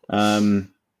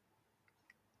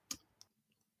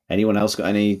 Anyone else got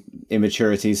any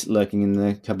immaturities lurking in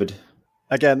the cupboard?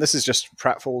 Again, this is just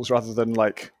pratfalls rather than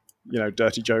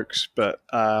dirty jokes. But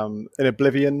in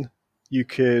Oblivion, you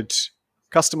could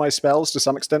customize spells to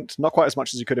some extent, not quite as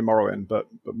much as you could in Morrowind, but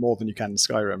more than you can in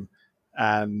Skyrim.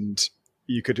 And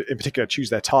you could, in particular, choose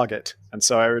their target. And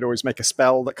so I would always make a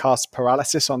spell that casts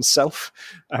paralysis on self.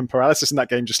 And paralysis in that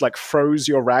game just froze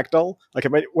your ragdoll.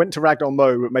 It went to ragdoll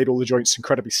mode, but made all the joints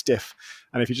incredibly stiff.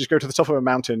 And if you just go to the top of a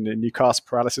mountain and you cast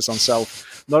paralysis on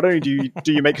self, not only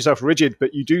do you make yourself rigid,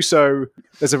 but you do so.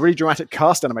 There's a really dramatic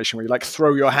cast animation where you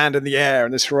throw your hand in the air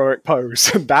in this heroic pose,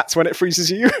 and that's when it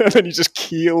freezes you. And then you just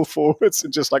keel forwards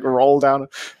and just roll down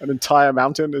an entire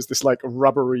mountain as this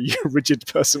rubbery, rigid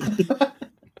person.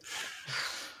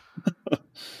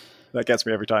 That gets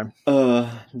me every time.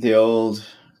 The old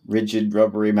rigid,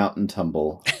 rubbery mountain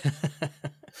tumble.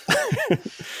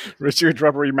 Rigid,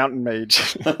 rubbery mountain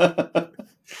mage.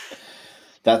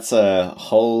 That's a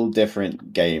whole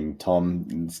different game, Tom.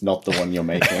 It's not the one you're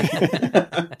making.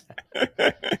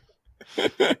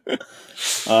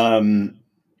 I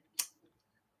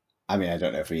mean, I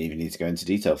don't know if we even need to go into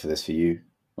detail for this for you,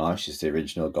 Marsh, as the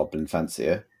original Goblin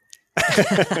fancier.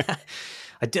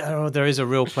 There is a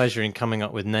real pleasure in coming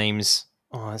up with names.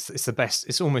 Oh, it's the best.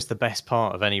 It's almost the best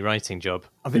part of any writing job.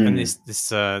 And this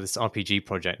RPG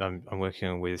project I'm working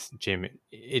on with Jim,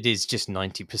 it is just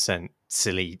 90%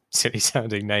 silly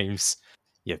sounding names.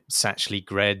 Your Satchley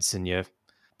Greds and your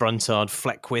Bruntard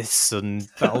Fleckwiths and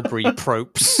Balbury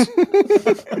Propes,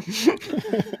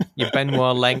 your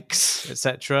Benoit Lenks,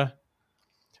 etc.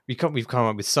 We've come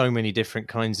up with so many different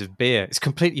kinds of beer. It's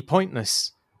completely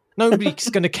pointless. Nobody's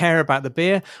going to care about the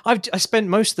beer. I spent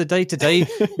most of the day today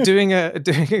doing a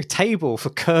table for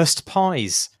cursed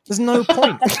pies. There's no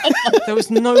point. There was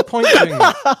no point doing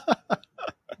that.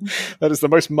 That is the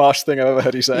most Marsh thing I've ever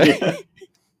heard you say. Yeah.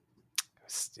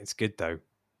 It's good though.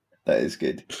 That is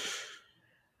good.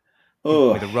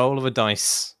 With a roll of a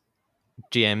dice,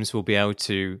 GMs will be able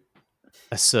to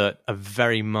assert a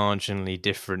very marginally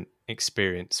different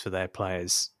experience for their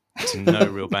players to no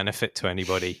real benefit to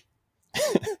anybody.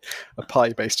 A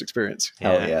pie-based experience.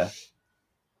 Hell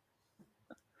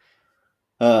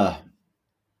yeah.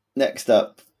 Next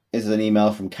up is an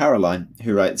email from Caroline,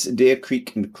 who writes, Dear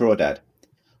Creek and Crawdad,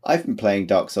 I've been playing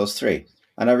Dark Souls 3,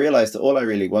 and I realised that all I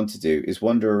really want to do is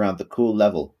wander around the cool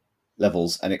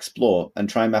levels and explore and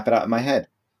try and map it out in my head.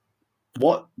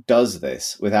 What does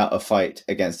this without a fight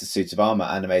against a suit of armour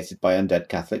animated by undead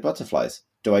Catholic butterflies?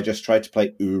 Do I just try to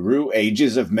play Uru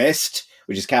Ages of Mist?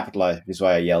 Which is capitalised, which is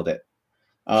why I yelled it.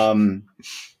 I'm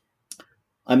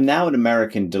now an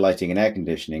American delighting in air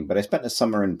conditioning, but I spent a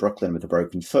summer in Brooklyn with a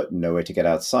broken foot and nowhere to get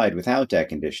outside without air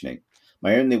conditioning.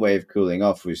 My only way of cooling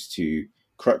off was to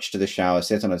crutch to the shower,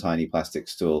 sit on a tiny plastic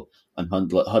stool, and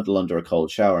huddle under a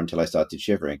cold shower until I started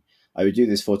shivering. I would do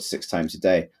this 4 to 6 times a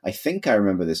day. I think I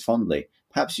remember this fondly.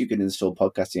 Perhaps you could install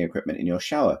podcasting equipment in your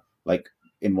shower, like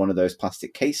in one of those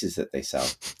plastic cases that they sell.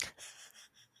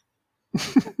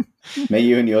 May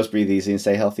you and yours breathe easy and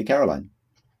stay healthy, Caroline.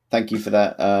 Thank you for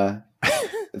that.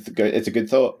 It's a good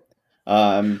thought.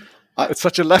 It's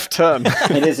such a left turn.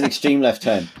 It is an extreme left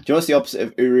turn. Do you know what's the opposite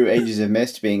of Uru Ages of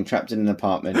Mist? Being trapped in an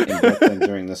apartment in Brooklyn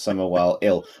during the summer while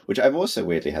ill, which I've also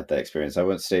weirdly had that experience. I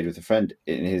once stayed with a friend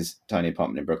in his tiny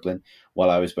apartment in Brooklyn while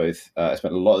I was both, I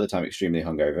spent a lot of the time extremely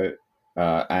hungover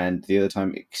and the other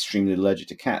time extremely allergic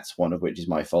to cats, one of which is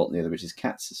my fault and the other which is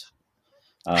cats'.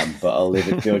 But I'll leave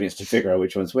it to the audience to figure out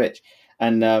which one's which.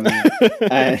 And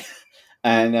that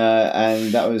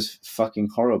was fucking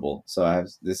horrible. So I have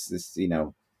this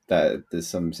that there's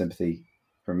some sympathy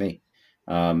from me.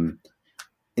 In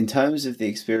terms of the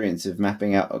experience of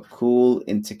mapping out a cool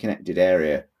interconnected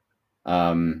area,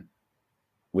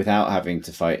 without having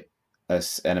to fight an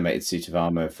animated suit of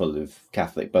armor full of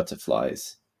Catholic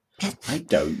butterflies, I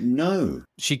don't know.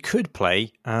 She could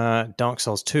play Dark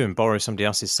Souls 2 and borrow somebody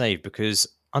else's save because,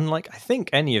 unlike, I think,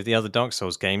 any of the other Dark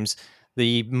Souls games,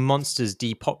 the monsters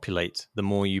depopulate the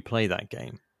more you play that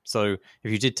game. So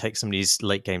if you did take somebody's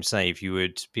late game save, you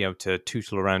would be able to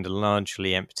tootle around a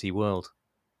largely empty world.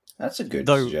 That's a good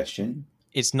suggestion.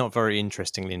 It's not very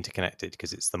interestingly interconnected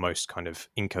because it's the most kind of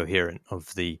incoherent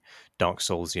of the Dark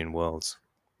Soulsian worlds.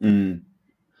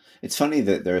 It's funny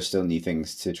that there are still new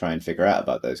things to try and figure out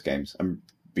about those games. I'm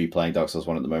replaying Dark Souls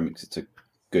 1 at the moment because it's a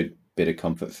good bit of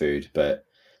comfort food. But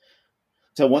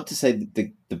so I want to say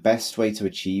that the best way to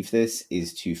achieve this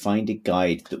is to find a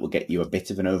guide that will get you a bit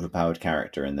of an overpowered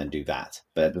character and then do that.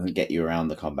 But it doesn't get you around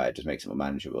the combat. It just makes it more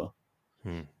manageable.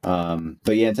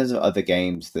 But yeah, in terms of other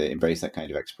games that embrace that kind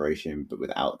of exploration but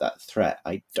without that threat,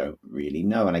 I don't really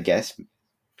know. And I guess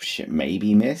shit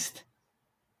maybe Missed.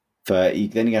 But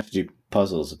then you have to do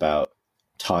puzzles about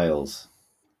tiles.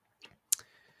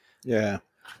 Yeah.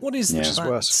 What is Which is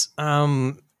worse?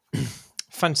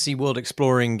 Fantasy world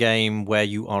exploring game where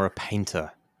you are a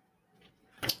painter?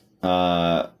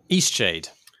 Eastshade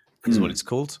is what it's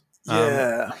called.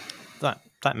 Yeah.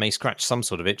 That may scratch some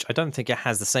sort of itch. I don't think it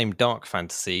has the same dark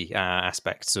fantasy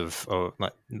aspects of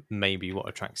like maybe what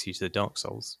attracts you to the Dark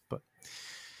Souls, but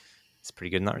it's pretty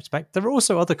good in that respect. There are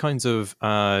also other kinds of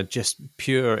just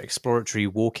pure exploratory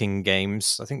walking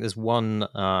games. I think there's one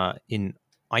in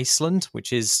Iceland,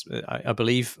 which is, I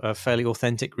believe, a fairly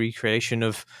authentic recreation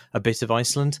of a bit of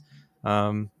Iceland.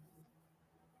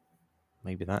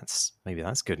 Maybe that's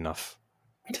good enough.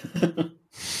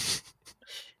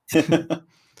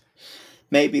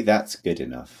 Maybe that's good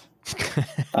enough.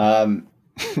 And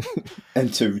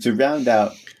to round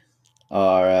out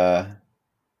our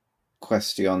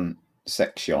question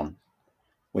section,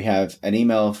 we have an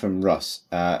email from Russ.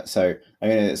 So I'm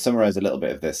going to summarize a little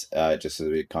bit of this, just so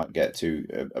that we can't get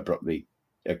too abruptly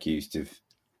accused of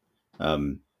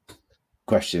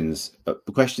questions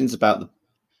about the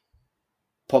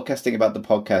podcasting, about the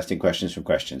podcasting, questions from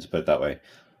questions, put it that way.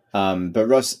 But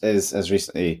Russ has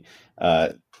recently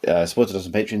supported us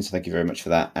on Patreon, so thank you very much for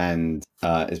that, and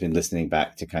has been listening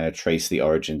back to kind of trace the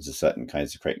origins of certain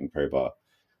kinds of Kraken Crowbar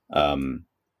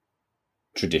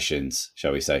traditions,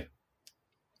 shall we say.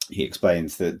 He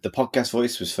explains that the podcast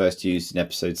voice was first used in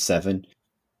episode 7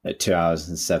 at 2 hours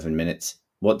and 7 minutes.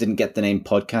 What didn't get the name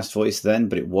podcast voice then,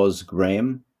 but it was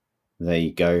Graham. There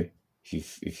you go.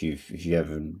 If you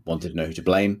ever wanted to know who to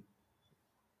blame,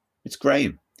 it's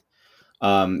Graham.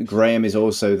 Graham is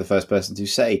also the first person to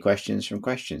say questions from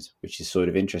questions, which is sort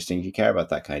of interesting if you care about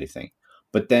that kind of thing.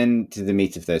 But then to the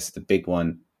meat of this, the big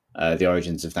one, the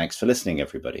origins of thanks for listening,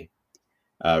 everybody.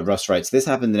 Russ writes, this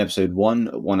happened in episode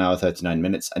 1 hour 39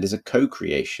 minutes, and is a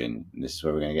co-creation. And this is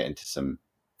where we're going to get into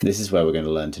this is where we're going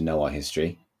to learn to know our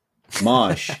history.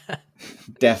 Marsh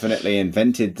definitely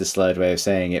invented the slurred way of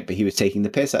saying it, but he was taking the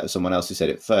piss out of someone else who said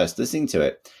it first. Listening to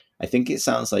it, I think it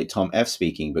sounds like Tom F.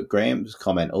 speaking, but Graham's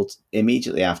comment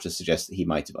immediately after suggests that he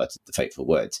might have uttered the fateful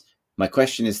words. My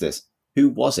question is this: who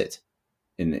was it?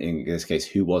 In this case,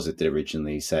 who was it that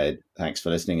originally said, thanks for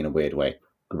listening in a weird way?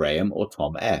 Graham or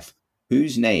Tom F.?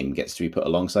 Whose name gets to be put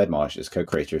alongside Marsh as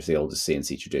co-creator of the oldest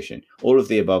CNC tradition? All of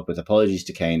the above, with apologies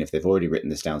to Kane if they've already written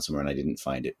this down somewhere and I didn't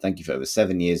find it. Thank you for over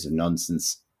 7 years of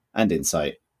nonsense and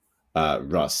insight,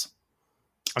 Russ.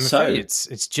 I'm afraid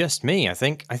it's just me. I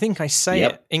think I say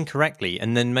it incorrectly,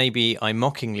 and then maybe I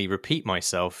mockingly repeat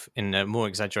myself in a more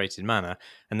exaggerated manner,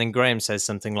 and then Graham says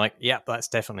something like, "Yep, that's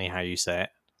definitely how you say it."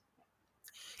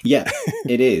 Yeah,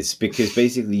 it is, because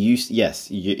basically,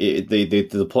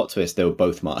 the plot twist, they were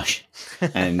both Marsh,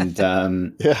 and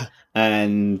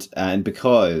and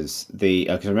because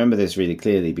I remember this really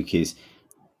clearly because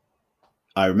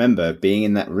I remember being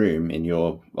in that room in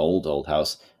your old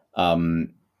house,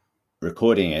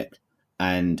 recording it,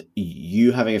 and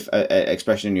you having an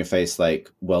expression in your face like,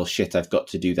 "Well, shit, I've got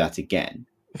to do that again,"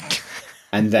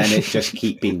 and then it just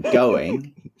keeping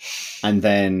going. And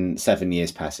then 7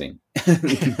 years passing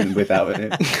without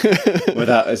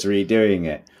us redoing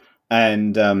it.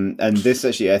 And this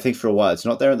actually, I think for a while, it's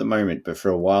not there at the moment, but for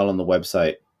a while on the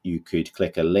website, you could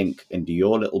click a link into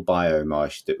your little bio,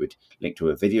 Marsh, that would link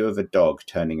to a video of a dog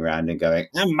turning around and going,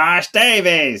 "I'm Marsh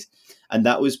Davies," and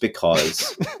that was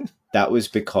because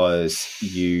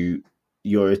you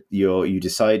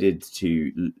decided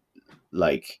to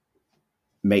like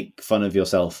make fun of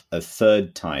yourself a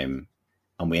third time.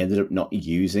 And we ended up not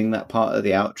using that part of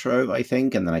the outro, I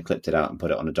think. And then I clipped it out and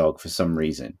put it on a dog for some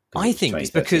reason. I think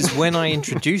it's because when I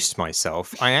introduced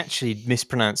myself, I actually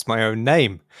mispronounced my own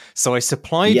name. So I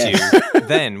supplied you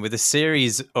then with a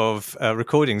series of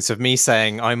recordings of me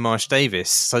saying, "I'm Marsh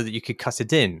Davis," so that you could cut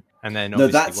it in. And then no,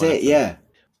 that's it. Yeah.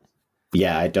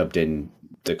 Yeah, I dubbed in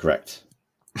the correct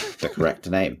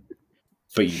name.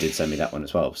 But you did send me that one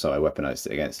as well, so I weaponized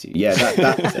it against you. Yeah,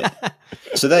 that's it.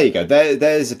 So there you go.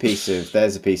 There's a piece of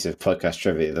podcast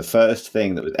trivia. The first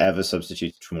thing that was ever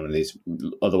substituted from one of these,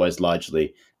 otherwise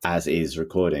largely as is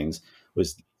recordings,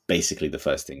 was basically the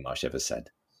first thing Marsh ever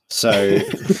said. So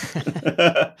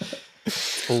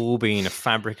all been a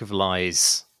fabric of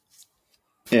lies.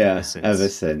 Yeah, ever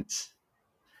since.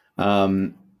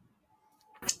 But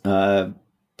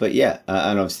yeah,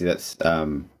 and obviously that's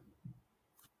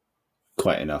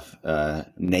quite enough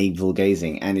navel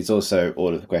gazing, and it's also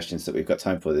all of the questions that we've got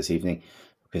time for this evening,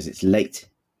 because it's late.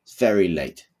 It's very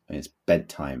late, and it's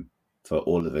bedtime for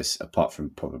all of us, apart from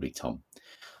probably Tom.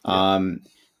 So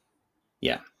if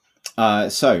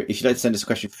you'd like to send us a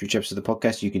question for future episodes of the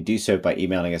podcast, you can do so by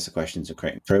emailing us at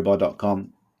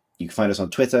questions@krakenprobot.com. You can find us on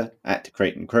Twitter at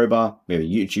Kraken Crowbar. We have a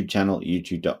YouTube channel,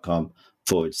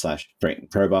 youtube.com/Kraken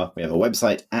Crowbar. We have a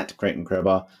website at Kraken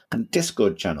Crowbar and a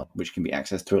Discord channel, which can be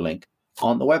accessed through a link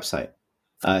on the website.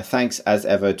 Thanks as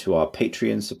ever to our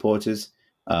Patreon supporters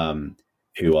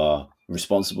who are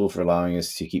responsible for allowing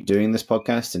us to keep doing this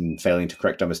podcast and failing to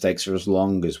correct our mistakes for as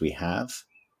long as we have.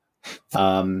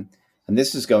 And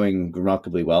this is going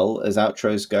remarkably well as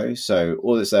outros go. So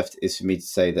all that's left is for me to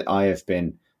say that I have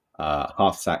been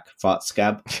Half Sack Fart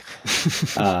Scab.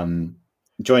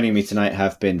 Joining me tonight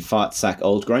have been Fart Sack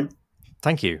Oldgroin.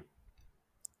 Thank you.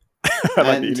 I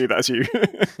like that you knew that's you.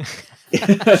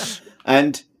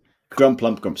 And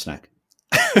Grumplump Grumpsnack.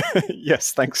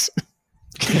 Yes, thanks.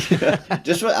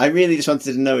 I really just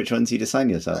wanted to know which ones you'd assign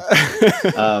yourself.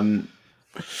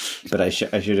 But I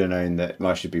should have known that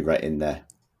Marsh should be right in there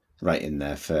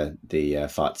for the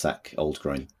Fart Sack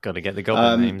Oldgroin. Got to get the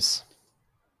goblin names.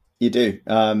 You do.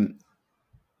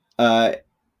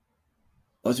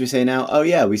 What do we say now? Oh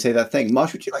yeah, we say that thing.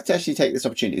 Marsh, would you like to actually take this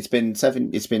opportunity? It's been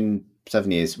 7 years.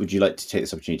 Would you like to take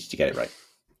this opportunity to get it right?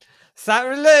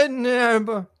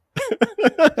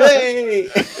 Hey!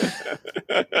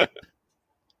 Hey!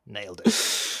 Nailed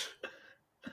it.